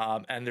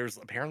 And there's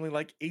apparently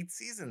like 8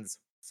 seasons.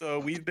 So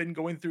we've been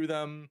going through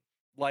them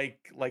like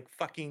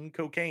fucking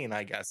cocaine.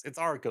 I guess it's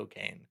our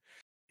cocaine.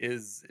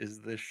 Is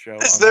this show?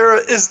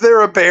 Is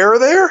there a bear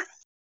there?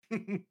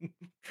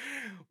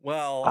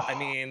 Well, I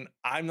mean,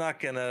 I'm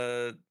not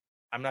gonna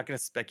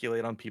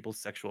speculate on people's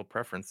sexual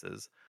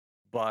preferences,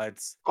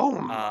 but Oh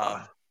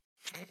my.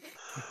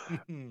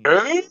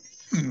 Bye.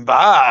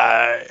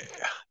 Bye.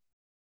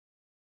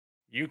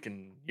 You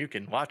can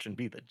watch and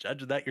be the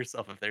judge of that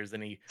yourself if there's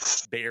any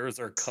bears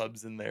or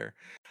cubs in there.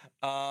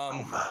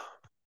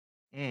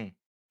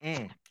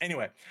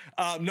 Anyway,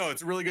 no,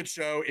 it's a really good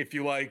show. If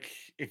you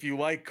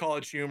like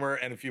College Humor,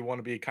 and if you want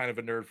to be kind of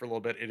a nerd for a little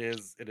bit, it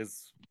is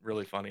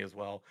really funny as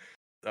well.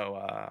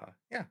 So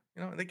yeah,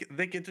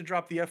 they get to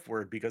drop the F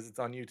word because it's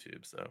on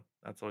YouTube, so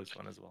that's always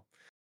fun as well.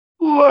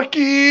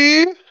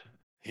 Lucky.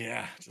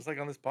 Yeah, just like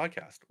on this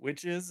podcast,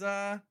 which is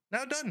now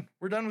done.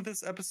 We're done with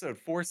this episode.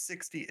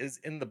 460 is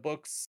in the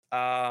books.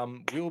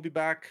 We will be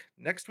back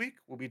next week.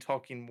 We'll be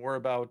talking more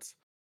about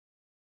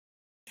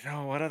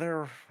what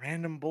other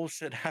random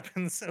bullshit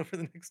happens over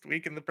the next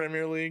week in the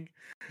Premier League.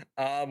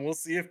 We'll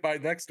see if by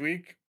next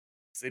week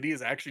City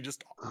is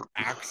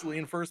actually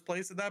in first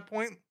place at that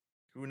point.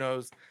 Who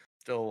knows?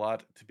 Still a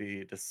lot to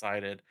be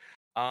decided.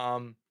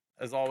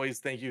 As always,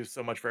 thank you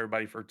so much for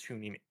everybody for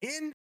tuning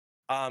in.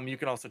 You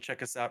can also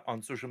check us out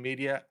on social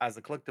media as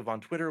a collective on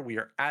Twitter. We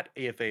are at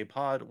AFA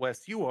Pod.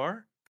 Wes, you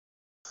are?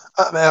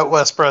 I'm at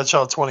Wes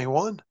Bradshaw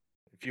 21.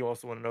 If you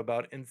also want to know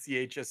about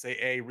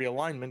NCHSAA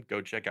realignment, go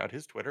check out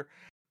his Twitter.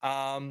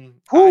 I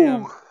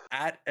am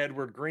at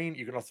Edward Green.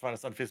 You can also find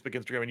us on Facebook,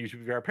 Instagram, and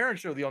YouTube via our parent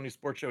show, The All New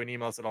Sports Show, and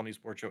email us at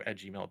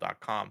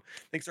allnewsportshow@gmail.com.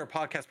 Thanks to our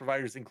podcast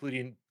providers,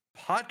 including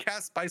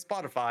Podcasts by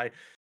Spotify,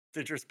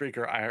 Stitcher,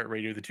 Spreaker,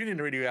 iHeartRadio, the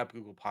TuneIn Radio app,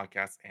 Google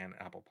Podcasts, and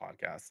Apple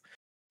Podcasts.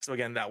 So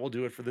again, that will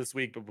do it for this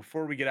week. But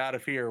before we get out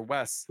of here,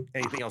 Wes,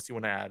 anything else you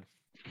want to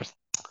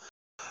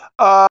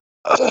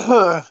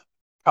add?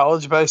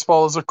 College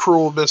baseball is a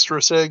cruel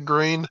mistress, Ed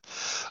Green.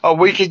 A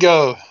week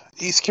ago,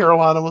 East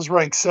Carolina was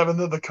ranked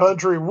 7th in the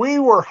country. We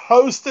were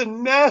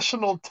hosting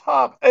national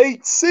top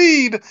 8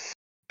 seed.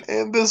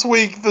 And this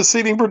week, the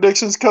seeding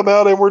predictions come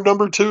out, and we're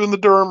number 2 in the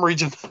Durham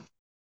region.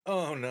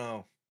 Oh,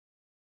 no.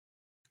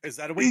 Is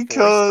that a week?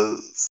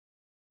 Because,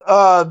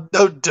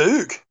 no,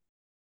 Duke.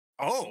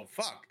 Oh,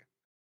 fuck.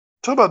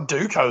 Talk about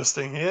Duke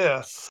hosting,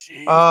 yeah.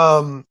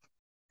 Jeez.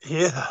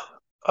 Yeah.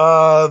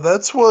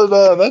 That's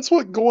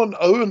what going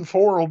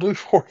 0-4 will do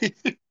for you.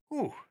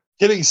 Ooh.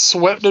 Getting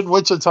swept in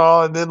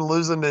Wichita and then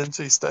losing to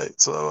NC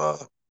State. So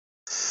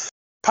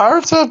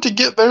Pirates have to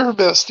get their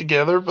best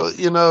together, but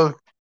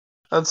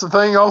that's the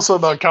thing also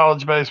about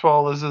college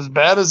baseball is as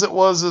bad as it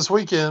was this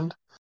weekend.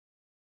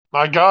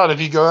 My God, if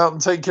you go out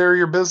and take care of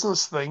your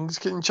business, things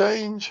can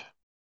change.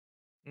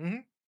 Mm-hmm.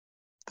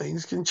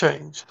 Things can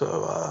change.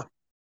 So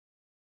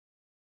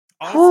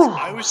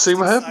Honestly, I was See just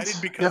what excited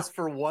happens. because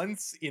for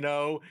once,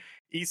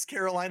 East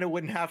Carolina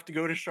wouldn't have to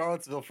go to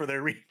Charlottesville for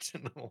their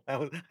regional.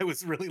 I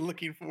was really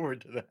looking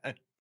forward to that.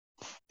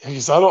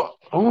 Because I don't.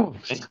 Oh,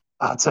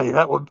 I'll tell you,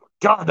 that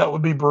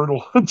would be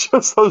brutal.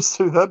 Just those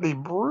two, that'd be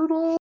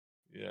brutal.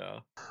 Yeah.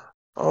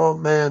 Oh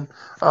man.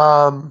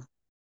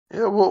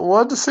 Yeah, we'll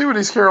have to see what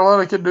East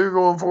Carolina can do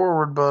going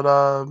forward. But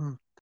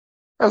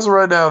as of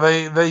right now,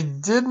 they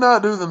did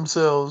not do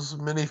themselves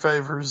many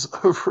favors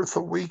over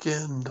the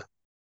weekend.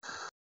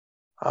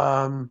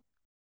 But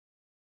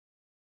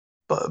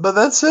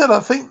that's it. I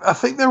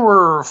think there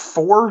were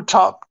 4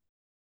 top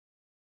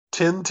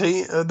 10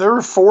 team. There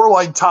were 4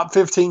 like top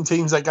 15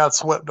 teams that got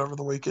swept over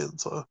the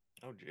weekend. So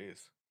Oh,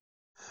 jeez.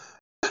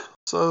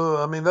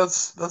 I mean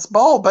that's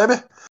ball, baby.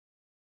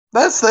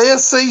 That's the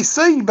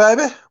SEC,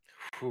 baby.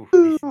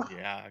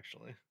 Yeah,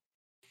 actually.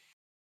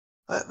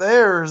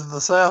 There's the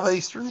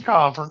Southeastern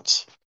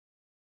Conference.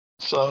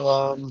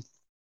 So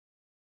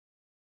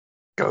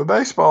go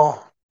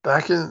baseball.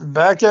 Back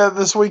at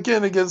this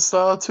weekend against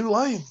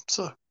Tulane.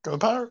 So go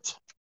Pirates.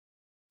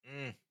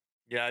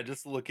 Yeah,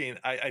 just looking,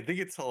 I think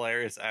it's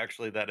hilarious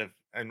actually that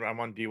and I'm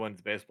on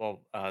D1's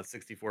baseball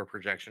 64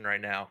 projection right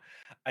now.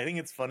 I think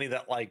it's funny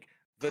that like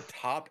the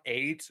top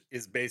 8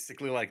 is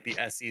basically like the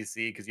SEC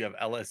because you have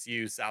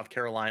LSU, South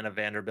Carolina,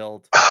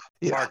 Vanderbilt,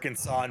 Yeah.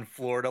 Arkansas, and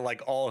Florida,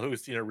 like all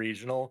hosting a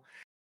regional.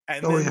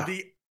 And Oh then yeah.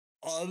 the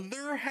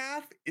other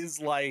half is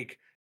like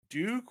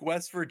Duke,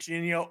 West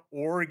Virginia,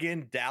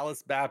 Oregon,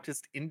 Dallas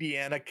Baptist,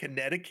 Indiana,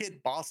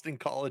 Connecticut, Boston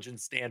College, and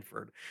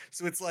Stanford.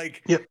 So it's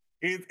like Yep.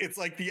 it's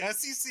like the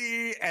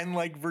SEC and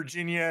like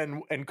Virginia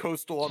and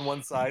Coastal on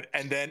one side,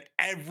 and then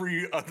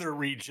every other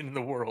region in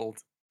the world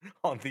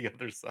on the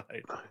other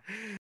side.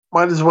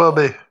 Might as well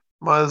be.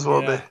 Might as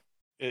well be.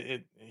 Yeah,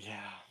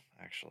 yeah,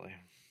 actually.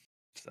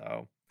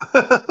 So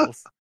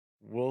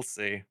we'll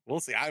see. We'll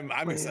see. I'm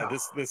excited.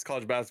 This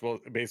college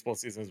baseball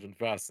season has been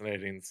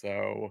fascinating.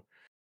 So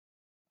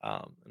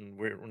and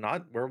we're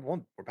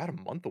about a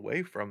month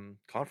away from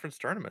conference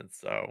tournaments.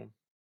 So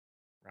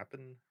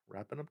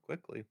wrapping up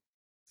quickly.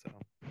 So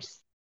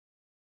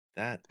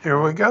that Here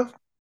we go.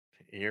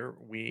 Here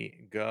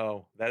we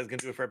go. That is going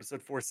to do it for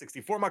episode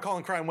 464. My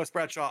Colin Crime, Wes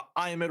Bradshaw.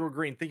 I am Edward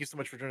Green. Thank you so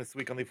much for joining us this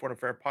week on the Foreign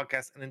Affair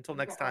podcast. And until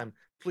next time,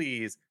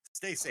 please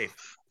stay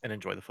safe and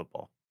enjoy the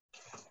football.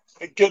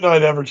 Good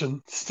night,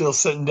 Everton. Still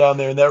sitting down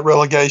there in that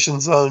relegation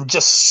zone,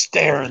 just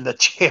staring the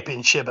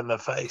championship in the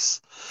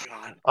face.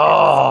 God,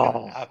 oh, it's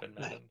gonna happen,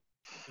 man.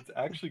 It's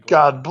actually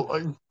going to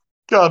happen.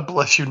 God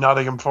bless you,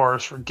 Nottingham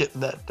Forest, for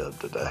getting that dub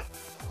today.